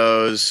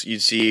photos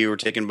you'd see were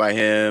taken by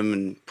him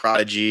and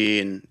Prodigy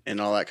and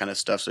all that kind of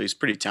stuff. So he's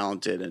pretty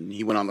talented, and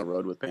he went on the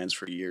road with bands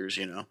for years.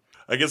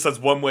 I guess that's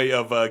one way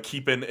of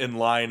keeping in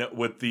line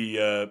with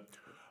the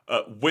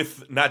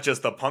with not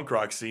just the punk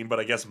rock scene, but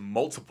I guess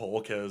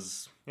multiple,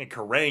 because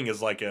Kerrang!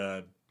 Is like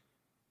it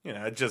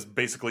just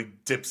basically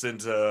dips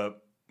into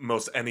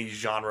most any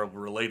genre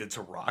related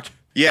to rock.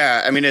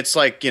 Yeah, I mean, it's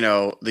like,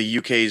 the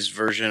UK's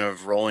version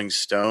of Rolling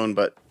Stone,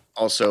 but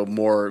also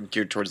more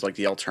geared towards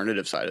the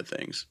alternative side of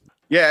things.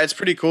 Yeah, it's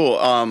pretty cool.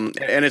 And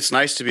it's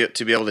nice to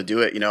be able to do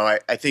it.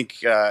 I think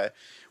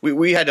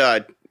we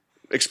had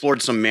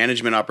explored some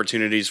management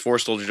opportunities for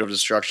Soldiers of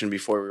Destruction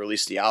before we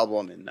released the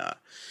album, and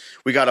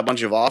we got a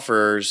bunch of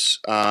offers,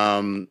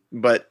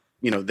 but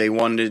they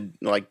wanted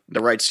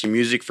the rights to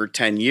music for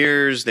 10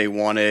 years. They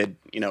wanted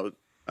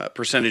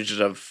percentages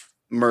of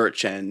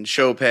merch and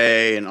show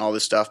pay and all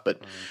this stuff,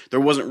 but there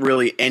wasn't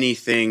really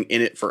anything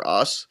in it for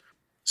us.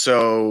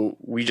 So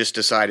we just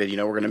decided,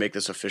 we're going to make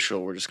this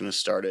official. We're just going to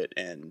start it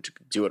and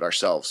do it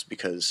ourselves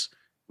because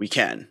we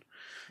can.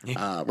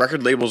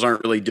 Record labels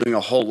aren't really doing a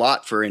whole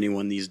lot for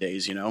anyone these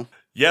days,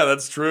 Yeah,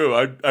 that's true.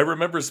 I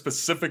remember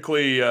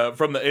specifically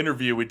from the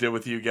interview we did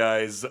with you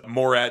guys,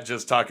 Morat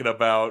just talking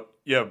about,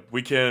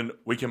 we can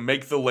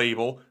make the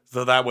label,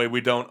 so that way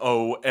we don't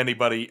owe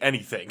anybody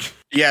anything.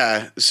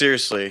 Yeah,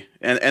 seriously.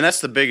 And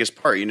that's the biggest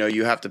part.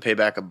 You have to pay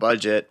back a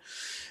budget.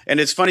 And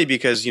it's funny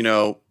because,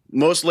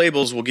 most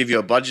labels will give you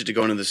a budget to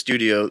go into the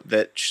studio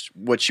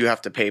what you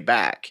have to pay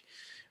back.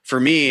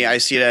 For me, I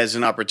see it as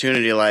an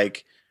opportunity I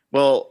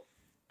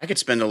could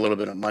spend a little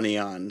bit of money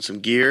on some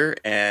gear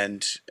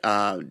and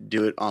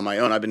do it on my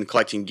own. I've been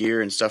collecting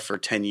gear and stuff for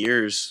 10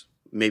 years,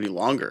 maybe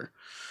longer,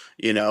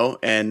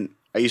 and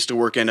I used to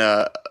work in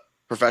a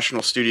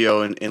professional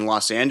studio in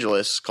Los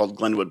Angeles called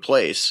Glenwood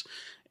Place,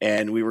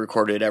 and we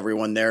recorded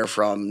everyone there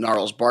from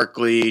Gnarls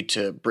Barkley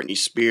to Britney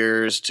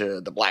Spears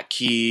to the Black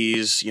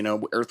Keys,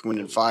 Earth, Wind,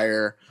 and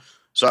Fire.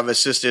 So I've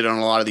assisted on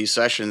a lot of these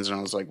sessions, and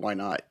I was like, why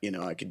not?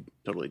 I could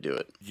totally do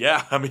it.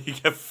 Yeah, I mean, you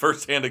get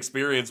firsthand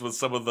experience with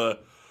some of the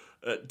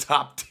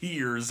top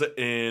tiers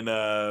in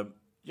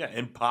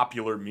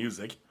popular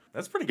music.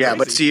 That's pretty crazy. Yeah,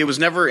 but see, it was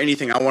never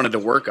anything I wanted to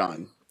work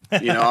on. I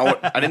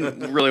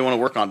didn't really want to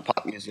work on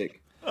pop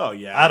music. Oh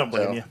yeah, I don't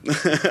blame you.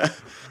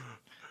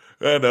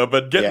 I know,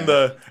 but getting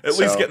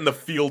the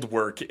field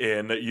work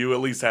in, you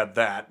at least had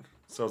that.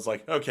 So it's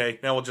like, okay,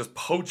 now we'll just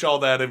poach all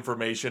that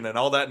information and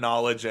all that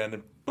knowledge,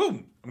 and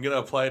boom, I'm gonna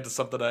apply it to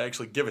something I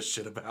actually give a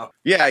shit about.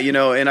 Yeah,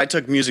 and I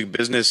took music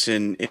business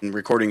in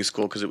recording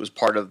school because it was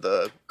part of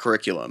the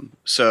curriculum.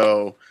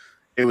 So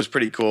it was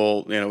pretty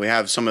cool. We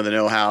have some of the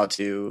know-how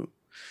to,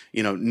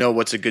 know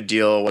what's a good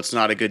deal, what's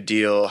not a good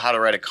deal, how to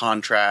write a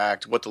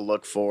contract, what to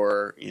look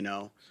for,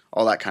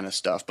 all that kind of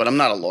stuff. But I'm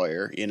not a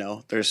lawyer,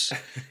 There's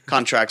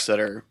contracts that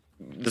are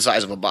the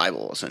size of a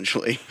Bible,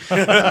 essentially,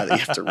 that you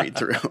have to read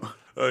through.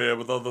 Oh yeah,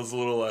 with all those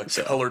little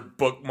colored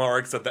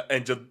bookmarks at the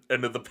end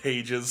of the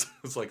pages.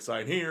 It's like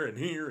sign here and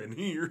here and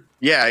here.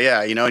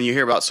 Yeah, and you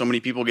hear about so many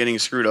people getting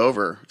screwed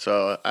over.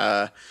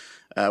 So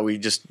we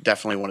just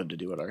definitely wanted to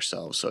do it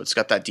ourselves. So it's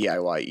got that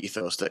DIY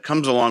ethos that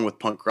comes along with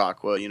punk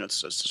rock. Well,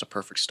 it's just a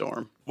perfect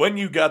storm. When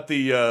you got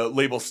the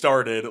label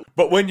started,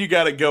 but when you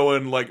got it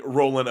going,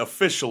 rolling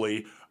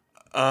officially,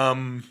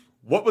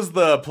 what was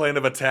the plan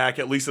of attack,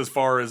 at least as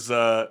far as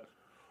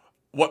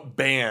what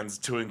bands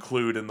to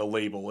include in the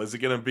label? Is it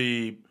going to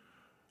be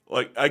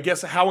I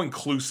guess how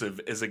inclusive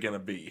is it going to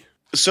be?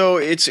 So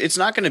it's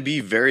not going to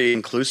be very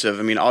inclusive.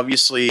 I mean,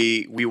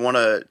 obviously we want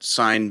to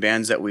sign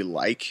bands that we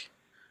like.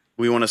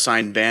 We want to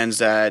sign bands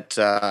that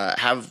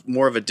have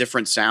more of a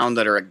different sound,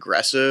 that are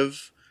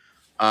aggressive.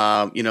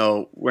 We're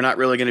not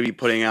really going to be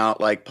putting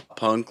out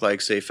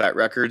punk, say Fat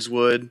Records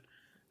would.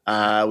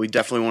 We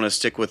definitely want to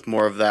stick with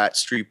more of that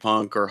street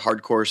punk or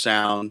hardcore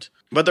sound.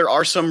 But there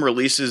are some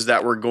releases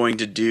that we're going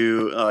to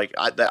do,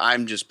 that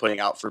I'm just putting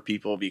out for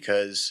people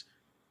because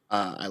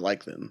I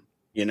like them.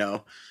 You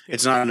know,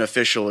 it's not an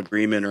official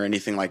agreement or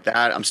anything like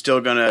that. I'm still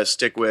going to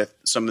stick with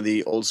some of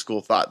the old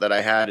school thought that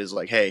I had is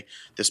like, hey,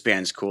 this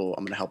band's cool.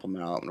 I'm going to help them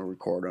out. I'm going to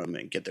record them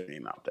and get their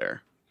name out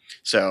there.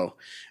 So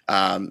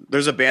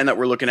there's a band that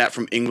we're looking at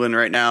from England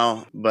right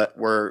now, but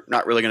we're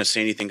not really going to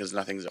say anything because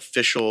nothing's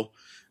official.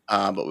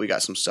 But we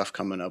got some stuff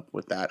coming up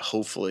with that,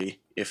 hopefully,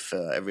 if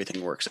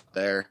everything works out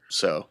there.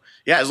 So,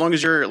 yeah, as long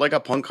as you're like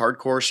a punk,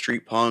 hardcore,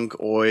 street punk,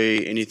 oi,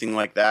 anything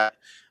like that,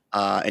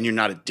 and you're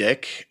not a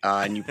dick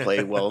and you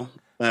play well,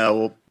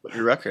 we'll put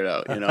your record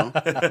out, you know?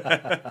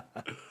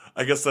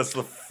 I guess that's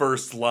the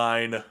first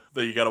line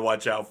that you got to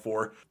watch out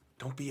for.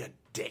 Don't be a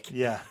dick.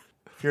 Yeah.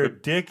 If you're a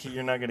dick,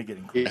 you're not going to get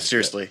included. Yeah,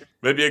 seriously.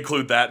 Maybe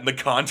include that in the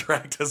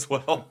contract as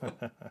well.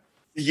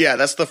 Yeah,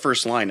 that's the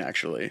first line,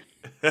 actually.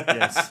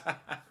 Yes.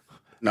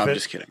 No, I'm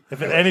just kidding.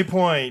 If at any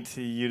point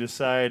you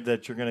decide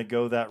that you're going to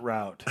go that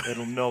route,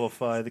 it'll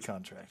nullify the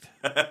contract.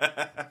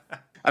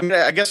 I mean,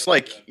 I guess,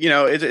 like, you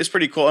know, it's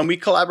pretty cool. And we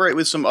collaborate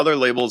with some other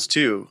labels,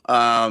 too.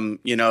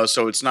 You know,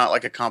 so it's not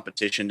like a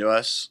competition to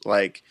us.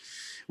 Like,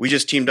 we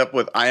just teamed up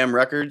with I Am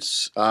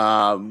Records,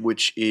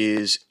 which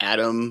is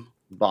Adam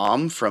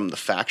Baum from The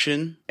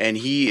Faction. And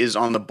he is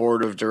on the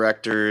board of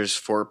directors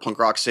for Punk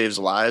Rock Saves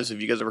Lives.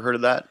 Have you guys ever heard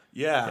of that?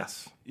 Yeah.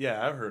 Yes.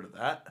 Yeah, I've heard of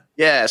that.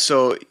 Yeah,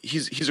 so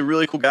he's a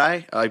really cool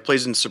guy. He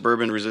plays in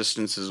Suburban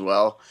Resistance as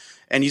well.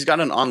 And he's got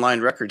an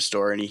online record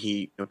store, and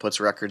he puts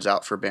records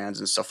out for bands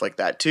and stuff like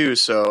that too.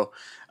 So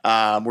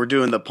we're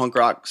doing the Punk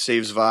Rock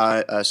Saves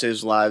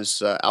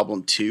Lives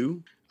album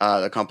 2,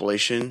 the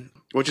compilation,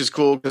 which is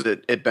cool because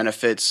it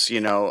benefits,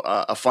 you know,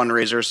 a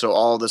fundraiser. So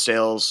all the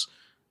sales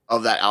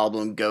of that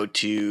album go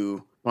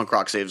to Punk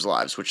Rock Saves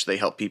Lives, which they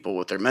help people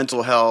with their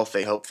mental health.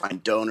 They help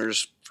find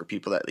donors for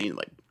people that need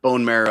like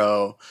bone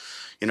marrow.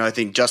 You know, I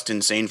think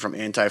Justin Sane from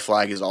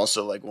Anti-Flag is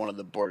also like one of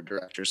the board of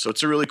directors. So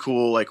it's a really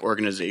cool like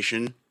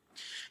organization.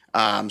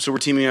 So we're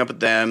teaming up with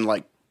them.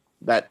 Like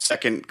that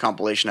second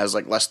compilation has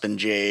like Less Than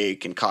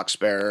Jake and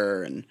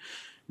Cocksparrow and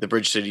the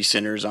Bridge City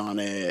Sinners on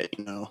it,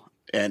 you know,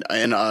 and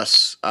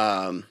us.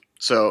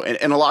 So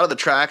and a lot of the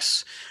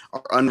tracks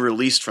are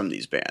unreleased from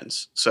these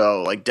bands.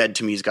 So like Dead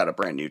to Me's got a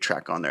brand new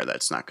track on there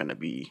that's not going to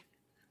be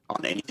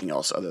on anything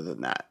else other than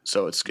that.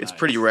 So it's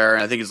pretty rare,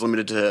 and I think it's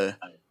limited to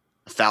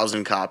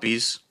 1,000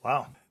 copies.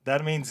 Wow.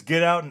 That means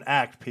get out and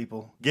act,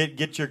 people.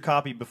 Get your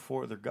copy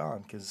before they're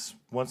gone, because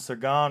once they're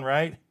gone,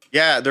 right?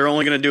 Yeah, they're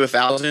only going to do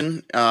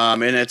 1,000,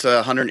 and it's a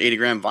 180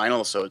 gram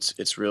vinyl, so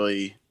it's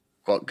really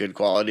good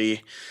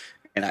quality.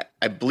 And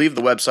I believe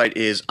the website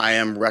is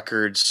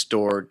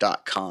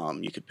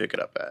iamrecordstore.com. You could pick it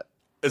up at.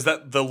 Is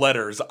that the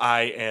letters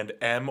I and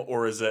M,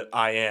 or is it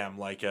I am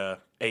like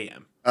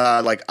AM?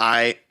 Like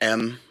I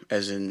am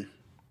as in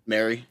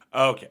Mary.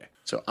 Okay.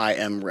 So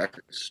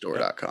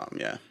iamrecordstore.com.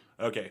 Yeah.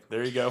 Okay,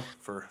 there you go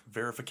for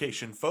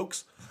verification,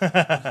 folks.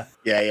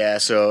 Yeah.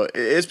 So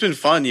it's been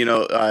fun, you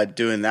know,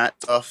 doing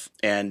that stuff,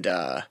 and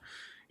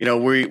you know,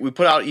 we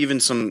put out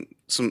even some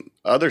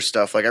other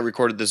stuff. Like I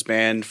recorded this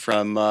band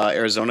from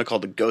Arizona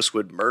called the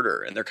Ghostwood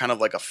Murder, and they're kind of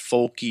like a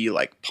folky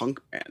like punk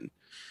band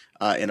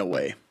in a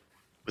way.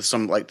 With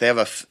some like they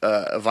have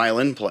a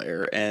violin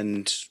player,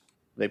 and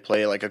they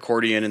play like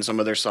accordion in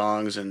some of their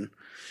songs, and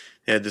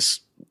they had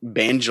this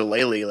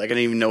banjolele. Like I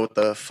didn't even know what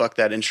the fuck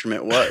that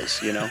instrument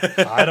was, you know.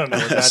 I don't know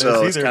what that is so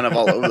either. it's kind of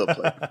all over the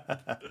place.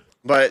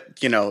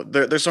 But you know,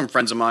 there's some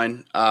friends of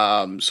mine,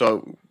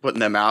 so putting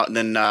them out, and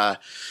then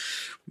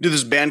do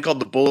this band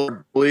called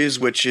the Bullies,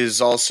 which is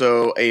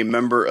also a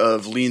member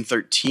of Lean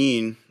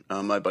 13.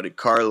 My buddy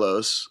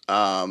Carlos.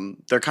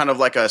 They're kind of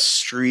like a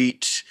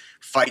street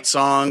fight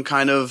song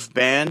kind of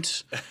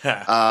band.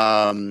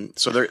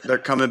 So they're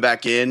coming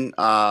back in,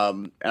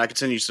 and I can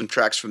send you some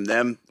tracks from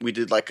them. We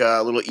did like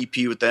a little EP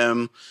with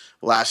them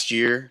last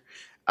year.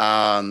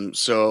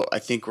 So I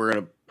think we're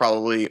going to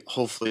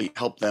hopefully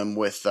help them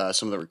with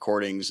some of the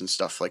recordings and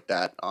stuff like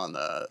that on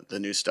the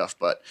new stuff.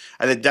 But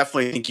I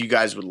definitely think you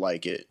guys would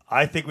like it.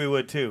 I think we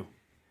would too.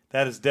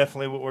 That is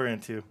definitely what we're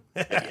into.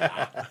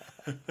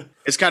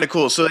 It's kind of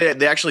cool. So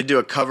they actually do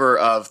a cover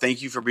of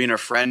Thank You for Being a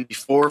Friend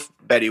before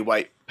Betty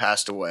White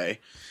passed away.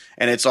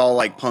 And it's all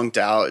like punked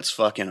out. It's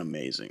fucking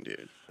amazing,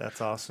 dude. That's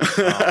awesome.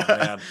 Oh,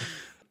 man.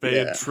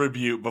 Paying Yeah.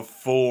 tribute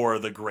before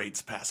the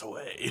greats pass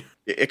away.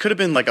 It could have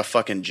been like a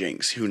fucking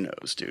Jinx. Who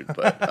knows, dude?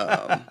 But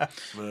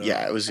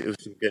yeah, it was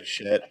some good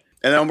shit.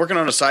 And then I'm working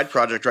on a side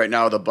project right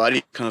now with a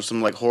buddy, kind of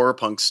some like horror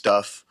punk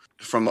stuff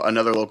from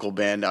another local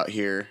band out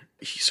here.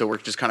 So we're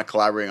just kind of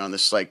collaborating on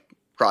this like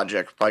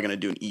project. Probably going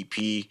to do an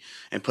EP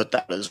and put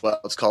that as well.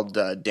 It's called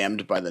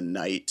Damned by the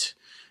Night.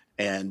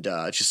 And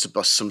it's just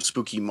about some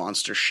spooky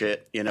monster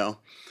shit, you know,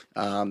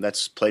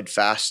 that's played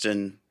fast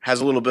and has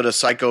a little bit of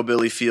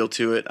psychobilly feel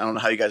to it. I don't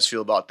know how you guys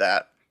feel about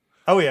that.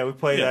 Oh yeah, we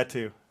play Yeah. that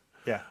too.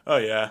 Yeah. Oh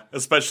yeah,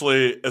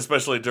 especially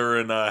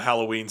during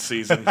Halloween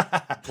season,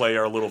 play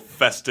our little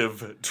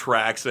festive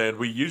tracks, and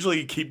we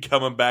usually keep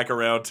coming back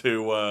around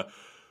to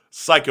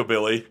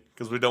Psychobilly,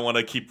 because we don't want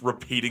to keep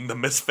repeating the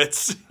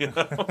Misfits,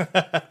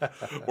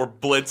 or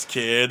Blitz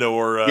Kid,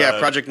 or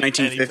Project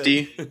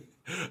 1950.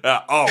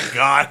 Oh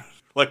God,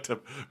 like to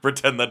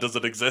pretend that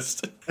doesn't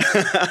exist.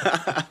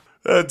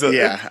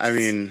 I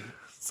mean,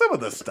 some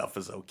of this stuff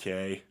is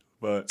okay,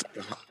 but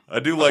I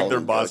do like their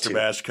Monster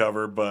Mash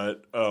cover.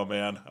 But oh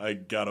man, I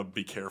gotta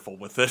be careful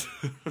with it.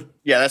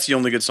 Yeah, that's the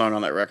only good song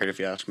on that record, if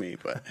you ask me.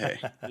 But hey,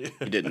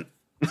 you didn't.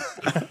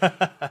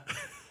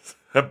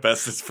 At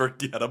best, it's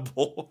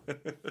forgettable.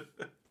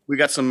 We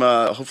got some,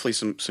 hopefully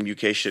some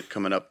UK shit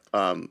coming up.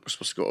 We're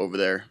supposed to go over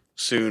there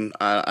soon.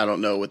 I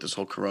don't know with this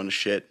whole Corona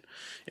shit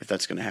if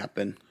that's gonna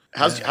happen.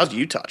 How's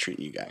Utah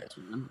treating you guys,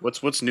 man?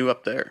 What's new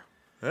up there?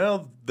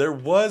 Well, there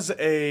was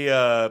they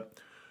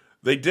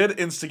did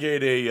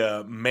instigate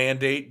a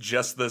mandate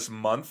just this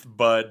month,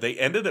 but they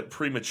ended it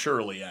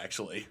prematurely,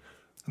 actually.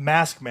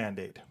 Mask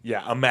mandate.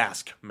 Yeah, a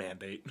mask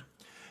mandate.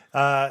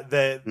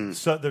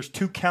 So there's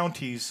 2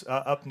 counties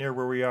up near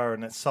where we are,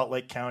 and that's Salt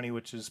Lake County,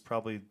 which is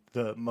probably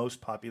the most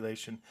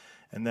population,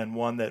 and then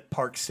one that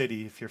Park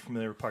City, if you're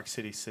familiar with Park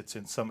City, sits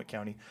in Summit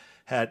County,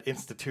 had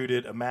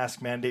instituted a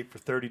mask mandate for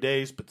 30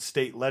 days, but the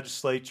state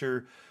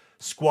legislature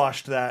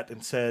squashed that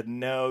and said,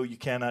 no, you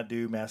cannot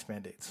do mask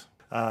mandates.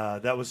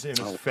 That was in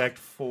effect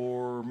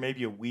for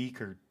maybe a week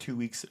or 2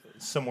 weeks,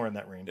 somewhere in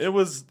that range. It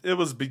was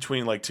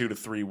between like 2 to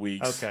 3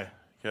 weeks. Okay.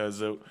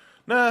 Because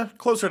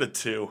closer to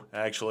 2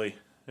 actually.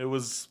 It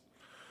was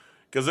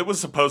because it was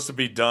supposed to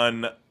be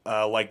done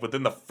like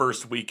within the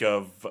first week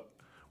of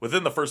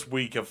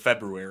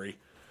February,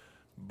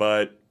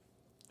 but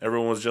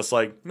everyone was just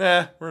like,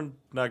 nah, we're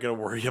not gonna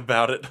worry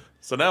about it.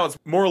 So now it's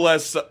more or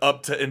less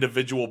up to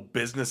individual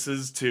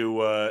businesses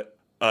to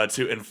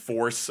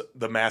enforce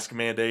the mask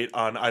mandate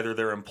on either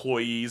their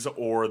employees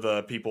or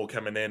the people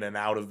coming in and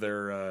out of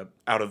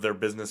their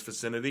business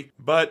vicinity.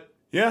 But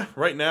yeah,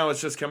 right now it's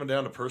just coming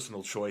down to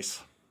personal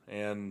choice,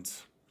 and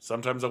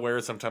sometimes I wear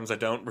it, sometimes I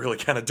don't. Really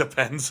kind of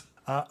depends.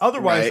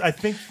 Otherwise, right. I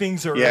think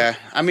things are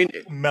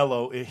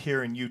mellow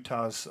here in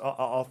Utah's,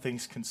 all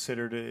things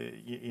considered,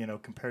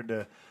 compared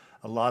to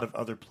a lot of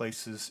other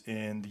places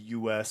in the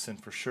U.S.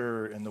 and for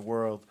sure in the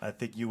world. I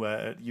think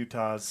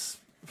Utah's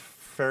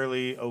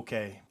fairly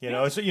okay.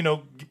 It's,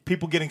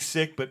 people getting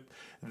sick, but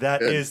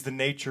that is the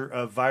nature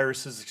of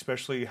viruses,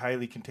 especially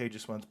highly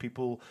contagious ones.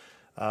 People...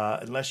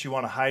 unless you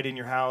want to hide in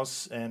your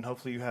house and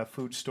hopefully you have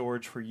food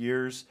storage for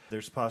years,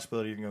 there's a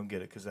possibility you're going to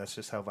get it because that's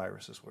just how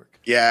viruses work.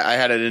 Yeah, I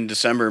had it in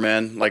December,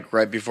 man, like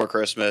right before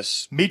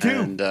Christmas. Me too.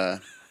 And,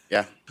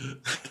 yeah.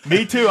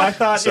 Me too. I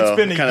thought it's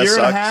been a year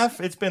and a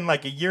half. It's been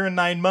like a year and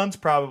 9 months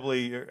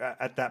probably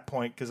at that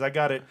point because I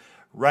got it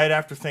right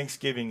after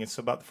Thanksgiving. It's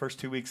about the first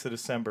 2 weeks of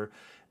December.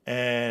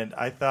 And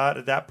I thought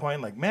at that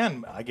point, like,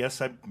 man, I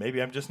guess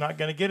maybe I'm just not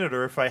going to get it.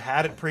 Or if I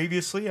had it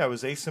previously, I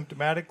was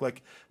asymptomatic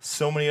like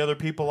so many other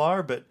people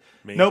are. But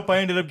nope, I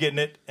ended up getting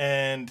it.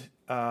 And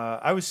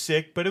I was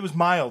sick, but it was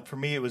mild. For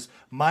me, it was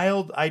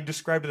mild. I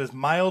described it as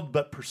mild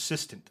but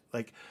persistent.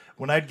 Like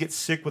when I'd get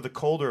sick with a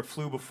cold or a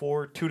flu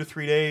before, 2 to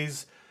 3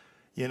 days,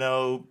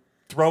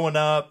 throwing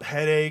up,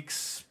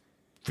 headaches,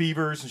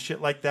 fevers and shit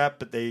like that.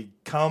 But they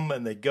come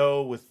and they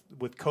go.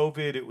 With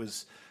COVID, it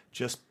was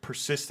just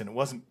persistent. It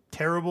wasn't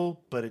terrible,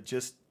 but it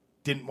just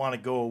didn't want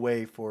to go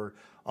away for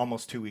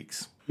almost 2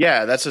 weeks.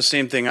 Yeah, that's the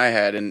same thing I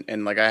had.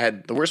 And like I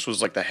had, the worst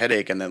was like the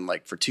headache. And then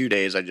like for 2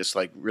 days, I just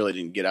like really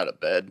didn't get out of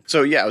bed.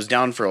 So yeah, I was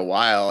down for a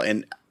while.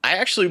 And I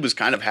actually was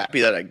kind of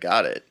happy that I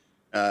got it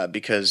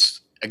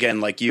because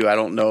again, like you, I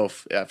don't know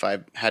if I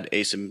had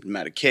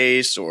asymptomatic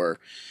case or,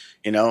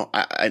 now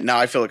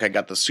I feel like I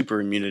got the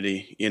super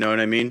immunity. You know what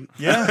I mean?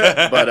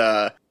 Yeah.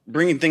 But,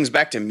 bringing things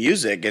back to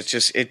music, it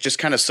just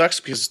kind of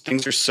sucks because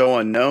things are so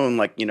unknown.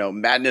 Like,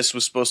 Madness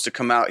was supposed to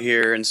come out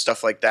here and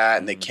stuff like that,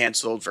 and they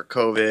canceled for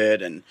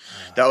COVID. And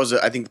that was,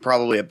 I think,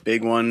 probably a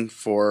big one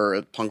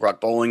for Punk Rock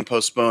Bowling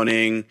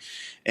postponing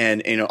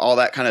and, all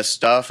that kind of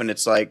stuff. And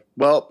it's like,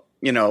 well,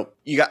 you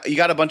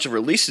got a bunch of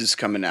releases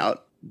coming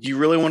out. Do you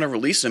really want to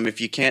release them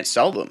if you can't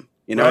sell them?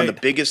 Right. And the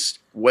biggest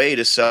way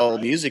to sell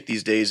music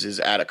these days is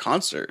at a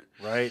concert.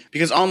 Right.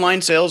 Because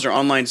online sales are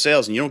online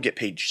sales, and you don't get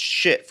paid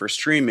shit for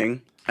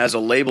streaming as a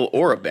label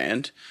or a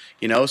band.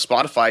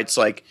 Spotify, it's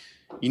like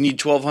you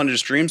need 1,200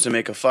 streams to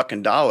make a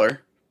fucking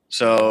dollar.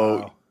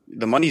 So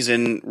the money's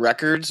in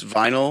records,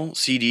 vinyl,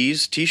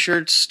 CDs,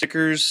 T-shirts,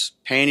 stickers,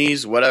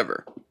 panties,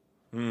 whatever.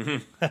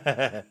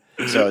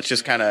 Mm-hmm. So it's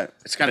just kind of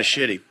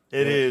shitty.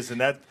 It is,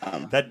 and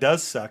that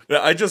does suck.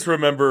 I just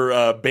remember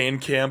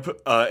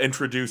Bandcamp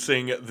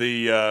introducing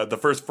the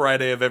first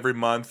Friday of every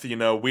month.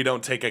 We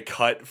don't take a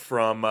cut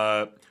from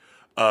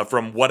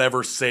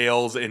whatever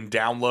sales and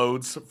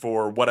downloads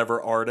for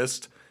whatever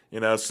artist,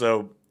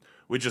 so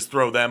we just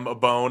throw them a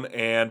bone.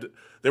 And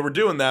they were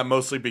doing that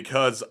mostly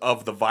because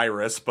of the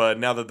virus. But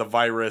now that the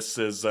virus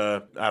is,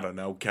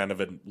 kind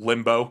of in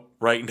limbo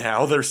right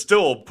now, they're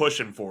still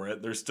pushing for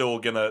it. They're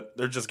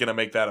just gonna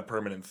make that a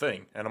permanent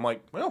thing. And I'm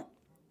like, well,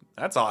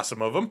 that's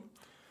awesome of them.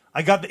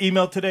 I got the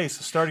email today.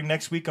 So starting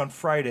next week on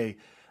Friday,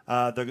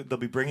 they'll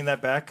be bringing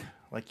that back,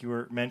 like you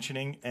were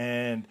mentioning.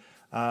 And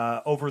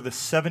over the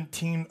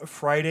 17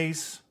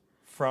 Fridays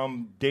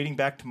from dating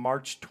back to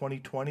March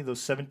 2020,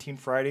 those 17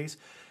 Fridays,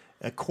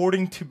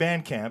 according to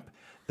Bandcamp,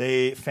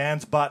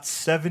 fans bought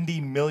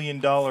 $70 million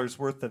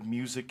worth of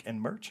music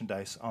and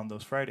merchandise on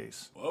those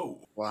Fridays. Whoa.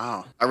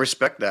 Wow. I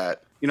respect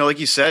that. You know, like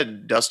you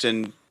said,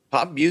 Dustin,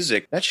 pop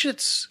music, that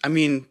shit's, I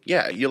mean,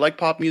 yeah, you like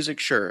pop music,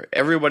 sure.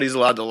 Everybody's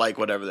allowed to like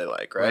whatever they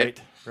like,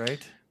 right?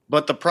 Right.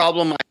 But the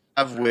problem I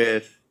have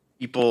with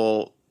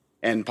people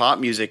and pop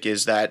music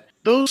is that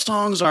those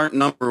songs aren't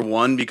number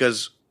one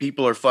because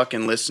people are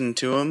fucking listening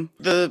to them.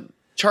 The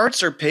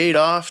charts are paid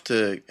off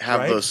to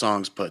have those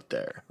songs put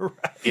there. Right.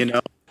 You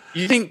know?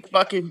 You think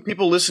fucking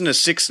people listen to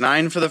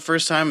 6ix9ine for the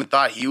first time and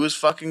thought he was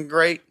fucking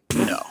great?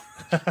 No.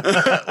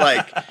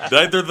 Like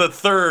neither the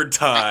third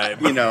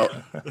time, you know,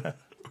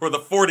 or the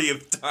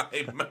 40th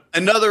time.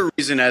 Another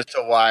reason as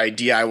to why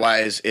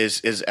DIY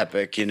is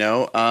epic, you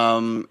know,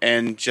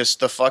 and just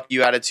the fuck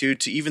you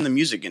attitude to even the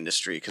music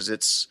industry, because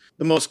it's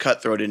the most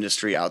cutthroat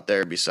industry out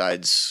there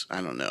besides,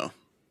 I don't know,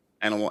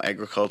 animal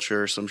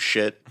agriculture or some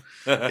shit.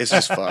 It's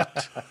just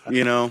fucked,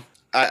 you know.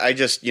 I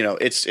just, you know,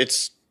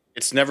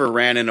 it's never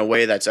ran in a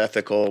way that's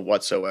ethical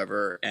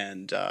whatsoever,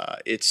 and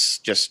it's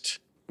just,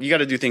 you got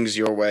to do things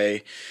your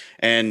way.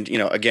 And, you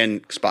know,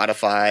 again,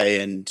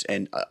 Spotify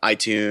and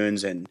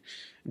iTunes and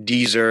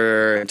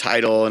Deezer and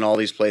Tidal and all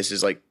these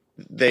places, like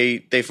they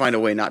find a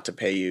way not to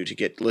pay you to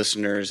get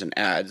listeners and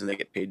ads, and they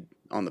get paid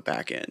on the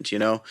back end, you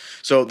know?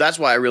 So that's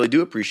why I really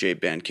do appreciate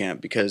Bandcamp,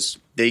 because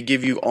they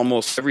give you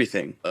almost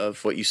everything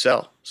of what you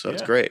sell. So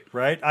it's great.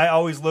 Right. I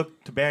always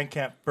look to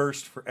Bandcamp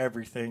first for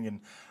everything, and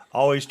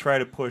always try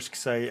to push,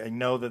 because I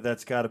know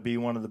that's got to be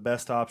one of the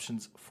best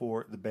options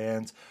for the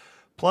bands.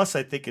 Plus,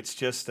 I think it's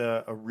just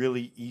a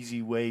really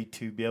easy way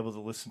to be able to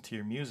listen to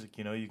your music.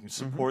 You know, you can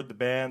support the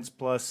bands.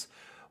 Plus,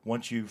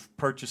 once you've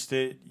purchased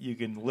it, you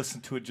can listen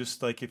to it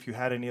just like if you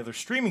had any other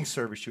streaming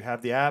service. You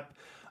have the app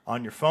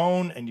on your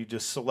phone, and you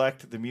just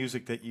select the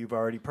music that you've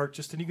already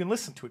purchased, and you can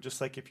listen to it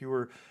just like if you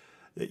were,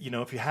 you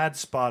know, if you had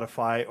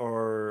Spotify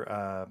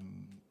or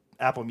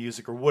Apple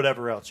Music or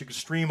whatever else. You can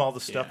stream all the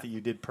stuff that you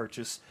did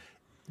purchase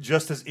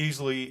just as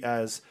easily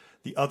as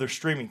the other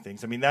streaming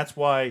things. I mean, that's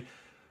why,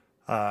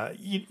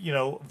 you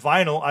know,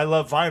 vinyl, I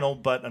love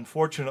vinyl, but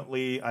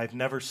unfortunately I've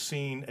never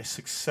seen a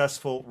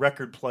successful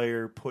record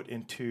player put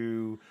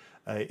into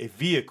a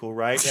vehicle,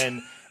 right?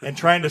 And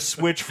trying to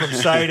switch from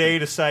side A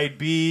to side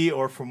B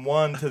or from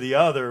one to the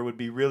other would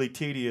be really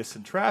tedious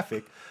in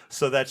traffic.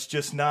 So that's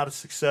just not a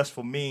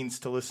successful means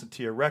to listen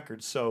to your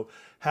records. So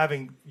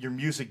having your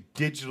music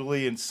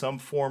digitally in some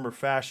form or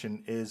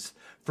fashion is,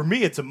 for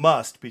me, it's a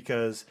must,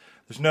 because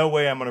there's no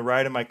way I'm going to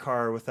ride in my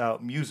car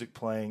without music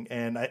playing.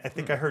 And I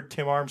think I heard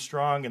Tim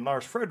Armstrong and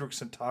Lars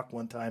Fredriksson talk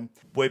one time,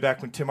 way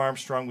back when Tim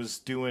Armstrong was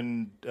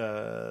doing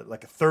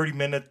like a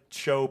 30-minute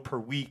show per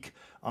week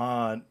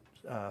on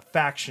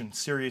Faction,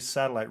 Sirius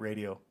satellite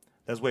radio.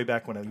 That was way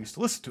back when I used to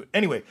listen to it.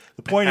 Anyway,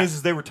 the point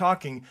is they were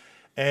talking,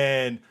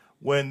 and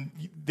when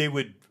they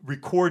would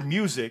record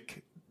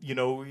music, you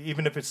know,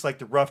 even if it's like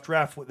the rough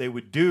draft, what they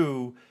would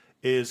do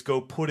is go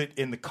put it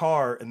in the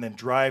car and then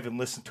drive and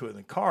listen to it in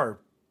the car.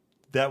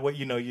 That way,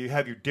 you know, you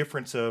have your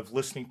difference of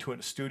listening to it in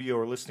a studio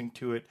or listening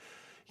to it,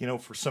 you know,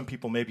 for some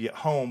people maybe at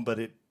home, but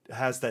it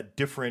has that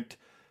different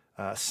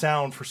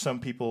sound for some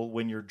people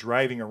when you're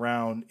driving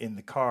around in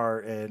the car.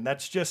 And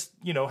that's just,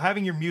 you know,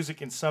 having your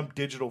music in some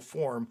digital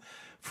form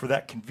for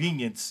that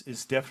convenience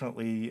is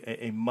definitely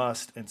a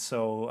must. And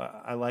so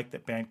I like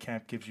that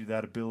Bandcamp gives you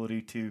that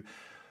ability to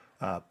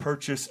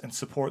purchase and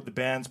support the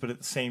bands, but at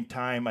the same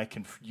time, I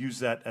can use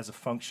that as a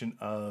function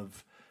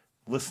of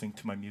listening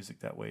to my music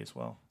that way as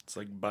well. It's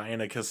like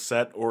buying a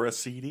cassette or a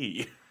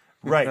CD.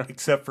 Right,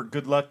 except for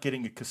good luck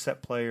getting a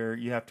cassette player.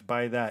 You have to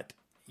buy that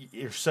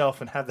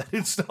yourself and have that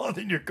installed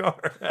in your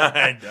car.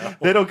 I know.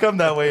 They don't come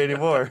that way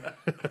anymore.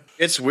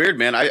 It's weird,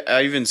 man.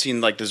 I even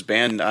seen like this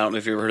band. I don't know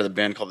if you ever heard of the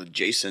band called the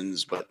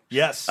Jasons, but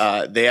yes,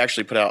 they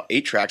actually put out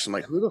 8 tracks. I'm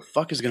like, who the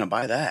fuck is gonna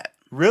buy that?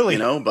 Really? You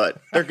know,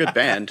 but they're a good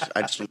band.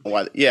 I just don't know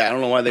why. I don't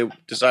know why they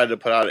decided to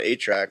put out an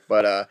 8-track,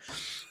 but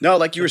no,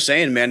 like you were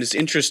saying, man, it's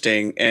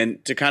interesting.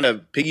 And to kind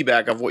of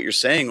piggyback off what you're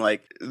saying,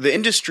 like the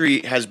industry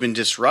has been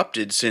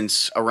disrupted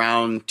since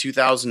around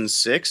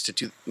 2006 to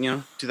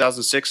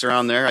 2006,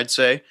 around there, I'd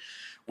say,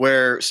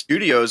 where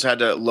studios had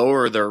to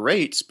lower their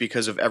rates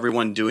because of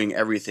everyone doing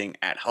everything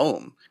at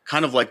home,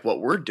 kind of like what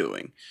we're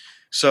doing.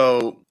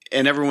 So,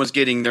 and everyone's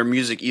getting their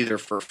music either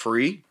for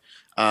free,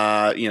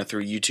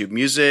 through YouTube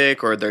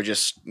Music, or they're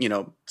just,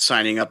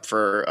 signing up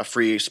for a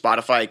free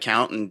Spotify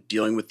account and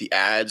dealing with the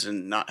ads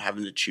and not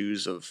having to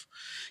choose of,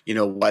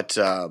 what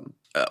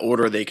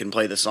order they can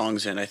play the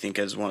songs in, I think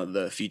is one of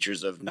the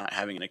features of not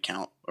having an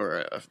account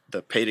or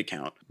the paid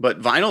account.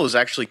 But vinyl is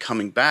actually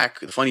coming back.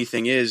 The funny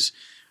thing is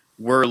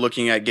we're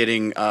looking at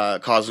getting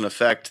Cause and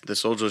Effect, the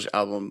Soldiers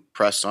album,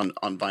 pressed on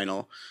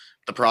vinyl.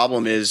 The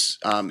problem is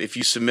if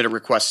you submit a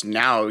request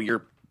now,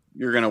 you're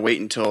going to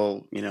wait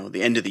until,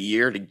 the end of the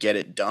year to get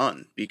it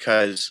done,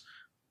 because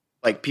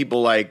like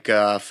people like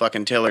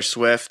fucking Taylor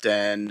Swift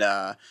and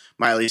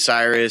Miley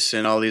Cyrus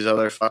and all these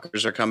other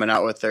fuckers are coming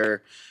out with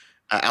their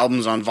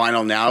albums on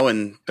vinyl now,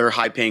 and they're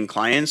high-paying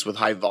clients with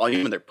high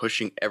volume, and they're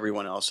pushing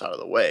everyone else out of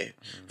the way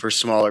for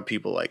smaller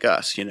people like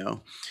us, you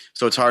know.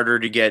 So it's harder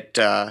to get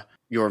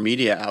your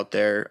media out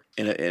there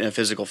in a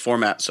physical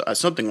format, so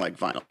something like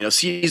vinyl. You know,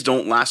 CDs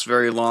don't last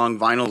very long.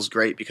 Vinyl is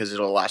great because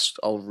it'll last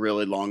a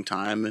really long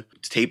time.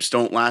 Tapes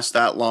don't last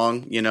that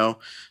long, you know.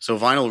 So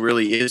vinyl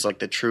really is like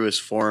the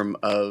truest form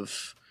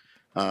of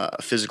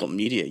physical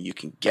media you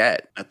can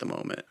get at the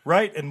moment.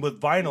 Right, and with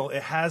vinyl,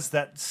 it has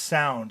that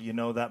sound, you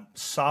know, that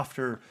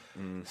softer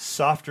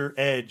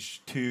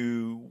edge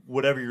to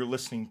whatever you're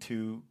listening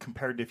to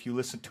compared to if you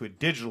listen to it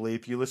digitally.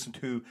 If you listen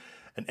to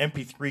an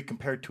MP3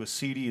 compared to a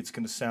CD, it's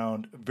going to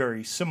sound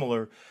very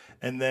similar.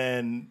 And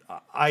then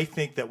I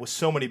think that with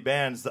so many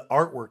bands, the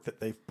artwork that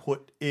they've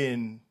put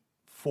in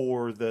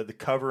for the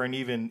cover and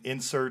even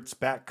inserts,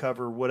 back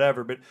cover,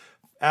 whatever, but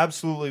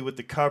absolutely with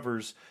the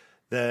covers,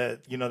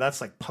 that, you know,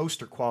 that's like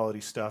poster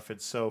quality stuff.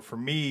 And so for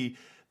me,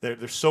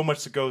 there's so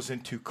much that goes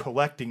into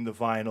collecting the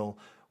vinyl,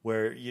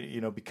 where you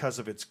know, because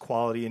of its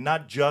quality, and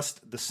not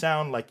just the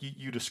sound like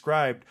you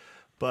described,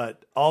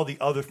 but all the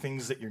other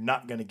things that you're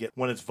not going to get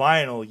when it's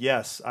vinyl.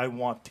 Yes, I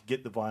want to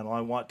get the vinyl.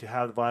 I want to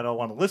have the vinyl. I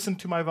want to listen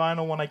to my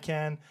vinyl when I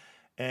can,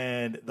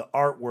 and the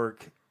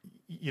artwork,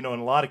 you know,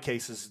 in a lot of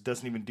cases,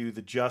 doesn't even do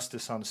the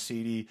justice on a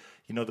CD.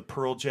 You know, the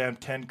Pearl Jam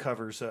 10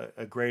 cover's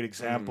a great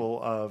example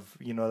of,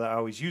 you know, I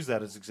always use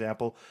that as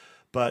example.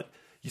 But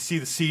you see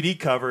the CD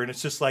cover, and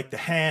it's just like the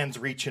hands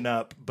reaching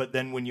up. But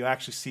then when you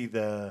actually see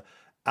the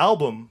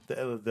album,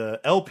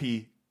 the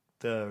LP,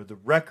 the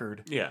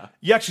record,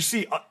 you actually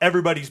see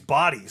everybody's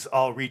bodies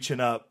all reaching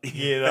up,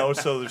 you know.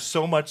 So there's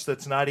so much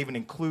that's not even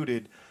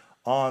included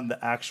on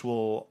the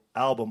actual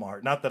album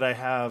art. Not that I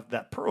have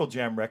that Pearl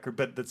Jam record,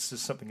 but that's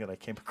just something that I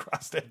came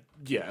across.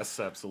 Yes,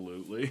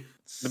 absolutely.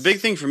 The big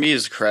thing for me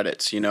is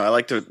credits. You know, I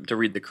like to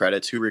read the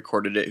credits, who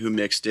recorded it, who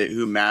mixed it,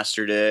 who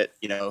mastered it,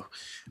 you know,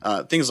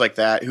 things like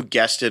that, who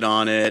guested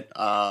on it,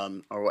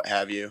 or what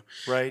have you.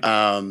 Right.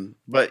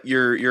 But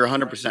you're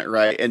 100%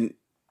 right. And,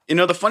 you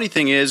know, the funny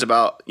thing is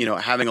about, you know,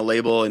 having a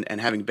label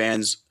and having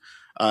bands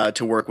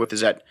to work with is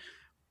that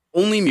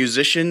only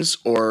musicians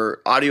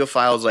or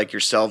audiophiles like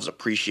yourselves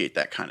appreciate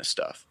that kind of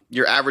stuff.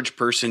 Your average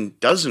person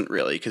doesn't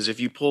really, because if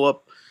you pull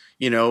up,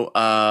 you know,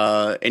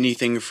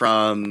 anything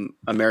from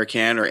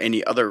American or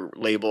any other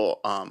label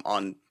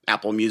on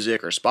Apple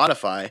Music or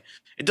Spotify,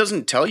 it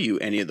doesn't tell you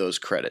any of those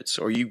credits,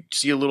 or you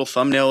see a little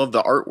thumbnail of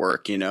the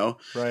artwork, you know,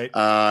 right?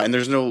 And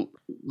there's no,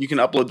 you can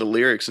upload the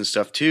lyrics and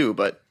stuff too,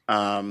 but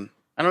I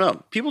don't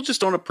know, people just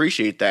don't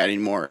appreciate that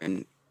anymore,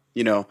 and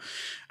you know,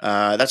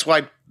 that's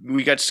why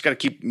we just got to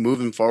keep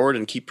moving forward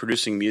and keep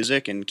producing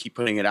music and keep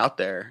putting it out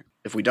there.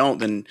 If we don't,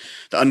 then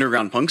the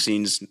underground punk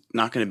scene's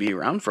not going to be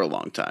around for a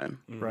long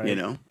time. Right. You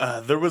know?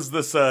 There was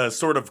this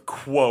sort of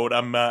quote.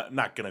 I'm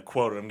not going to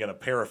quote it. I'm going to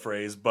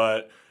paraphrase.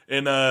 But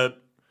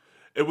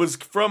it was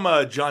from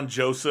John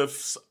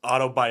Joseph's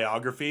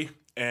autobiography.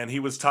 And he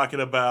was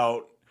talking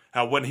about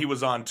how when he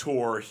was on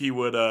tour, he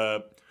was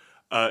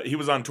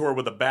on tour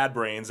with the Bad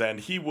Brains, and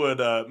he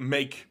would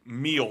make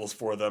meals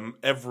for them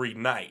every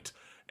night.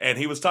 And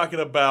he was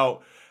talking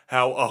about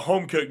how a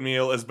home-cooked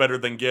meal is better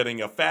than getting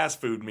a fast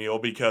food meal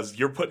because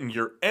you're putting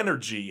your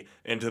energy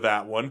into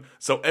that one.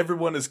 So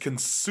everyone is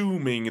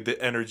consuming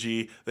the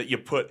energy that you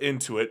put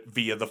into it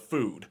via the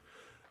food.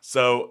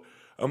 So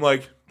I'm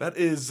like, that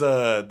is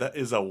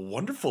a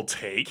wonderful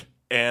take.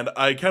 And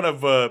I kind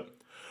of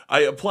I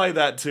apply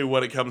that to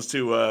when it comes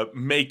to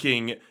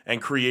making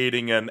and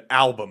creating an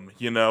album.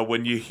 You know,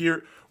 when you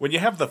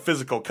have the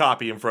physical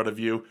copy in front of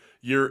you,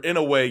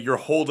 you're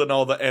holding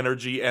all the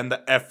energy and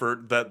the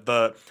effort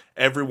that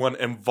everyone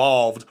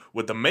involved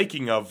with the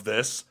making of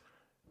this.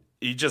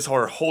 You just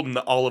are holding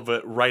all of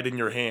it right in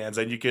your hands,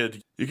 and you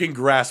can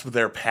grasp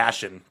their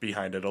passion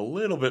behind it a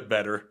little bit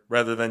better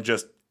rather than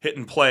just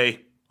hitting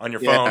play on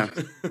your phone.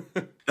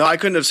 No, I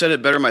couldn't have said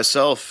it better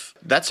myself.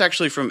 That's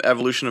actually from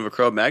Evolution of a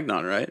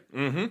Cro-Magnon, right?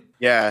 Mm-hmm.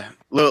 Yeah.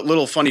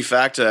 Little funny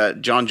fact,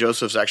 John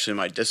Joseph's actually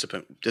my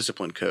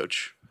discipline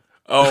coach.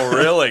 Oh,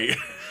 really?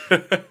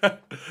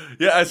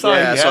 Yeah, I saw.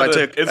 Yeah, so I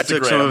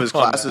took some of his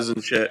classes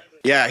and shit.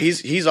 Yeah,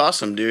 he's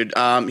awesome, dude.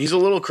 He's a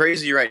little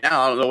crazy right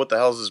now. I don't know what the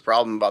hell's his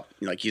problem about.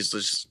 Like, he's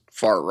just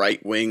far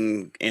right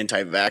wing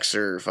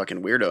anti-vaxxer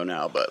fucking weirdo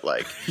now, but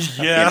like,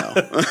 yeah,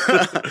 you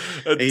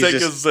know, take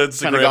his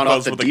Instagram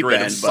post with a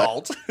grain of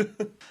salt.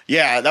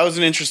 Yeah, that was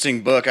an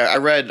interesting book. I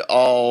read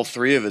all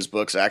three of his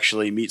books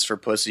actually: Meats for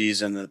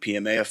Pussies and The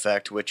PMA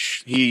Effect,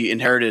 which he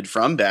inherited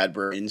from Bad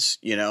Brains,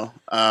 you know,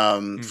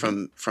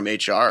 from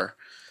HR.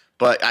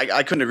 But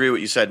I couldn't agree with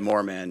what you said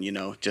more, man. You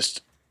know,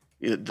 just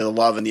the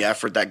love and the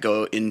effort that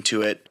go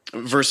into it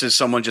versus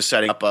someone just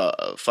setting up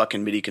a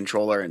fucking MIDI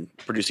controller and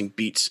producing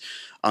beats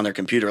on their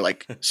computer.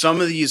 Like, some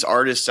of these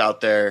artists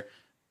out there,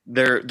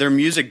 their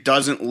music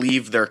doesn't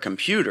leave their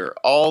computer.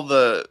 All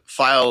the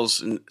files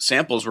and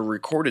samples were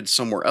recorded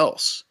somewhere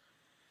else.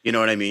 You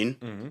know what I mean?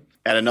 Mm-hmm.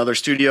 At another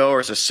studio,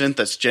 or it's a synth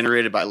that's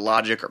generated by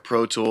Logic or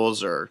Pro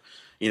Tools, or,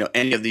 you know,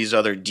 any of these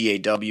other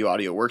DAW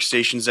audio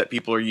workstations that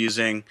people are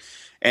using.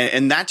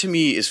 And that to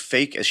me is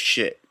fake as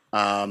shit.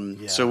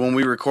 So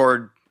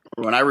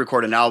when I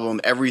record an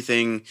album,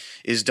 everything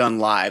is done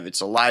live.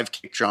 It's a live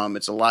kick drum.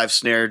 It's a live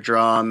snare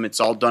drum. It's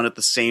all done at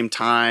the same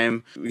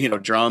time.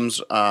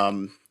 Drums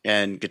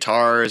and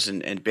guitars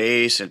and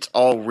bass. It's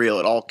all real.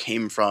 It all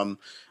came from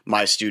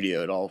my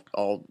studio. It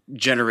all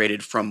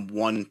generated from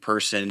one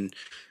person.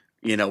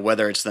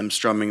 Whether it's them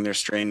strumming their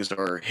strings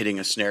or hitting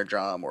a snare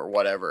drum or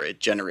whatever, it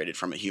generated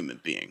from a human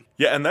being.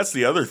 Yeah, and that's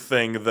the other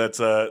thing that's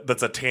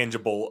a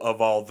tangible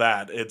of all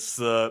that. It's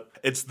the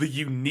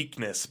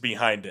uniqueness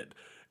behind it.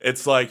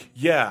 It's like,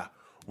 yeah,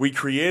 we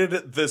created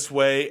it this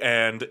way,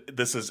 and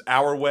this is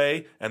our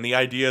way, and the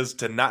idea is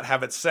to not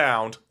have it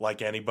sound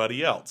like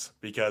anybody else,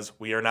 because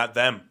we are not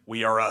them,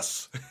 we are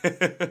us.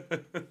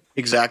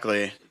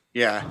 Exactly,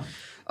 yeah.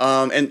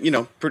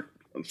 And,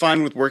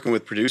 fine with working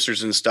with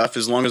producers and stuff,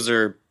 as long as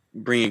they're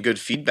bringing good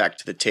feedback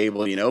to the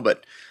table,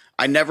 but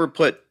I never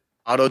put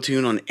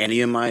auto-tune on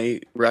any of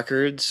my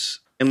records,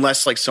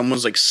 unless, like,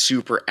 someone's, like,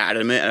 super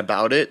adamant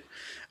about it.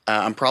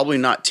 I'm probably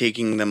not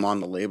taking them on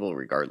the label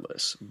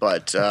regardless,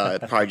 but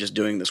probably just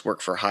doing this work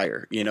for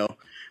hire,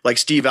 Like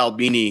Steve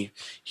Albini,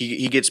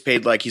 he gets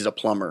paid like he's a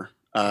plumber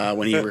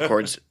when he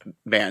records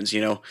bands,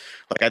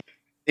 Like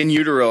In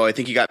Utero, I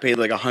think he got paid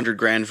like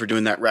 $100,000 for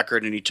doing that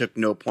record, and he took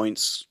no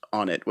points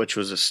on it, which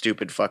was a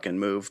stupid fucking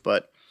move,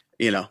 but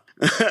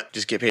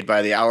just get paid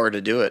by the hour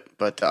to do it.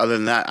 But other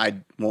than that,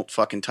 I won't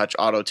fucking touch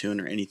auto-tune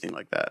or anything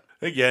like that.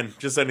 Again,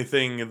 just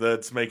anything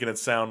that's making it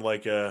just sound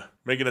like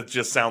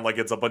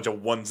it's a bunch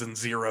of ones and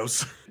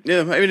zeros. Yeah,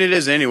 I mean it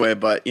is anyway,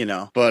 but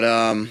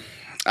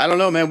I don't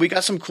know, man. We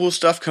got some cool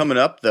stuff coming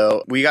up,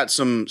 though. We got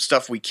some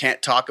stuff we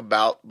can't talk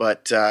about,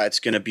 but it's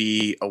going to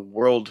be a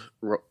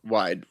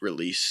worldwide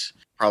release,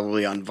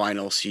 probably on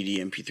vinyl, CD,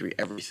 MP3,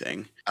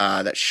 everything.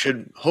 That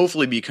should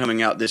hopefully be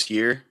coming out this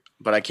year,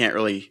 but I can't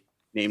really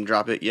name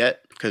drop it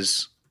yet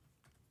because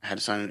I had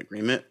to sign an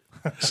agreement.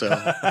 So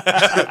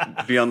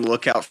be on the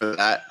lookout for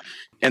that.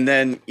 And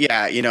then,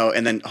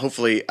 and then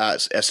hopefully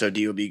SOD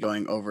will be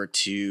going over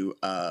to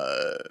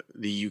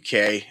the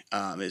UK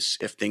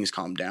if things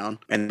calm down.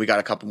 And we got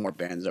a couple more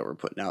bands that we're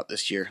putting out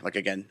this year. Like,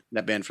 again,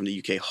 that band from the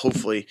UK,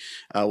 hopefully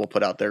will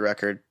put out their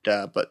record.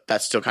 But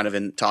that's still kind of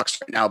in talks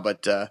right now.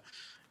 But,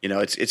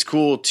 it's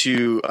cool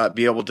to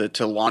be able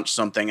to launch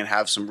something and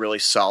have some really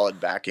solid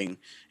backing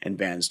and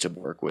bands to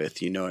work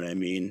with. You know what I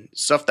mean?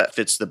 Stuff that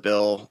fits the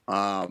bill.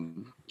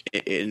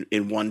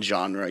 In one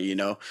genre,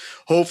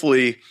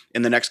 hopefully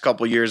in the next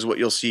couple of years, what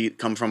you'll see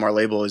come from our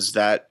label is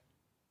that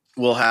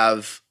we'll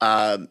have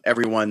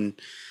everyone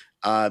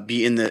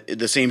be in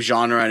the same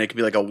genre, and it could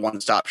be like a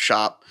one-stop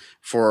shop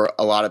for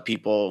a lot of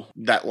people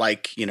that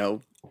like,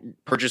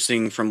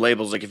 purchasing from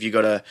labels. Like if you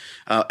go to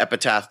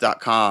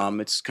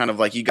epitaph.com, it's kind of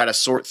like you got to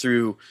sort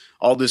through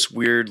all this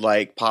weird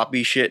like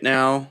poppy shit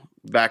now.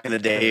 Back in the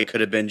day, it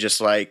could have been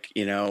just like,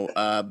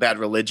 Bad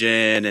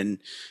Religion and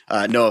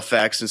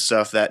NoFX and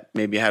stuff that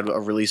maybe had a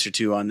release or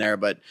two on there.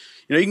 But,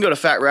 you can go to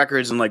Fat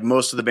Records and like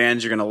most of the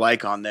bands you're going to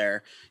like on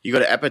there. You go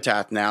to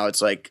Epitaph now,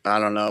 it's like, I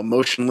don't know,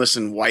 Motionless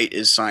in White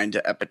is signed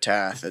to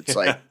Epitaph. It's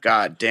like,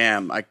 God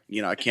damn, I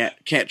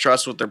can't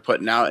trust what they're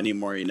putting out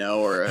anymore,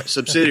 or a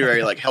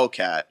subsidiary like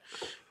Hellcat.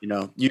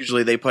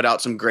 Usually they put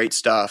out some great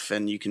stuff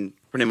and you can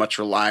pretty much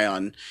rely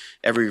on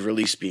every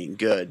release being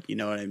good. You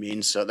know what I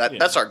mean? So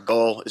that's our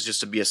goal, is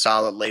just to be a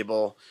solid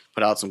label,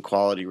 put out some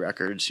quality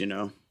records,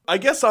 I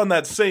guess on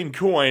that same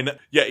coin,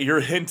 you're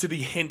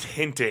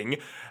hinting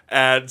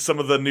at some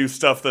of the new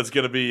stuff that's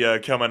going to be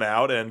coming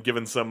out and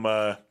giving some,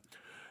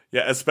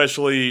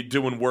 especially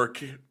doing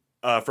work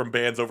from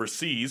bands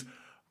overseas.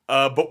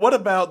 But what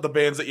about the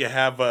bands that you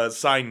have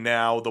signed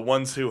now, the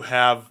ones who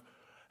have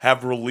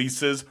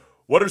releases?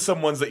 What are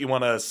some ones that you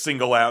want to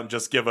single out and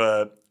just give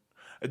a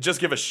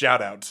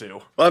shout out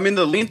to? Well, I mean,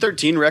 the Lean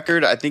 13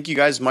 record, I think you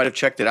guys might have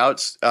checked it out.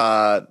 It's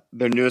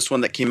their newest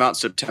one that came out in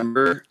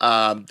September.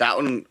 That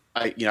one,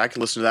 I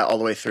can listen to that all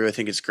the way through. I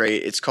think it's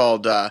great. It's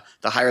called The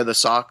Higher the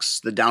Socks,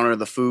 The Downer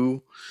the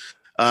Foo.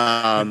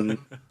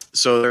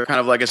 So they're kind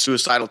of like a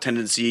Suicidal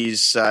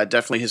Tendencies,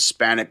 definitely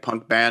Hispanic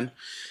punk band.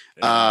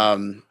 But I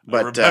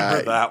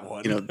remember that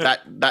one.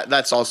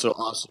 That's also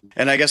awesome.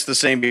 And I guess the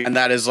same behind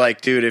that is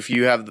like, dude, if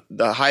you have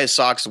the highest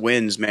socks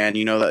wins, man,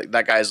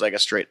 that guy's like a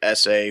straight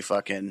SA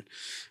fucking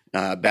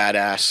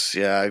badass.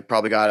 Yeah, he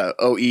probably got a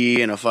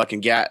OE and a fucking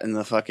GAT in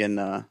the fucking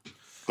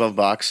glove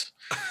box.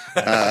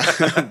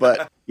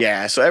 But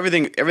yeah, so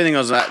everything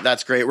else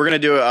that's great. We're gonna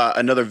do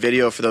another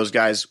video for those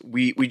guys.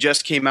 We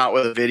just came out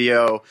with a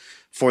video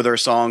for their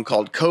song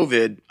called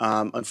COVID.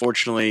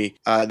 Unfortunately,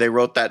 they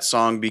wrote that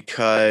song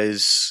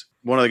because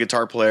one of the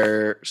guitar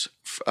players'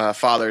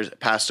 fathers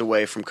passed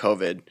away from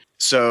COVID.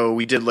 So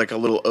we did like a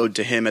little ode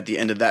to him at the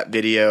end of that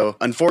video.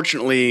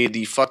 Unfortunately,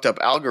 the fucked up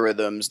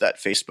algorithms that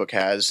Facebook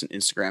has and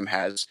Instagram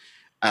has,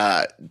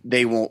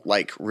 they won't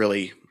like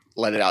really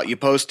let it out. You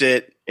post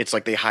it, it's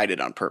like they hide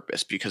it on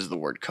purpose because of the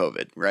word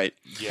COVID, right?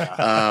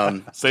 Yeah.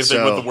 Same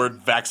thing with the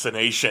word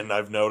vaccination,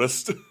 I've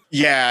noticed.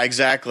 Yeah,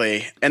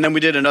 exactly. And then we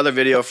did another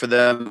video for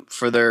them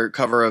for their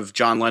cover of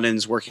John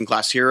Lennon's Working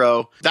Class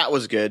Hero. That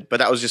was good, but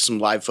that was just some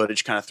live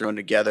footage kind of thrown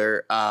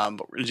together.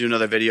 But we're going to do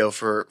another video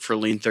for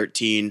Lean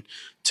 13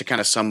 to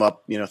kind of sum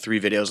up, 3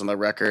 videos on the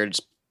record.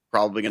 It's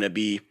probably going to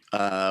be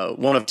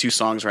one of 2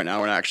 songs right now.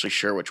 We're not actually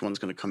sure which one's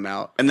going to come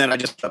out. And then I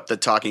just up the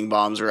Talking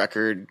Bombs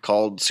record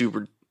called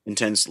Super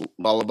Intense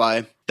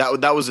Lullaby.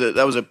 That was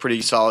a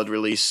pretty solid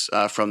release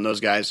from those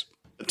guys.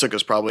 It took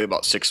us probably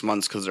about 6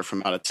 months because they're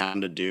from out of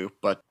town to do.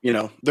 But,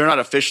 they're not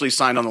officially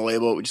signed on the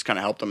label. We just kind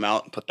of helped them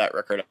out and put that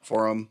record up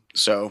for them.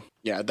 So,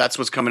 yeah, that's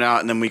what's coming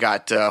out. And then we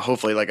got,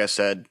 hopefully, like I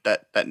said,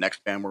 that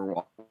next band we're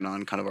walking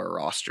on kind of our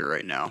roster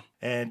right now.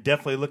 And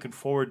definitely looking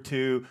forward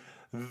to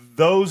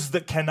Those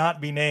That Cannot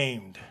Be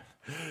Named.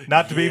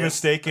 Not to be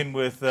mistaken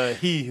with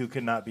He Who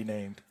Cannot Be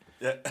Named.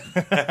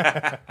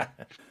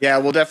 Yeah,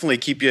 we'll definitely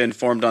keep you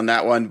informed on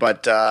that one.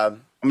 But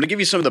I'm going to give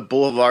you some of the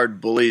Boulevard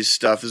Bullies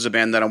stuff. This is a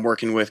band that I'm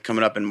working with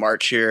coming up in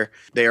March here.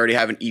 They already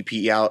have an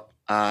EP out.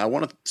 I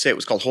want to say it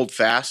was called Hold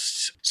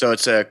Fast. So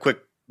it's a quick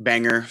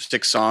banger,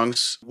 6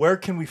 songs. Where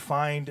can we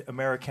find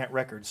Americant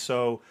Records?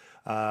 So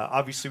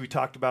obviously we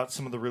talked about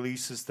some of the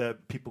releases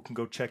that people can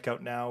go check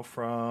out now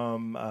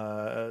from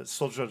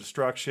Soldiers of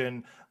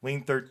Destruction,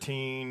 Lean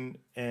 13,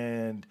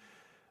 and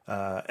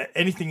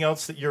anything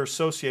else that you're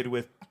associated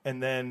with.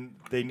 And then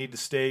they need to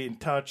stay in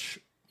touch,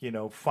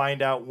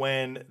 find out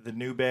when the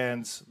new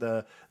bands,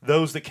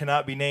 those that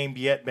cannot be named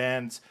yet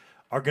bands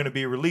are going to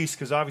be released.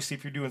 Because obviously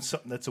if you're doing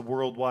something that's a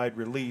worldwide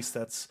release,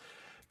 that's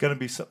going to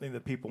be something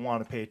that people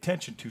want to pay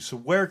attention to. So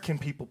where can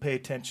people pay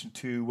attention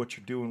to what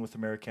you're doing with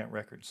Americant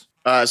Records?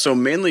 So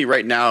mainly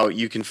right now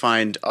you can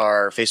find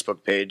our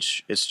Facebook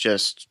page. It's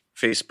just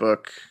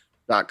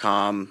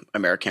facebook.com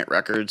Americant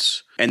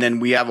Records. And then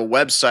we have a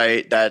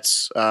website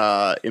that's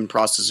in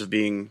process of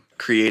being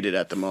created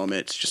at the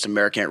moment. It's just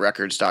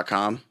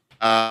americantrecords.com.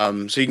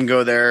 So you can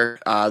go there.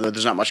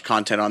 There's not much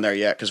content on there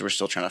yet because we're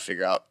still trying to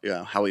figure out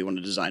how we want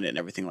to design it and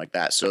everything like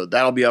that. So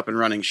that'll be up and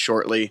running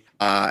shortly.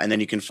 And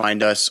then you can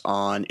find us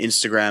on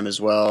Instagram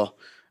as well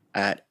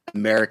at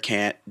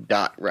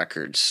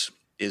americant.records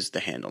is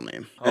the handle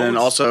name. And then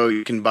also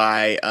you can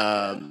buy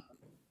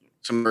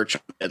some merch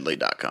on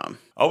medley.com.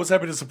 Always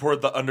happy to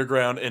support the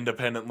underground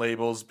independent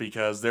labels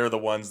because they're the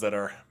ones that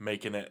are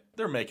making it.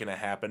 They're making it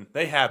happen.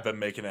 They have been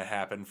making it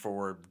happen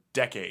for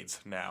decades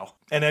now.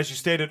 And as you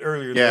stated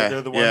earlier,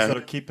 they're the ones that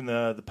are keeping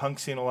the punk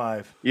scene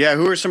alive. Yeah,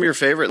 who are some of your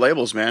favorite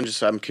labels, man?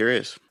 I'm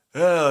curious.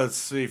 Let's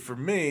see. For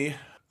me,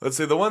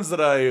 the ones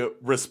that I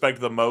respect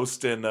the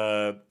most in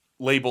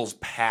labels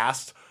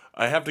past,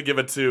 I have to give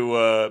it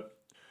to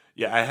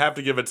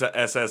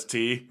SST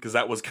because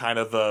that was kind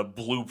of the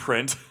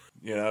blueprint.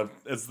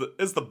 It's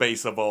the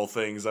base of all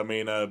things. I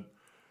mean,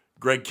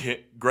 Greg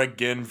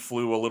Ginn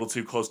flew a little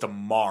too close to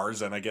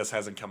Mars and I guess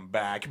hasn't come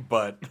back,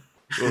 but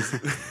we'll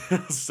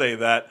say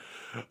that.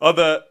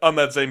 On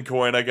that same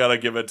coin, I gotta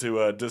give it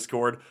to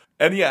Discord.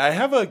 And yeah, I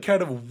have a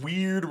kind of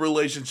weird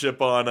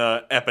relationship on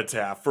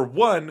Epitaph. For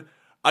one,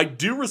 I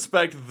do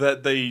respect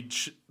that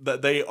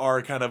they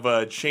are kind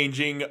of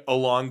changing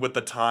along with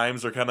the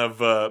times, or kind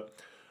of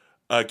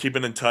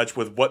keeping in touch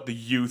with what the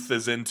youth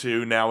is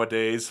into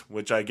nowadays,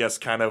 which I guess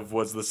kind of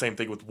was the same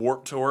thing with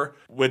Warped Tour,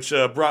 which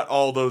brought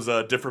all those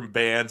different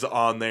bands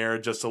on there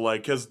just to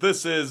because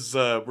this is,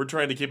 we're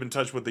trying to keep in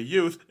touch with the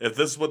youth. If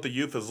this is what the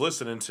youth is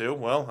listening to,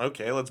 well,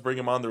 okay, let's bring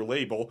them on their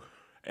label.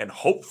 And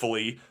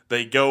hopefully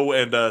they go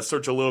and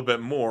search a little bit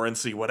more and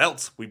see what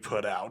else we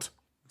put out.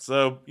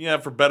 So, yeah,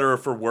 for better or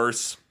for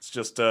worse, it's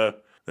just, they're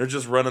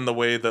just running the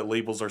way that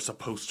labels are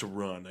supposed to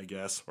run, I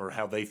guess, or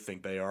how they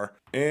think they are.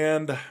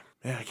 And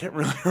yeah, I can't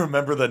really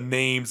remember the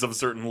names of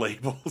certain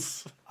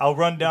labels. I'll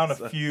run down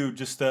a few,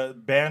 just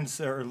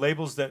bands or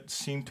labels that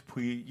seem to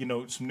be,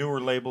 some newer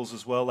labels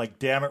as well, like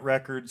Dammit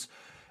Records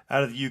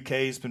out of the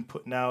UK has been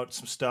putting out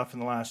some stuff in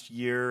the last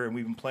year, and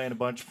we've been playing a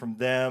bunch from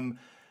them.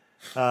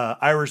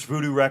 Irish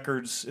Voodoo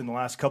Records in the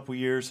last couple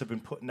years have been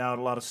putting out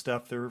a lot of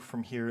stuff. They're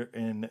from here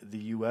in the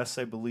US,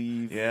 I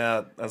believe.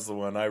 Yeah, that's the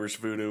one, Irish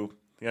Voodoo.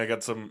 Yeah, I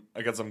got some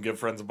good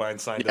friends of mine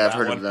signed to that one.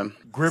 Yeah, I've heard of them.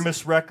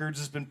 Grimace Records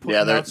has been putting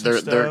out some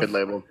stuff. Yeah, they're a good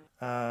label.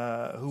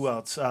 Who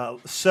else?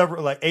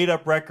 Several, like 8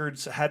 Up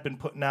Records had been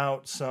putting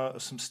out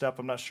some stuff.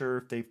 I'm not sure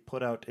if they've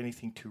put out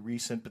anything too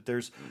recent, but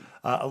there's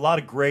a lot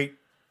of great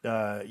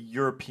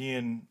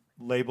European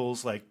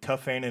labels like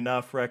Tough Ain't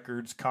Enough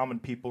Records, Common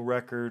People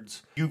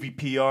Records.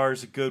 UVPR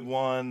is a good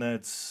one.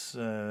 That's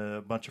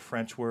a bunch of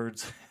French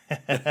words.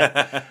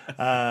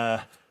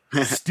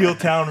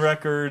 Steeltown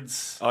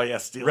Records. Oh, yeah,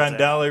 Steeltown.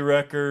 Randali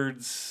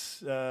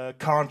Records,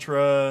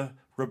 Contra,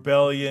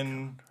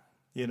 Rebellion.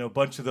 A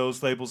bunch of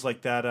those labels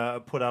like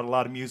that put out a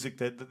lot of music.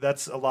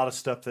 That's a lot of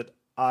stuff that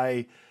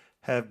I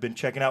have been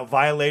checking out.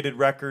 Violated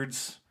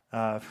Records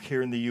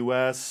here in the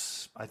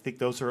U.S. I think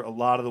those are a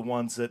lot of the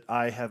ones that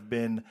I have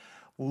been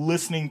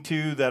listening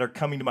to that are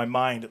coming to my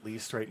mind, at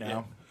least right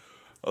now.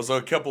 Also,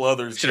 a couple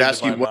others should came ask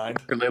to you my mind.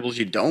 what labels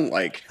you don't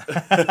like.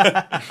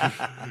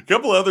 A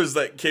couple others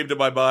that came to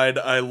my mind.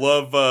 I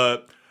love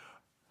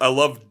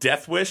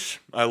Death Wish.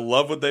 I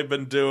love what they've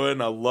been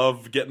doing. I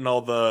love getting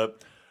all the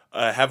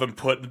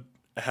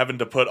having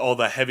to put all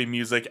the heavy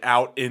music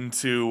out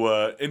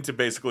into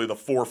basically the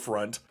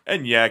forefront.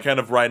 And yeah, kind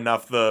of riding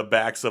off the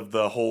backs of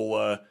the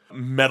whole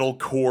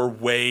metalcore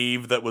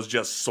wave that was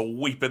just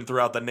sweeping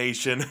throughout the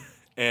nation.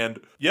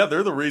 And yeah,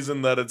 they're the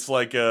reason that it's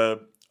like a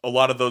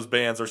lot of those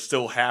bands are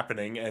still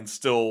happening and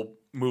still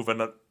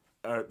moving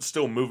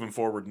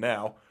forward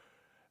now.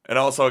 And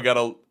also, I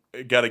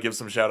gotta give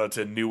some shout out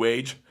to New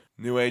Age.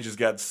 New Age has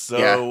got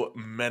so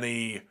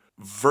many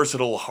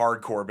versatile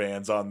hardcore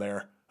bands on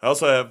there. I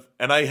also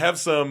have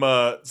some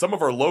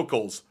of our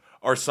locals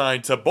are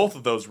signed to both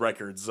of those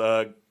records.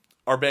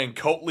 Our band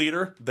Cult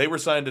Leader, they were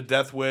signed to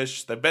Death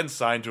Wish. They've been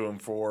signed to them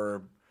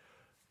for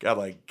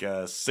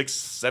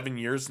 6-7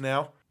 years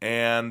now.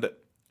 And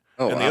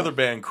the other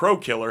band Crow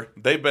Killer,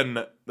 they've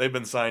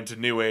been signed to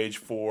New Age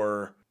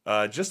for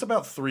just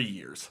about 3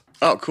 years.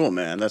 Oh, cool,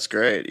 man. That's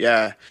great.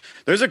 Yeah.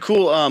 There's a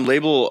cool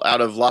label out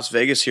of Las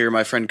Vegas here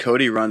my friend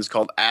Cody runs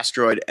called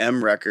Asteroid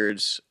M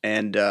Records.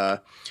 And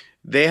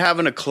they have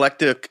an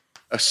eclectic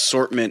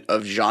assortment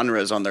of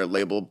genres on their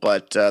label,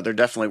 but they're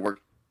definitely worth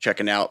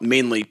checking out,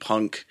 mainly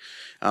punk.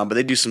 But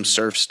they do some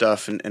surf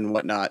stuff and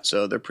whatnot,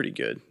 so they're pretty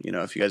good.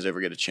 If you guys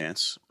ever get a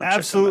chance.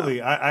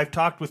 Absolutely. I've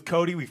talked with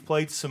Cody. We've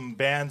played some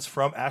bands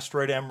from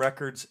Asteroid M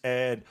Records,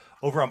 and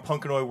over on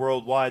Punkanoid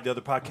Worldwide, the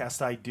other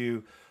podcast I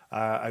do,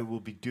 I will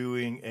be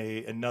doing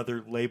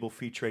another label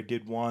feature. I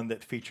did one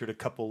that featured a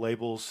couple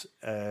labels,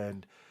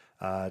 and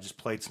just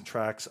played some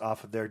tracks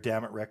off of there.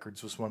 Damn It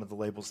Records was one of the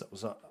labels that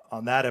was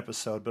on that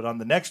episode. But on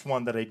the next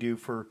one that I do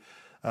for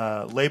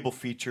label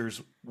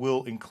features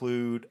will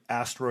include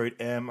Asteroid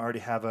M. I already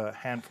have a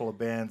handful of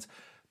bands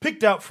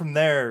picked out from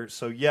there.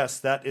 So, yes,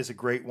 that is a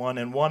great one.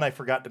 And one I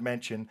forgot to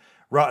mention,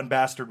 Rotten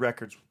Bastard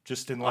Records.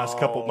 Just in the last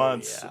couple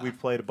months, we've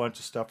played a bunch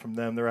of stuff from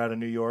them. They're out of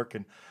New York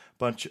and a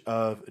bunch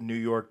of New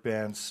York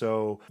bands.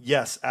 So,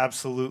 yes,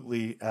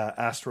 absolutely,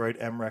 Asteroid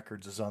M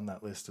Records is on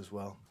that list as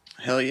well.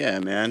 Hell yeah,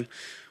 man.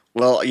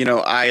 Well,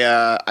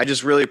 I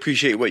just really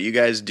appreciate what you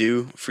guys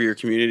do for your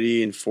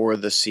community and for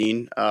the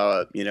scene,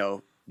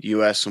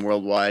 U.S. and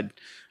worldwide.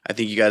 I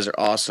think you guys are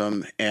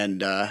awesome,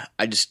 and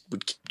I just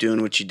would keep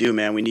doing what you do,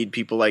 man. We need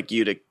people like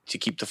you to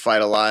keep the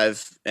fight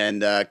alive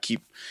and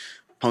keep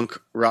punk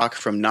rock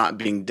from not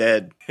being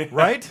dead.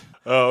 Right?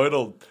 Oh,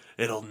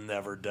 it'll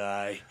never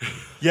die.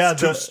 Yeah,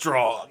 it's too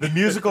strong. The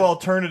musical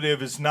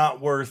alternative is not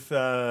worth.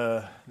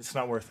 It's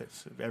not worth it,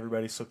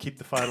 everybody. So keep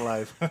the fight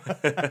alive.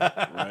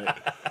 Right.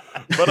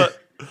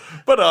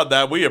 But on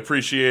that, we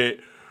appreciate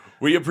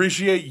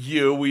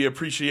you. We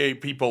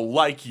appreciate people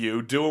like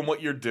you doing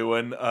what you're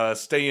doing,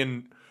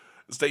 staying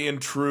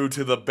true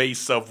to the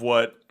base of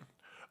what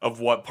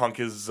punk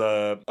is,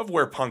 of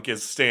where punk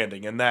is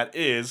standing, and that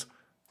is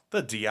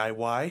the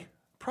DIY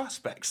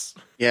prospects.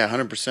 Yeah,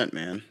 100%,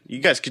 man. You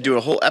guys could do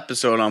a whole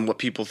episode on what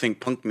people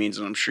think punk means,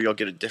 and I'm sure you'll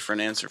get a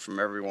different answer from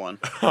everyone.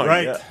 Oh,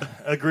 right. Yeah.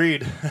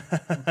 Agreed.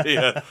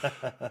 Yeah.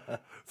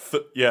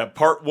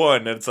 Part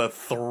 1, it's a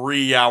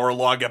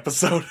 3-hour-long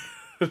episode.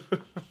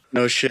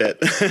 No shit.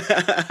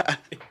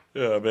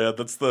 Yeah, man,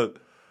 that's the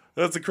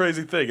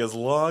crazy thing. As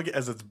long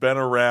as it's been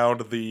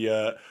around,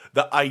 the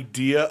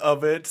idea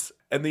of it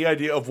and the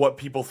idea of what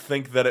people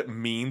think that it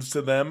means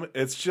to them,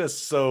 it's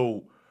just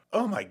so,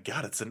 oh my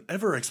God, it's an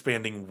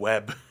ever-expanding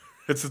web.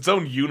 It's its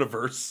own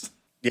universe.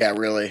 Yeah,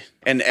 really.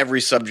 And every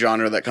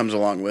subgenre that comes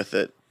along with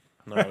it.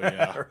 Oh,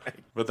 yeah. Right.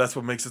 But that's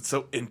what makes it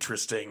so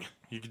interesting.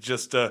 You could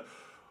just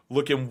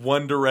look in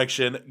one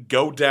direction,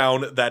 go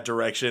down that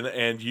direction,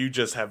 and you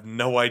just have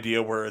no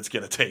idea where it's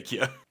going to take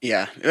you.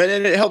 Yeah,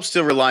 and it helps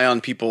to rely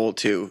on people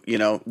to,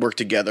 work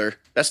together.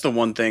 That's the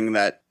one thing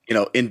that,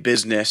 in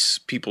business,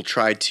 people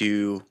try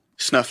to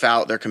snuff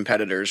out their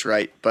competitors,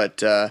 right?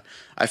 But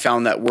I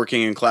found that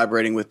working and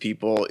collaborating with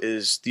people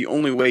is the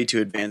only way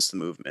to advance the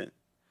movement.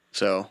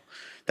 So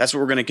that's what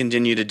we're going to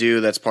continue to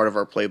do. That's part of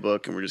our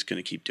playbook, and we're just going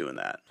to keep doing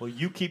that. Well,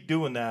 you keep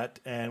doing that,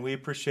 and we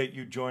appreciate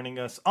you joining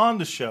us on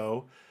the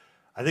show.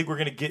 I think we're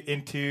going to get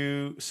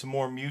into some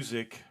more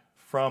music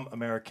from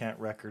Americant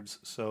Records.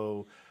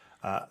 So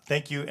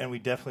thank you, and we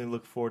definitely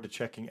look forward to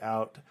checking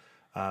out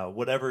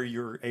whatever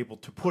you're able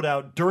to put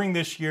out during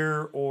this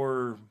year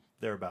or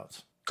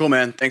thereabouts. Cool,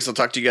 man. Thanks. I'll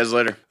talk to you guys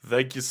later.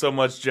 Thank you so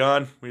much,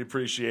 John. We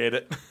appreciate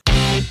it.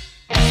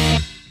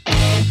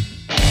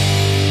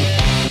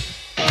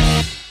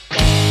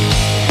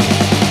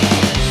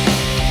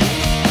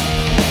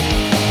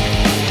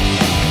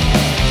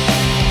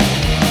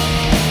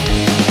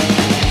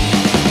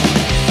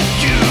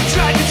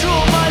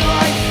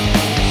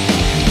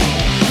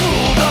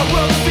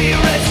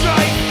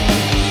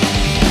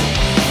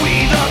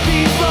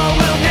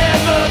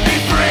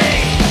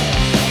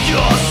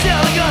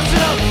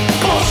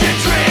 Bullshit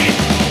train.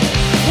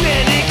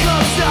 When it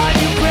comes time,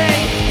 you pay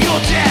your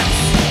debts.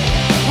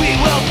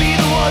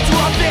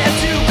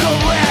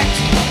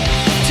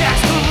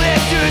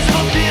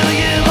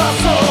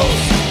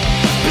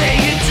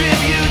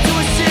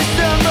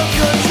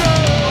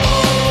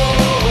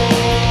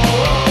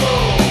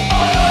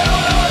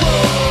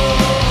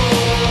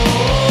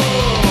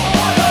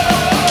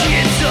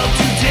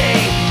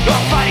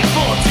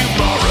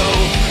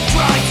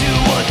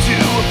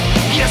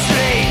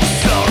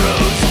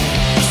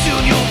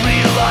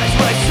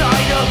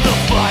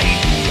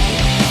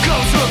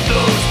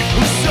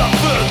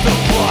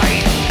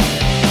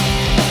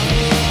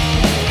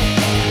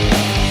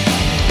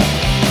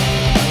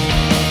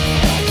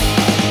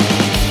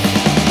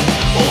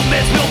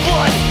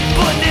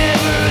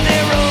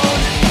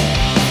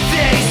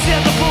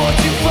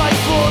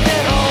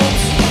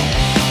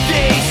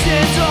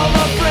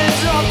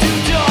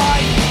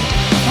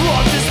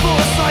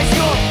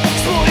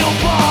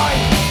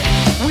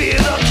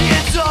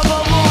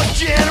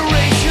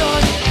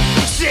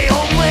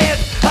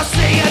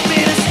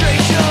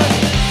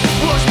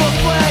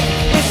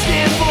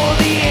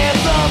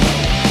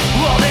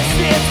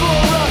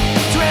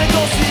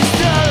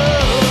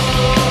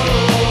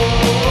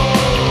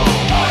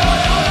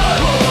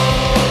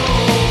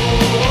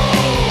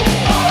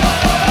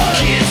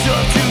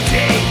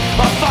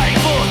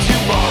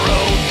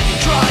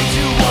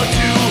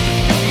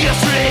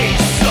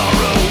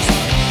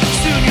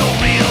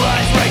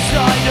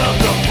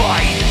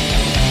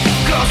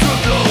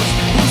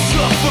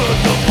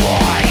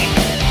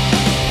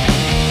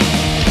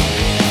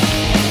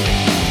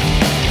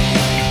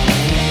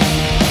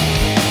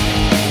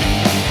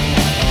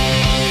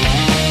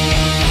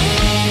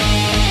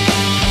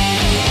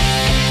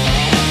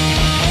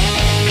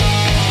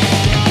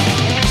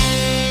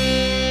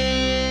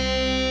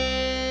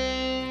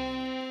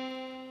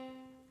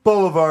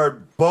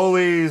 Boulevard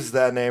Bullies.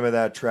 The name of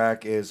that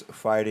track is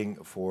Fighting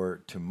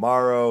for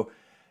Tomorrow.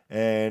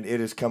 And it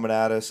is coming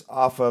at us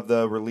off of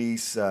the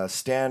release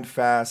Stand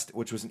Fast,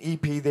 which was an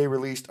EP they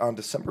released on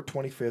December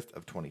 25th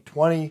of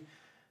 2020.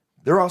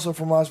 They're also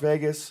from Las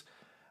Vegas.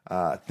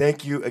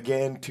 Thank you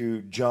again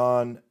to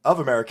John of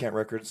Americant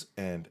Records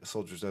and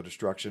Soldiers of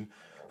Destruction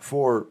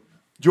for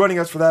joining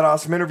us for that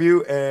awesome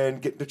interview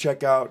and getting to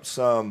check out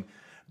some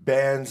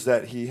bands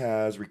that he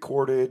has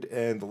recorded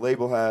and the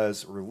label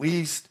has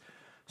released.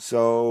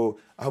 So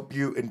I hope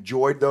you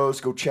enjoyed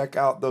those. Go check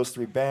out those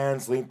 3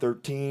 bands: Lean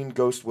 13,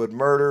 Ghostwood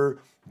Murder,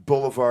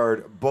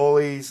 Boulevard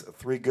Bullies.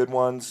 3 good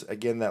ones.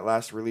 Again, that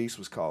last release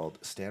was called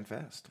Stand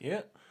Fast.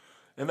 Yeah.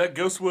 And that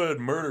Ghostwood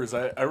Murders,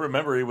 I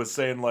remember he was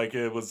saying like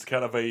it was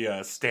kind of a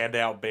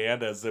standout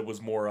band as it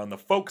was more on the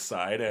folk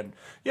side. And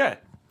yeah,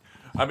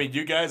 I mean,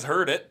 you guys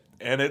heard it,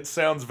 and it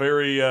sounds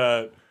very...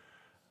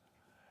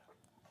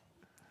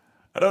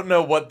 I don't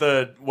know what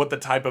the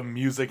type of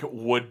music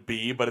would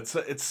be, but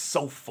it's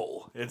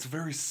soulful. It's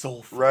very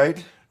soulful. Right?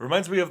 It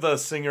reminds me of the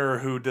singer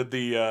who did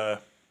the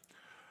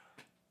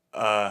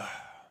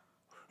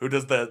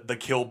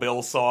Kill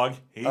Bill song.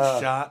 He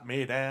shot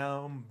me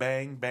down,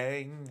 bang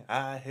bang.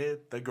 I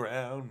hit the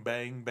ground,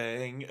 bang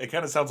bang. It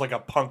kind of sounds like a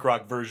punk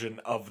rock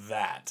version of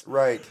that.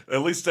 Right.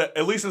 At least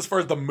as far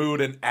as the mood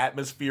and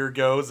atmosphere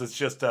goes, it's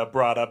just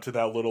brought up to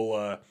that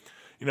little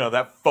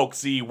that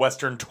folksy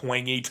western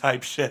twangy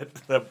type shit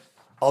that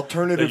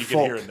Alternative you folk.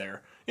 can hear in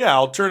there. Yeah,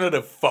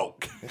 alternative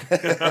folk.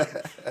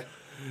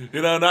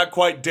 Not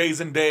quite Days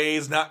and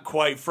Days, not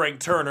quite Frank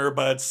Turner,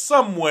 but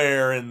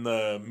somewhere in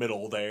the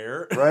middle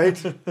there.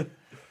 Right?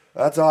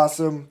 That's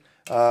awesome.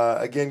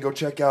 Again, go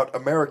check out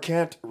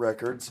Americant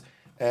Records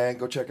and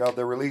go check out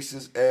their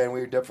releases. And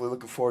we're definitely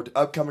looking forward to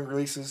upcoming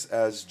releases,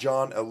 as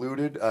John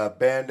alluded. A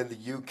band in the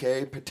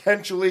UK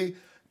potentially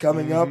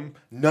coming up.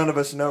 None of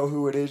us know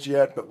who it is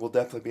yet, but we'll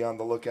definitely be on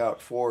the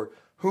lookout for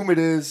whom it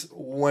is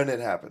when it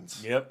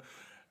happens. Yep.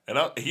 And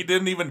he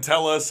didn't even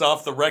tell us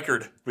off the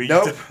record.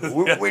 Nope.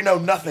 We know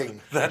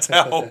nothing. That's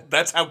how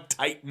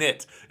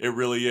tight-knit it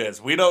really is.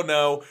 We don't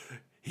know.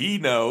 He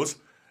knows.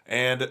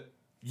 And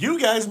you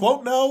guys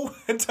won't know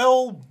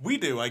until we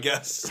do, I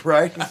guess.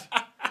 Right?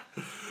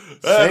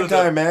 Same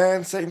time,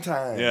 man. Same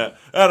time. Yeah.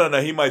 I don't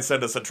know. He might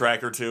send us a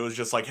track or two. It's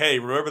just like, hey,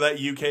 remember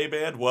that UK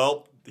band?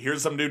 Well,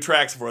 here's some new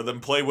tracks for them.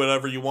 Play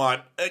whatever you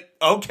want.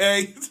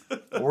 Okay.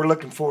 We're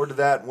looking forward to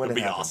that when It'd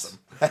it be happens. awesome.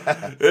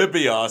 It'd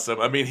be awesome.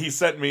 I mean, he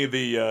sent me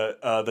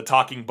the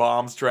Talking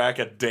Bombs track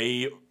a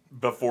day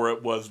before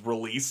it was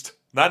released.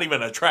 Not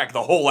even a track,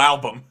 the whole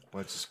album.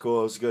 Which is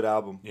cool. It's a good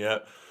album. Yeah.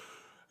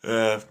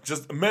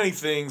 Just many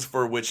things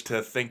for which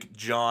to thank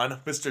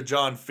John. Mr.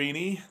 John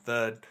Feeney,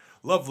 the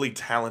lovely,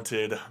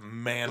 talented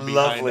man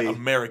behind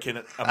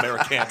Americant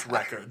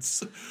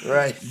Records.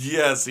 Right.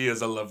 Yes, he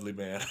is a lovely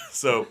man.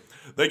 So,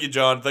 thank you,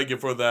 John. Thank you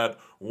for that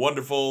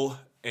wonderful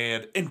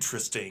and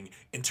interesting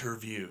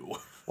interview.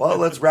 Well,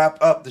 let's wrap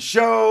up the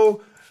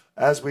show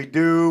as we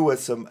do with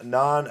some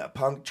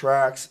non-punk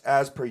tracks.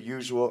 As per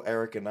usual,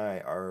 Eric and I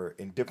are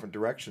in different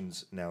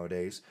directions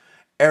nowadays.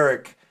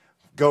 Eric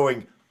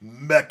going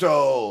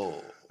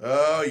metal.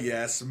 Oh,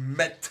 yes,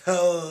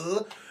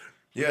 metal.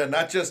 Yeah,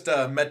 not just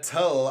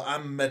metal,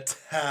 I'm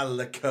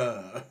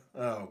Metallica.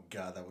 Oh,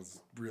 God, that was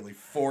really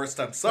forced.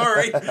 I'm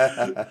sorry.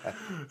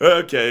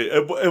 Okay,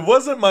 it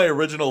wasn't my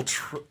original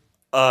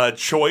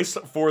choice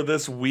for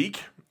this week,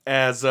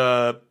 as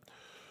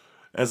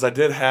I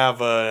did have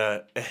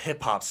a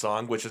hip-hop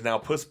song, which is now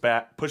pushed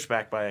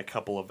back by a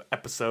couple of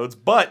episodes.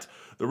 But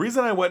the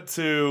reason I went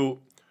through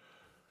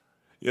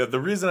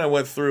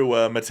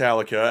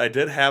Metallica, I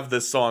did have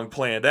this song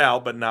planned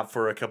out, but not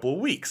for a couple of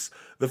weeks.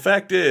 The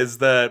fact is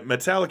that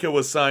Metallica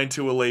was signed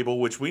to a label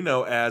which we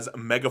know as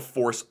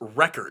Megaforce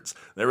Records.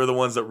 They were the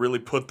ones that really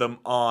put them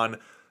on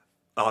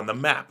the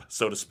map,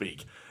 so to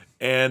speak.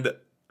 And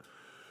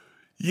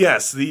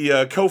yes,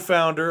 the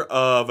co-founder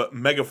of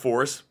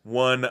Megaforce,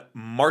 one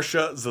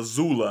Marsha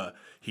Zazula,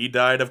 he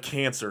died of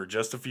cancer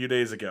just a few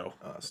days ago.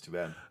 Oh, that's too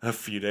bad. A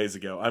few days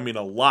ago. I mean,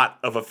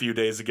 a few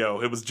days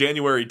ago. It was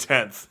January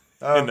 10th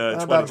in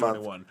about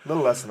 2021. A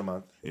little less than a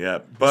month. Yeah,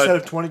 but instead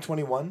of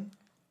 2021?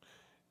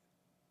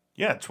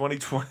 Yeah,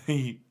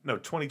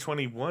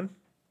 2021.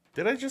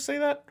 Did I just say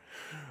that?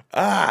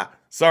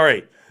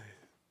 Sorry.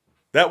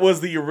 That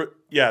was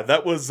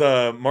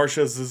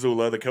Marsha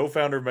Zazula, the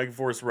co-founder of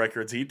Megaforce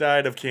Records. He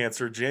died of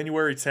cancer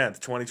January 10th,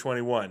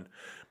 2021.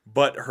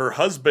 But her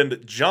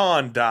husband,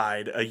 John,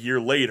 died a year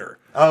later.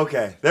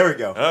 Okay, there we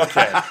go.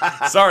 Okay.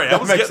 Sorry, I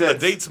was getting sense. the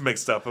dates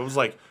mixed up. I was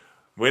like,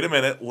 wait a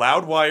minute.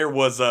 Loudwire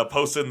was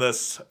posting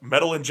this.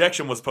 Metal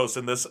Injection was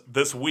posting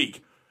this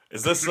week.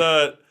 Is this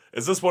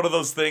one of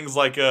those things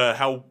like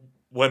how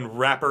when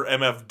rapper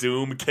MF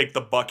Doom kicked the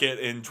bucket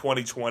in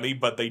 2020,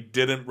 but they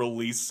didn't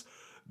release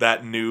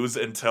that news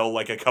until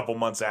like a couple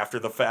months after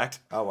the fact?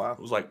 Oh, wow. It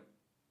was like,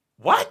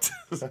 what?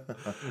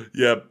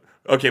 Yeah.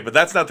 Okay, but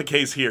that's not the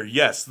case here.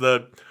 Yes,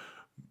 the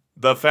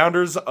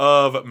founders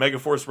of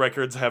Megaforce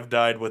Records have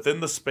died within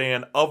the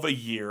span of a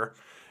year.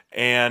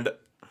 And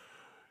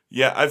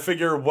yeah, I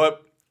figure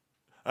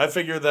I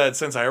figured that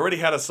since I already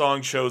had a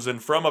song chosen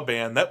from a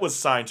band that was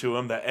signed to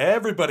them that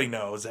everybody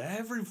knows,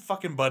 every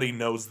fucking buddy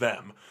knows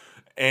them,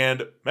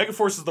 and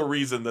Megaforce is the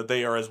reason that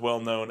they are as well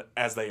known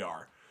as they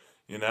are,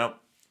 you know?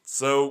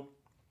 So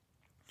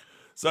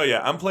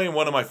yeah, I'm playing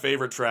one of my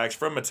favorite tracks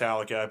from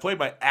Metallica. I played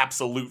my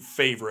absolute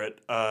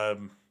favorite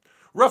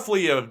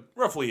roughly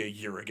a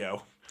year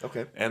ago.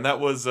 Okay. And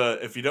that was,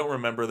 if you don't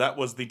remember, that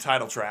was the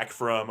title track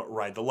from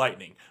Ride the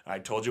Lightning. I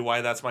told you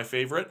why that's my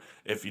favorite.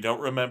 If you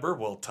don't remember,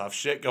 well, tough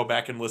shit, go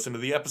back and listen to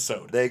the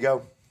episode. There you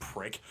go.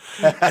 Prick.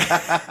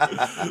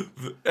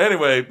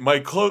 Anyway, my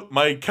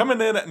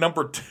coming in at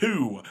number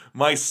 2,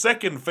 my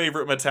second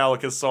favorite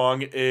Metallica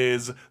song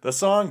is the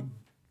song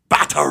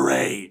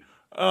Battery.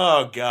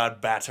 Oh, God,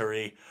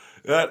 Battery.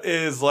 That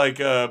is like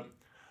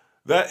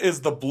that is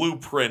the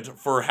blueprint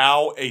for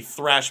how a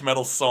thrash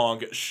metal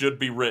song should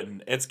be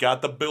written. It's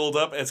got the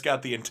build-up, it's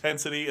got the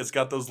intensity, it's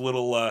got those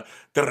little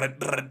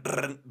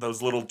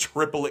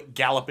triplet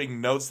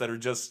galloping notes that are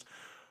just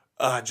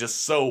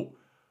so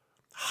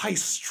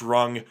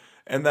high-strung,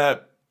 and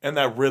that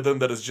rhythm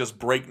that is just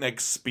breakneck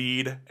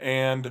speed,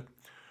 and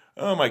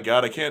oh my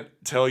God, I can't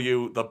tell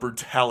you the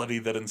brutality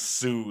that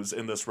ensues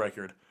in this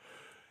record.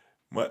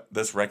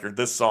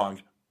 This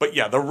song. But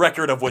yeah, the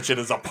record of which it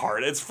is a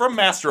part. It's from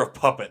Master of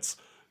Puppets.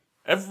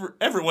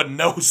 Everyone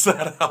knows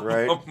that album.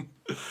 Right.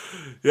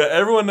 Yeah,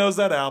 everyone knows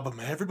that album.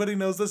 Everybody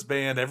knows this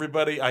band.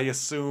 I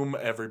assume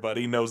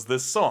everybody knows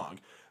this song.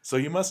 So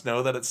you must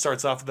know that it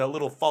starts off with that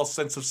little false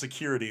sense of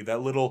security, that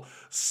little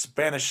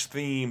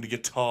Spanish-themed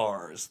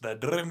guitars,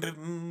 that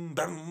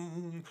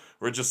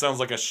where it just sounds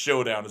like a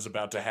showdown is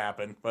about to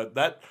happen. But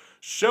that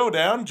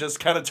showdown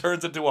just kind of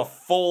turns into a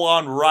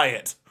full-on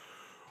riot.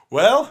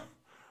 Well,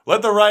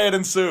 let the riot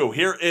ensue.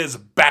 Here is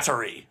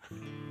Battery.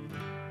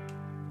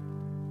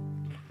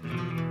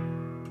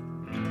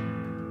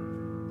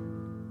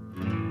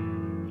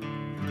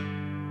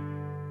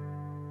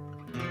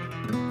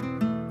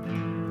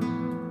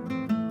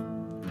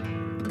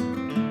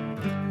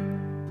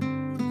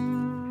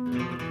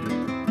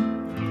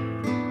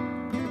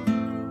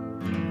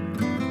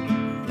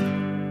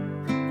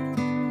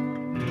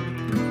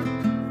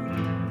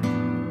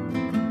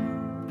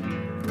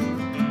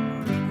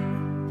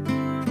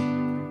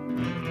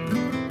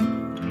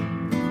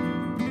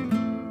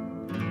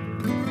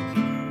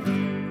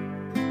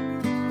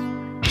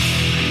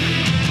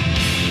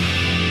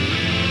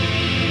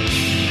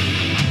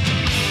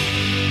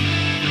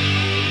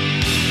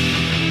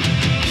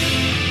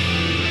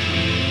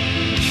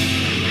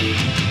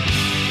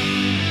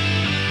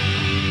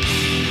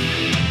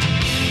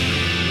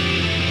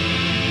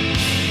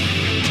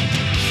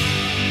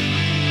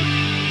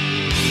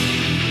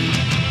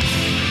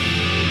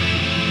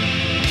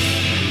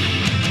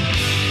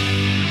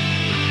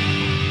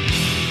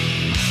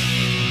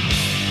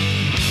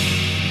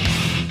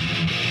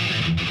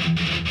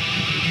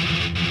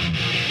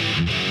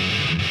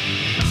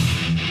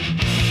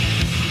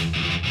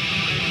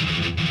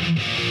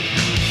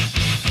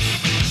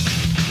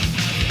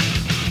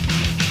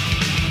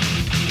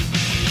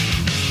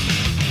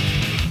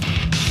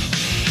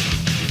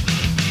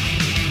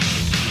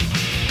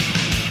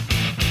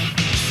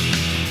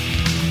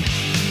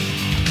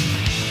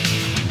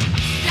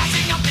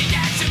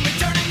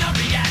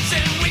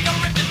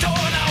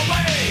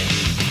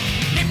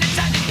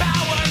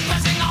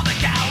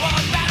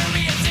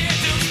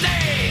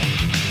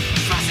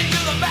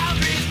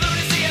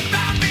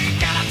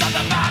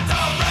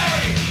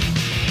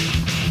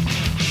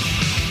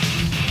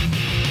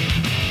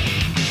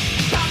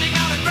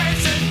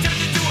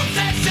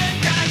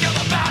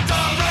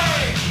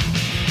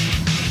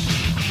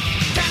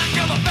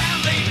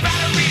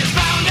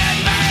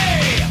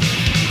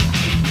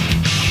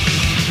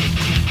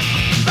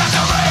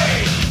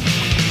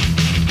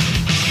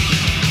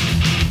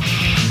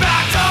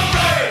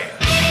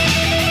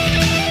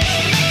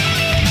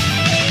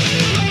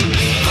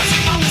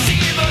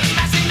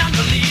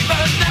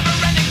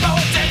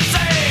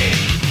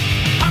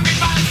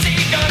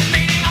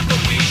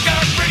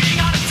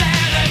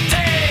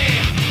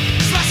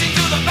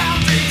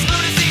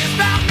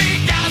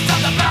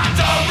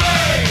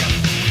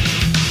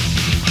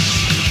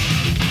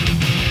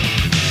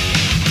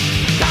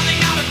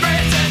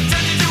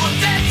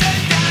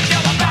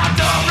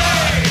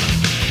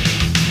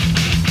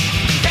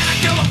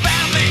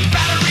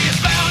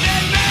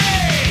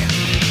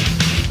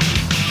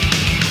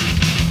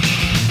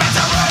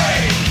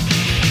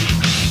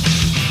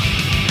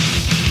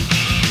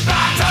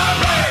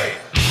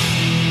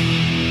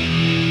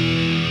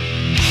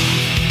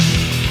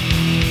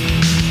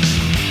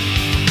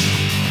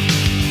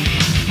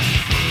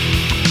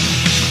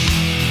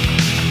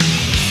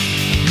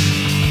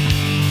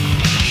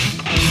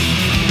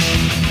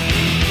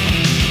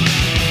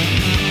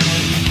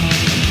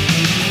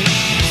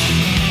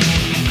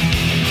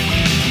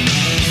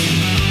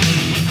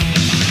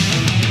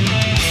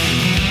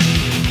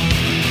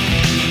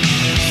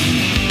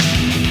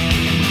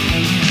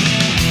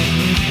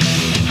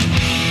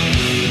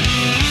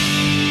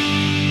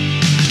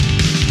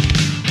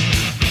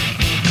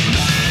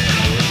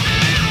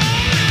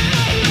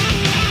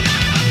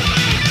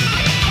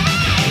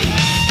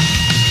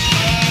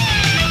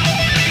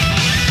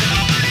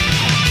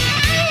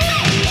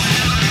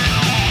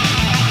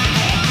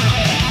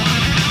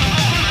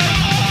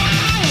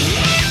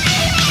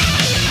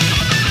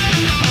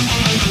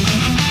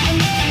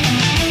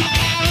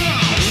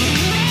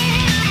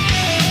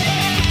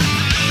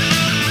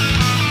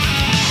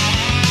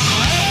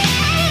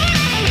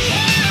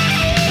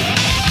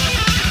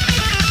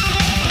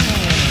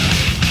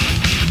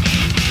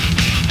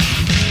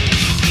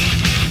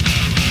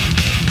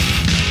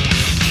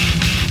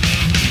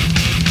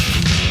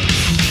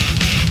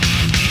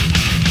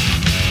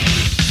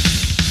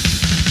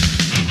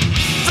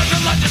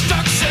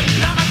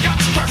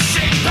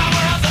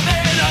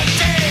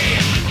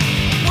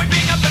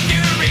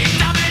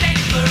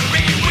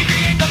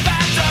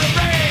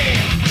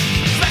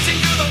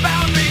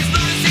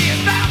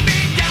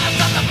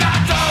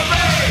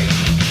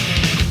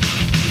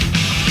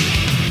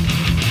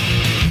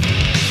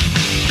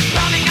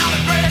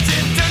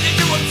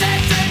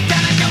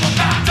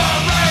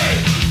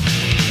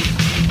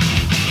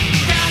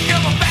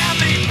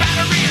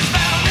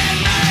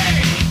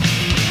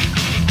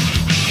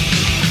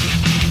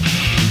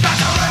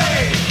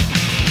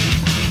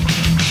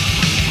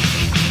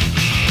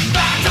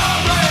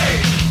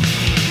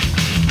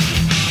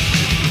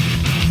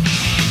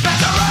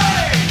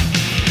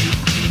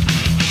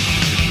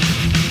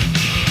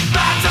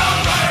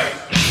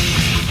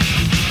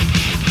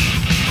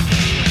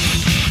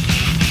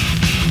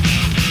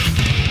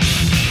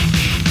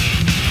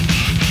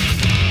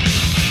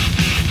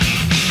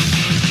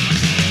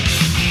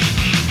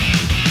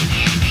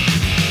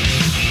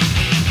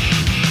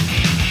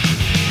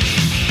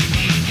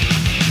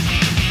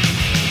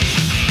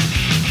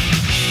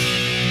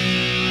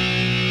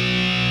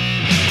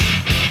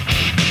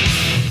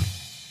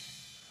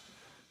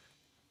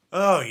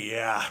 Oh,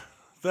 yeah.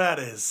 That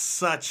is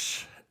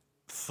such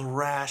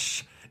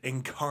thrash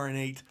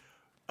incarnate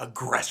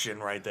aggression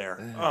right there.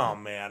 Oh,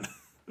 man.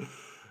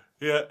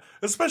 Yeah,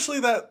 especially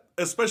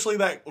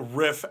that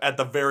riff at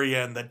the very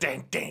end, the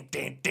ding ding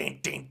ding ding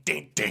ding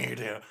ding ding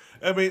ding.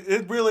 I mean,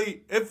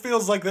 it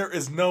feels like there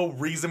is no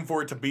reason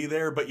for it to be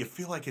there, but you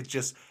feel like it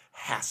just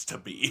has to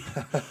be.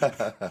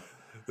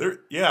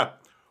 Yeah.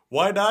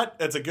 Why not?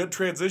 It's a good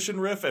transition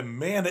riff, and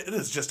man, it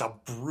is just a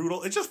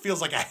brutal. It just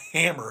feels like a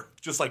hammer,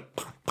 just like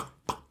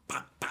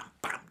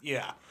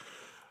yeah.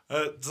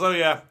 So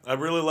yeah, I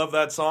really love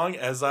that song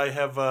as I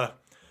have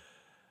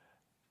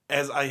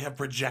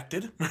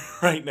projected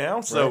right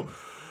now. So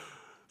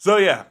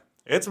yeah,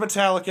 it's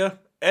Metallica.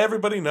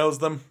 Everybody knows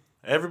them.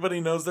 Everybody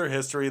knows their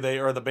history. They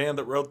are the band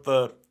that wrote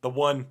the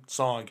one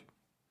song.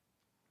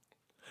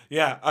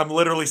 Yeah, I'm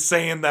literally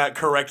saying that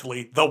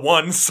correctly. The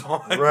one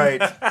song.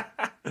 Right.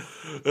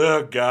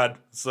 Oh God.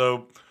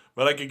 So,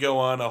 but I could go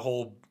on a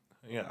whole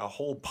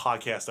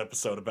podcast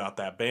episode about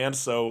that band.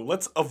 So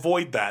let's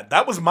avoid that.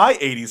 That was my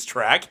 80s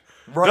track.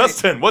 Right.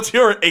 Dustin, what's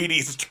your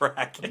 80s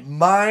track?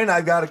 Mine,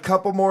 I've got a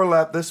couple more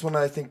left. This one,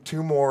 I think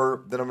 2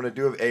 more that I'm going to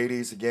do of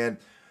 80s. Again,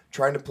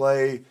 trying to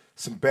play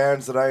some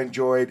bands that I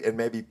enjoyed and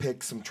maybe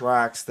pick some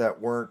tracks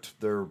that weren't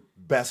their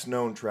best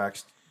known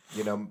tracks.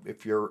 You know,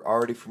 if you're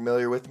already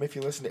familiar with them, if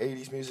you listen to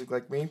 80s music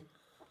like me,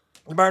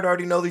 you might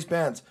already know these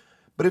bands.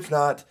 But if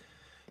not,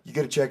 you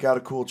got to check out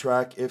a cool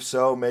track. If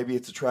so, maybe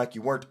it's a track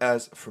you weren't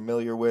as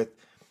familiar with.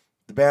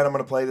 The band I'm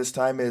going to play this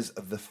time is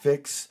The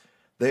Fix.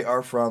 They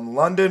are from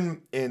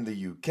London in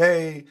the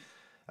UK.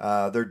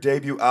 Their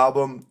debut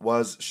album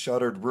was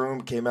Shuttered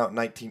Room, came out in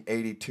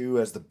 1982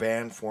 as the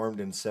band formed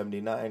in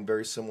 79,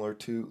 very similar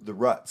to The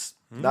Ruts.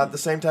 Not the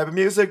same type of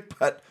music,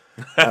 but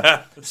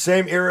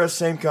same era,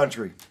 same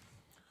country.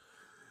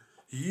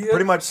 Yep.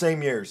 Pretty much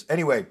same years.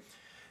 Anyway,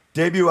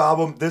 debut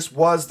album, this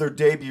was their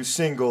debut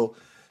single,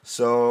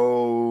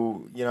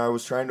 so, you know, I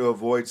was trying to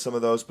avoid some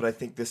of those, but I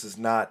think this is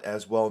not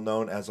as well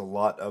known as a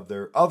lot of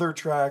their other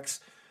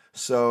tracks.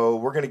 So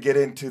we're going to get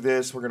into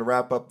this. We're going to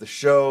wrap up the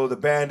show. The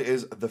band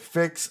is The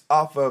Fix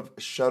off of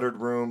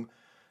Shuttered Room.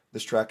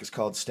 This track is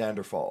called Stand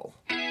or Fall.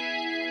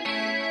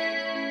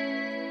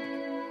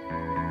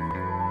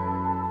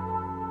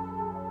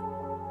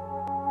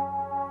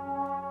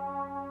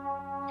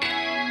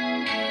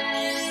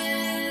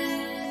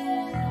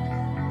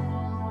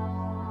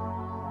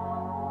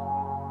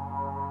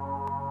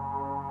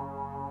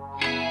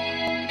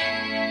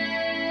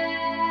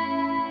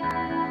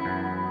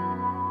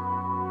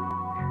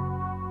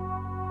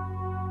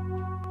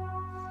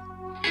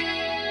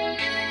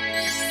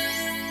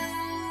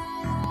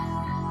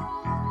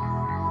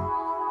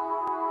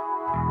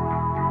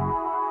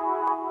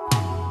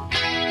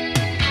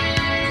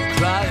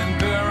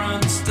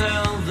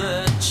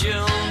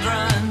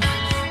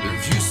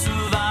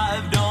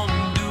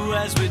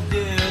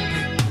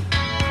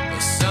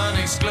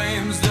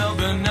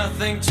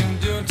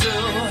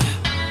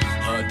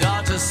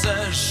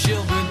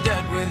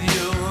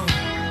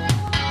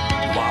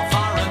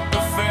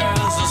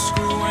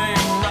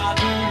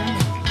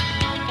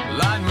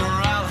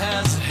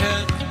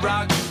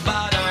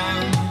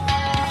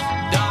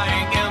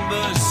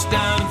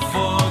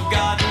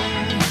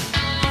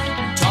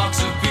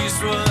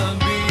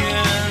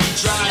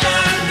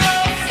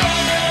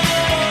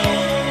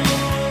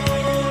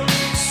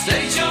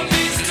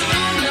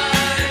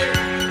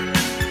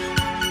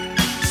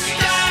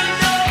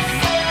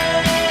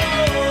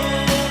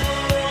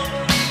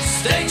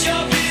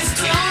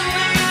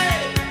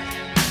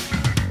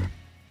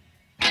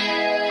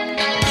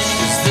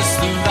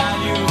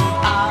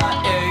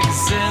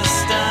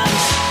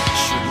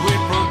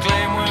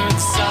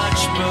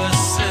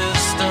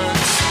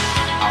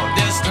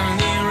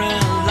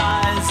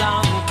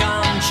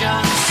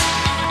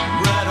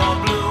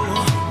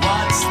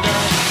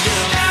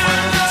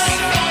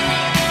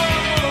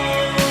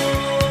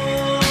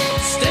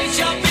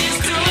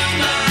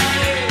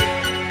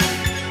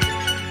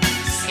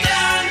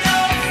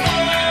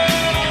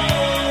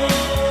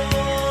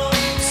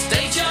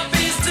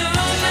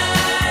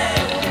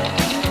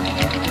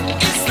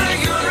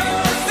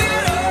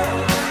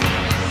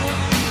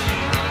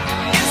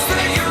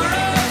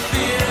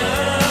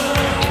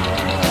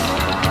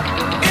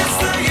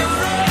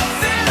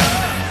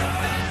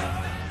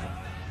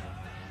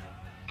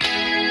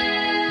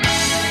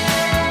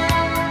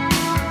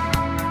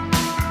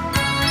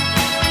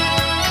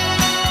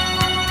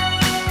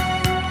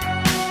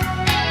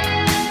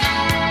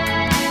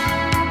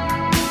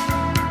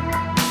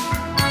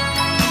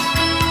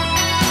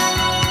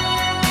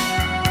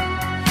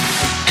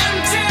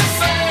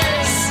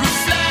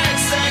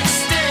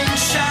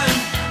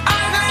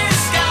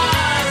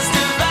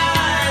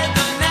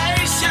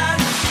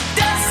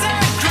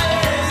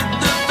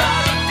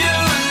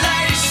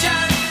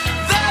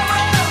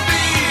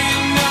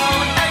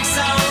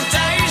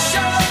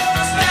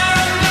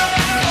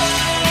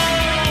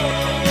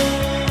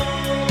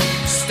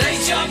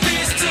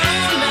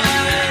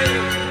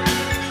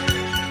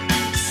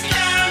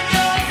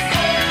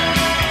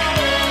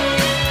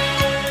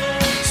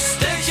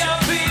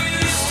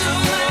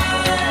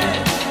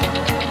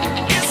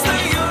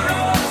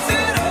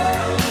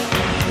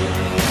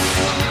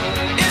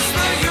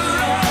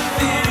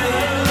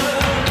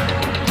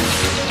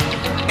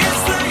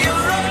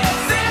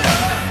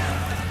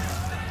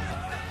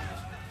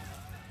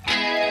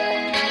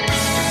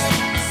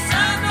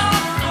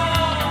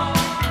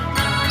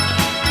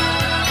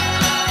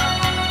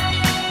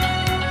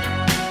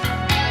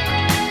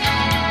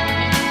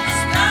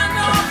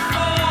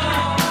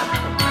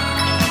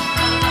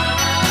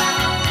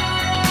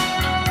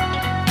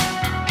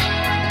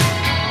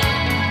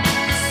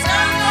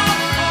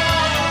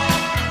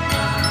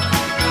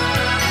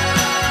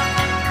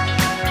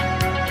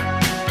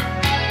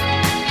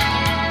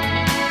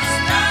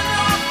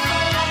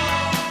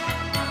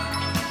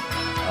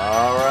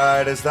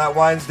 right, as that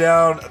winds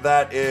down,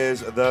 that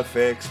is The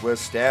Fix with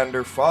Stand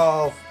or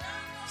Fall.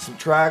 Some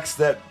tracks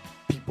that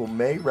people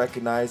may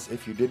recognize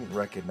if you didn't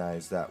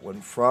recognize that one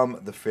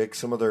from The Fix.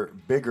 Some of their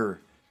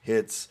bigger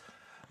hits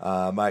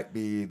might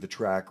be the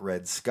track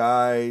Red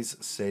Skies,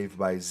 Saved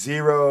by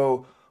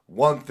Zero,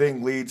 One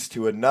Thing Leads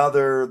to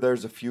Another.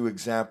 There's a few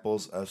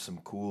examples of some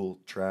cool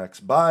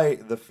tracks by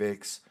The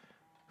Fix,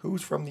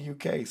 who's from the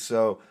UK.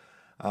 So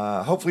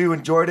hopefully you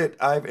enjoyed it.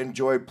 I've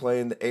enjoyed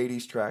playing the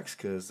 80s tracks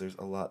because there's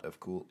a lot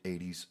of cool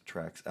 80s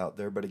tracks out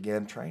there. But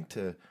again, trying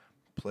to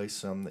play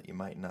some that you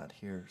might not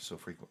hear so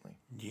frequently.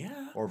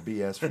 Yeah. Or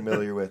be as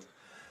familiar with.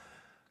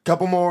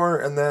 Couple more,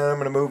 and then I'm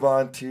going to move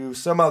on to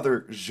some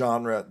other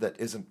genre that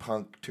isn't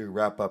punk to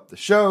wrap up the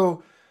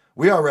show.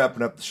 We are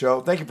wrapping up the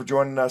show. Thank you for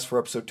joining us for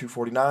episode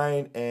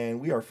 249, and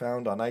we are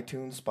found on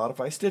iTunes,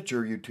 Spotify,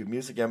 Stitcher, YouTube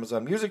Music,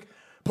 Amazon Music,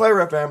 Player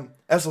FM,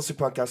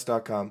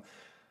 slcpunkcast.com.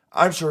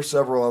 I'm sure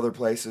several other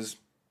places.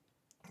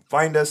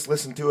 Find us,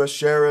 listen to us,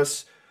 share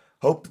us.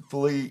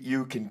 Hopefully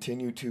you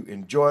continue to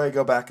enjoy.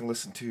 Go back and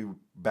listen to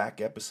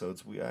back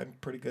episodes. I'm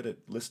pretty good at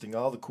listing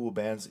all the cool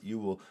bands that you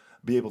will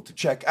be able to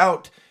check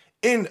out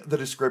in the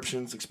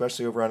descriptions,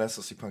 especially over on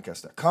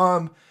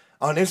slcpunkcast.com.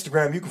 On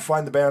Instagram, you can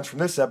find the bands from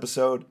this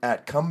episode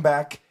at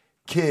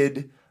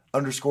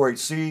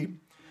comeback_kid_HC,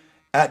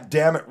 at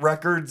Dammit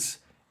Records,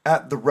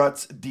 at The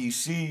Ruts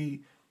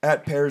DC,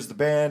 at Pairs the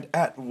Band,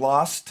 at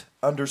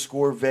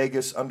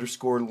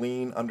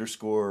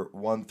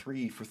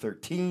Lost_Vegas_lean_13 for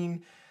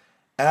 13,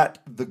 at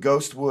The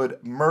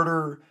Ghostwood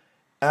Murder,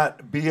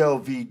 at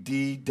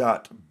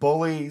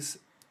blvd.bullies,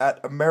 at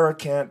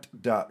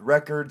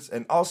americant.records,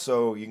 and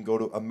also you can go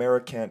to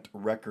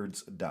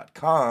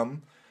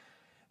americantrecords.com.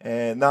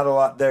 And not a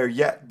lot there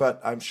yet, but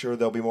I'm sure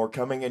there'll be more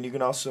coming. And you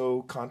can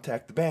also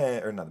contact the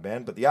band, or not the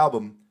band, but the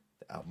album,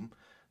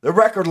 the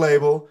record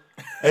label,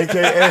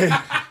 aka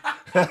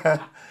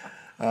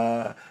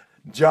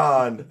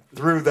John,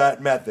 through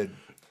that method.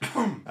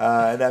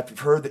 And after you've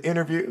heard the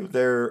interview,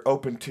 they're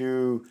open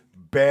to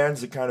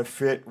bands that kind of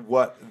fit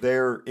what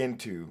they're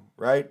into,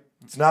 right?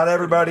 It's not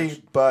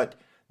everybody, but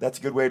that's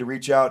a good way to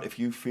reach out if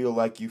you feel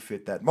like you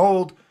fit that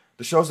mold.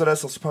 The show's at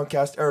SLC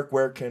Punkcast. Eric,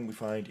 where can we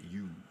find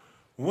you?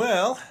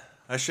 Well,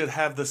 I should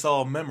have this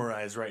all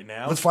memorized right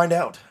now. Let's find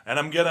out. And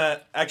I'm going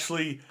to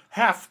actually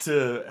have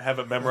to have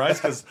it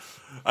memorized because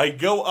I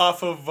go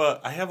off of,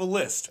 I have a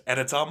list, and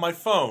it's on my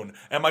phone.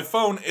 And my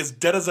phone is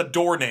dead as a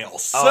doornail.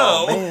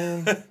 So,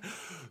 man.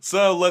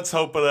 So let's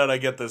hope that I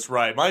get this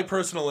right. My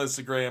personal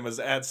Instagram is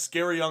at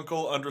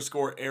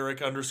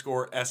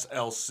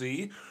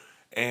scaryuncle_Eric_SLC.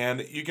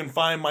 And you can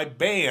find my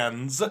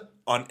bands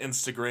on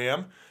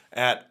Instagram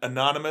at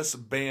Anonymous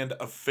Band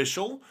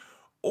Official,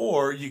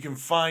 or you can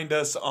find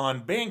us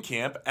on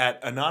Bandcamp at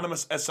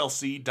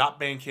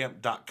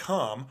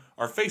anonymousslc.bandcamp.com,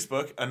 our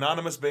Facebook,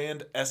 Anonymous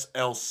Band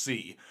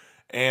SLC.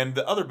 And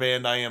the other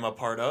band I am a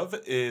part of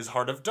is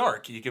Heart of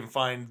Dark. You can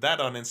find that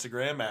on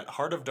Instagram at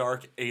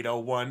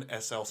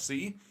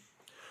heartofdark801SLC.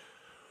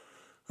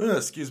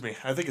 Excuse me,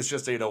 I think it's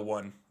just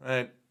 801.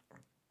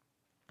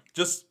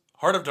 Just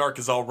Heart of Dark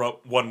is all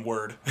one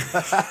word.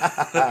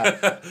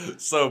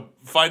 So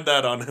find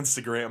that on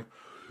Instagram.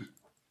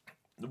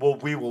 Well,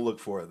 we will look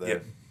for it there. Yeah.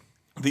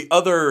 The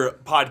other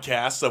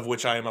podcasts of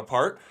which I am a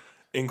part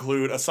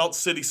include Assault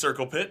City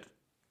Circle Pit,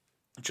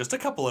 just a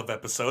couple of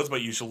episodes,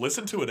 but you should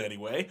listen to it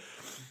anyway.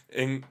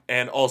 And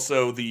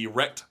also the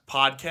Wrecked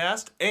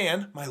podcast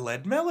and my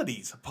Lead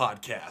Melodies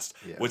podcast,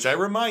 yes. Which I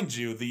remind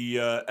you,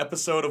 the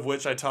episode of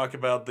which I talk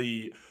about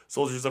the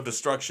Soldiers of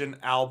Destruction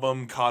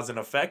album Cause and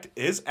Effect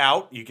is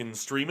out. You can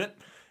stream it.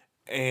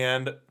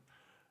 And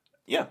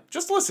yeah,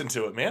 just listen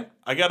to it, man.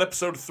 I got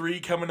episode 3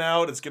 coming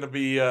out. It's going to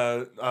be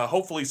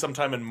hopefully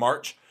sometime in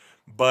March,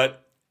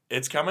 but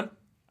it's coming.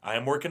 I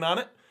am working on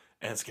it.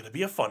 And it's going to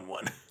be a fun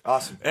one.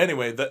 Awesome.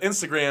 Anyway, the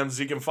Instagrams,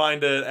 you can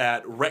find it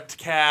at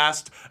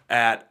Wreckedcast,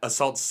 at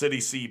Assault City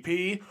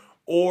CP,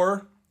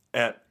 or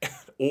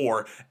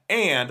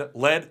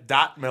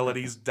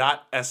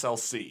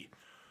lead.melodies.slc.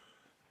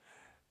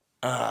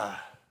 I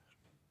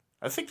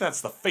think that's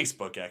the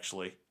Facebook,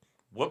 actually.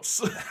 Whoops.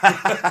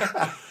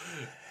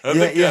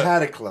 You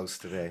had it close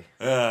today.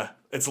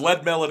 It's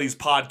Lead Melodies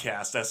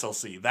Podcast,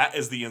 SLC. That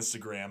is the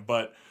Instagram,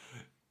 but...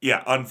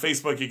 yeah, on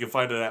Facebook, you can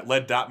find it at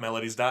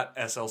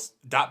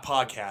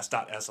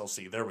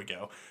led.melodies.podcast.slc. There we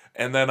go.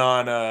 And then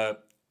on,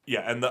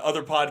 and the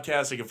other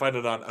podcasts, you can find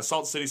it on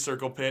Assault City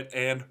Circle Pit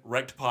and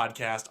Wrecked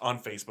Podcast on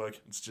Facebook.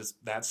 It's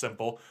just that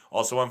simple.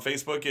 Also on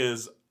Facebook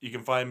you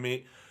can find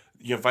the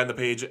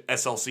page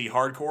SLC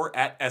Hardcore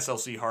at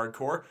SLC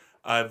Hardcore.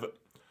 I've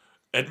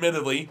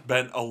admittedly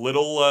been a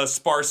little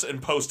sparse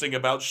in posting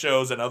about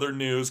shows and other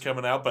news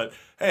coming out, but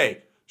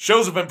hey,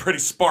 shows have been pretty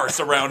sparse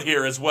around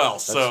here as well.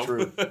 That's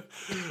true.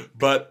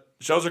 But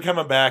shows are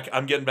coming back.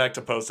 I'm getting back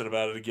to posting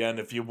about it again.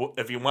 If you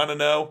want to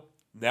know,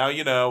 now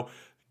you know.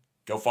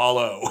 Go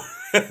follow.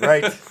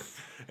 Right.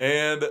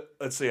 And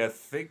let's see. I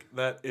think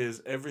that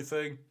is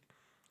everything.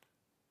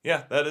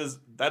 Yeah, that is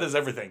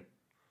everything.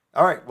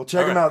 All right. Well,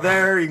 check them out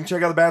there. You can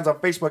check out the bands on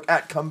Facebook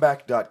at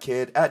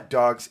comeback.kid, at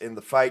Dogs in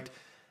the Fight,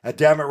 at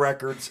Damn It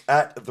Records,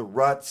 at The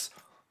Ruts.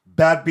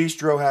 Bad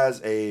Bistro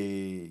has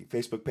a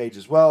Facebook page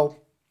as well,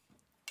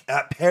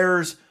 at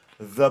Pairs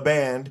The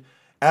Band,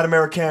 at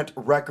Americant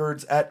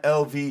Records, at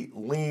LV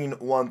Lean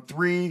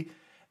 13,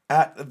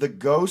 at The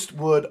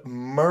Ghostwood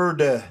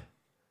Murder.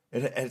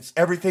 It's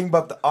everything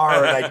but the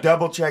R, and I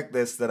double-checked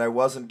this, that I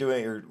wasn't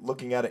doing or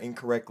looking at it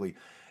incorrectly.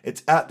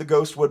 It's at The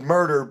Ghostwood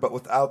Murder, but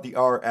without the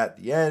R at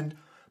the end.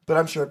 But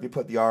I'm sure if you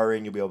put the R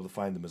in, you'll be able to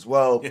find them as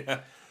well. Yeah,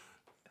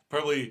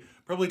 probably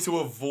to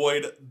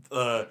avoid,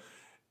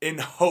 in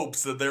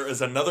hopes that there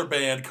is another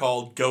band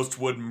called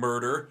Ghostwood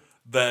Murder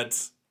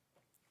that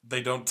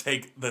they don't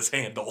take this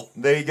handle.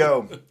 There you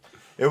go.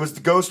 It was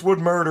the Ghostwood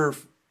Murder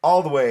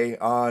all the way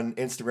on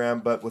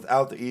Instagram, but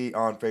without the E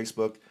on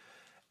Facebook.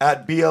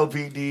 At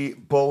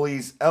BLVD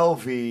Bullies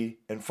LV.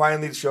 And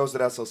finally, the show's at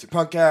SLC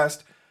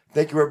Punkcast.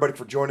 Thank you, everybody,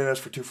 for joining us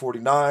for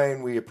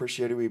 249. We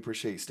appreciate it. We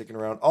appreciate you sticking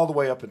around all the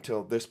way up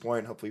until this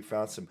point. Hopefully you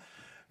found some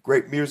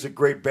great music,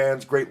 great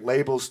bands, great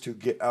labels to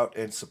get out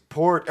and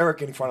support.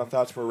 Eric, any final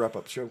thoughts for a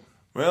wrap-up show?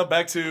 Well,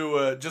 back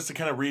to just to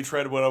kind of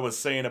retread what I was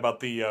saying about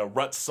the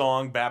Ruts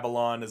song,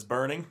 Babylon is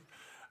Burning.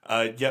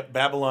 Yep,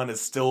 Babylon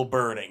is still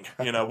burning.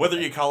 You know, whether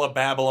you call it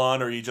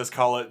Babylon or you just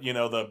call it, you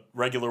know, the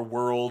regular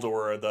world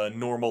or the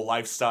normal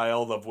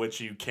lifestyle of which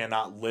you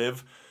cannot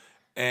live.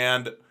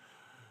 And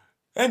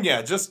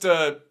yeah, just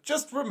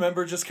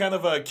remember, just kind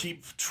of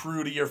keep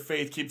true to your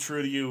faith, keep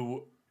true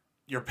to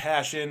your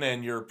passion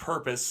and your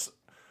purpose,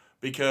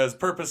 because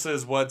purpose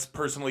is what's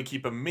personally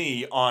keeping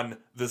me on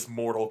this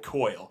mortal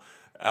coil.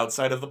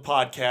 Outside of the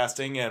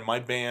podcasting and my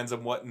bands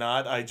and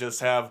whatnot, I just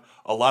have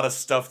a lot of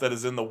stuff that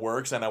is in the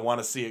works, and I want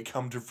to see it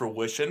come to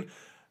fruition.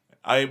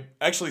 I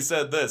actually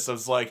said this. I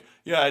was like,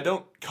 yeah, I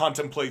don't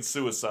contemplate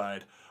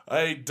suicide.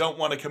 I don't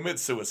want to commit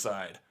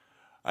suicide.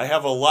 I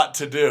have a lot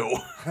to do.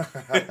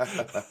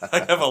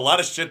 I have a lot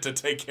of shit to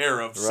take care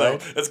of,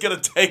 right? So it's going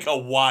to take a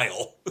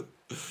while.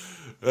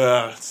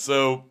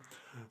 So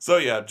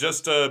yeah,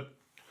 just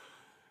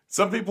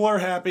some people are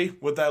happy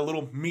with that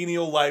little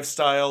menial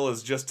lifestyle,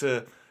 is just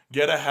to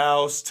get a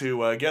house,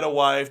 to get a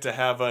wife, to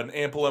have an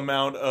ample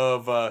amount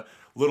of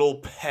little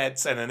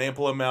pets and an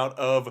ample amount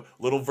of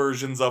little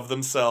versions of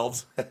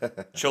themselves,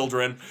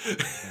 children,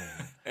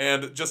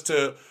 and just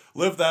to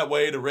live that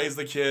way, to raise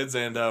the kids,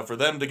 and for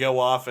them to go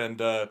off and,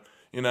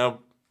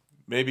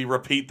 maybe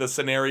repeat the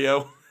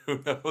scenario. Who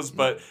knows?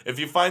 But if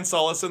you find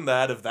solace in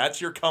that, if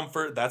that's your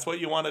comfort, that's what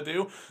you want to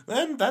do,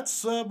 then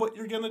that's what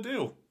you're going to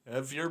do,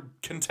 if you're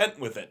content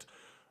with it.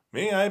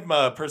 Me, I'm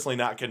personally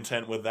not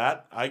content with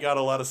that. I got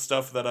a lot of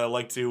stuff that I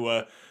like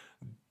to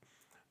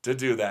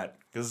do that,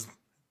 because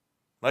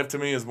life to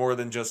me is more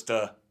than just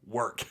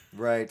work.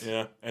 Right.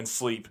 Yeah, and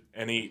sleep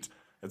and eat.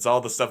 It's all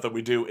the stuff that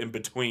we do in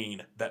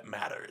between that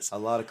matters. A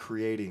lot of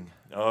creating.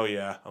 Oh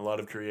yeah, a lot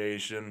of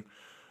creation.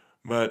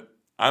 But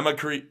I'm a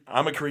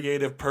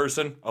creative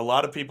person. A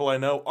lot of people I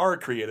know are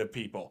creative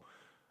people.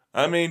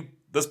 I mean,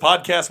 this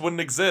podcast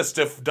wouldn't exist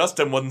if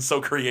Dustin wasn't so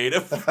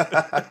creative.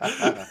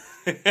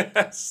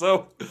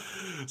 So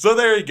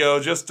there you go.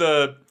 Just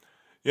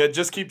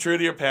keep true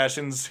to your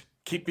passions.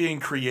 Keep being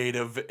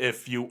creative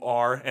if you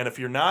are, and if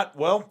you're not,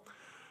 well,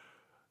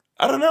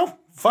 I don't know.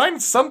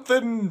 Find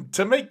something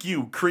to make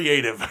you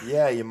creative.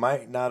 Yeah, you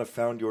might not have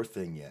found your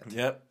thing yet.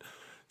 Yep.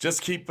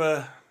 Just keep.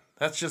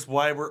 That's just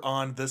why we're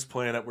on this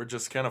planet. We're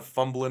just kind of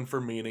fumbling for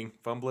meaning,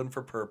 fumbling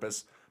for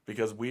purpose,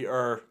 because we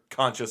are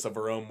conscious of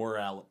our own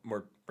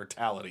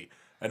mortality,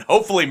 and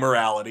hopefully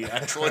morality,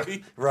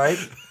 actually. Right.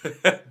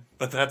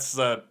 But that's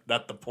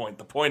not the point.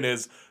 The point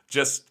is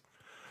just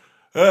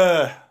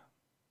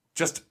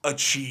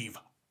achieve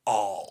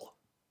all.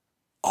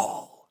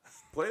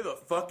 Play the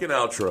fucking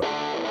outro.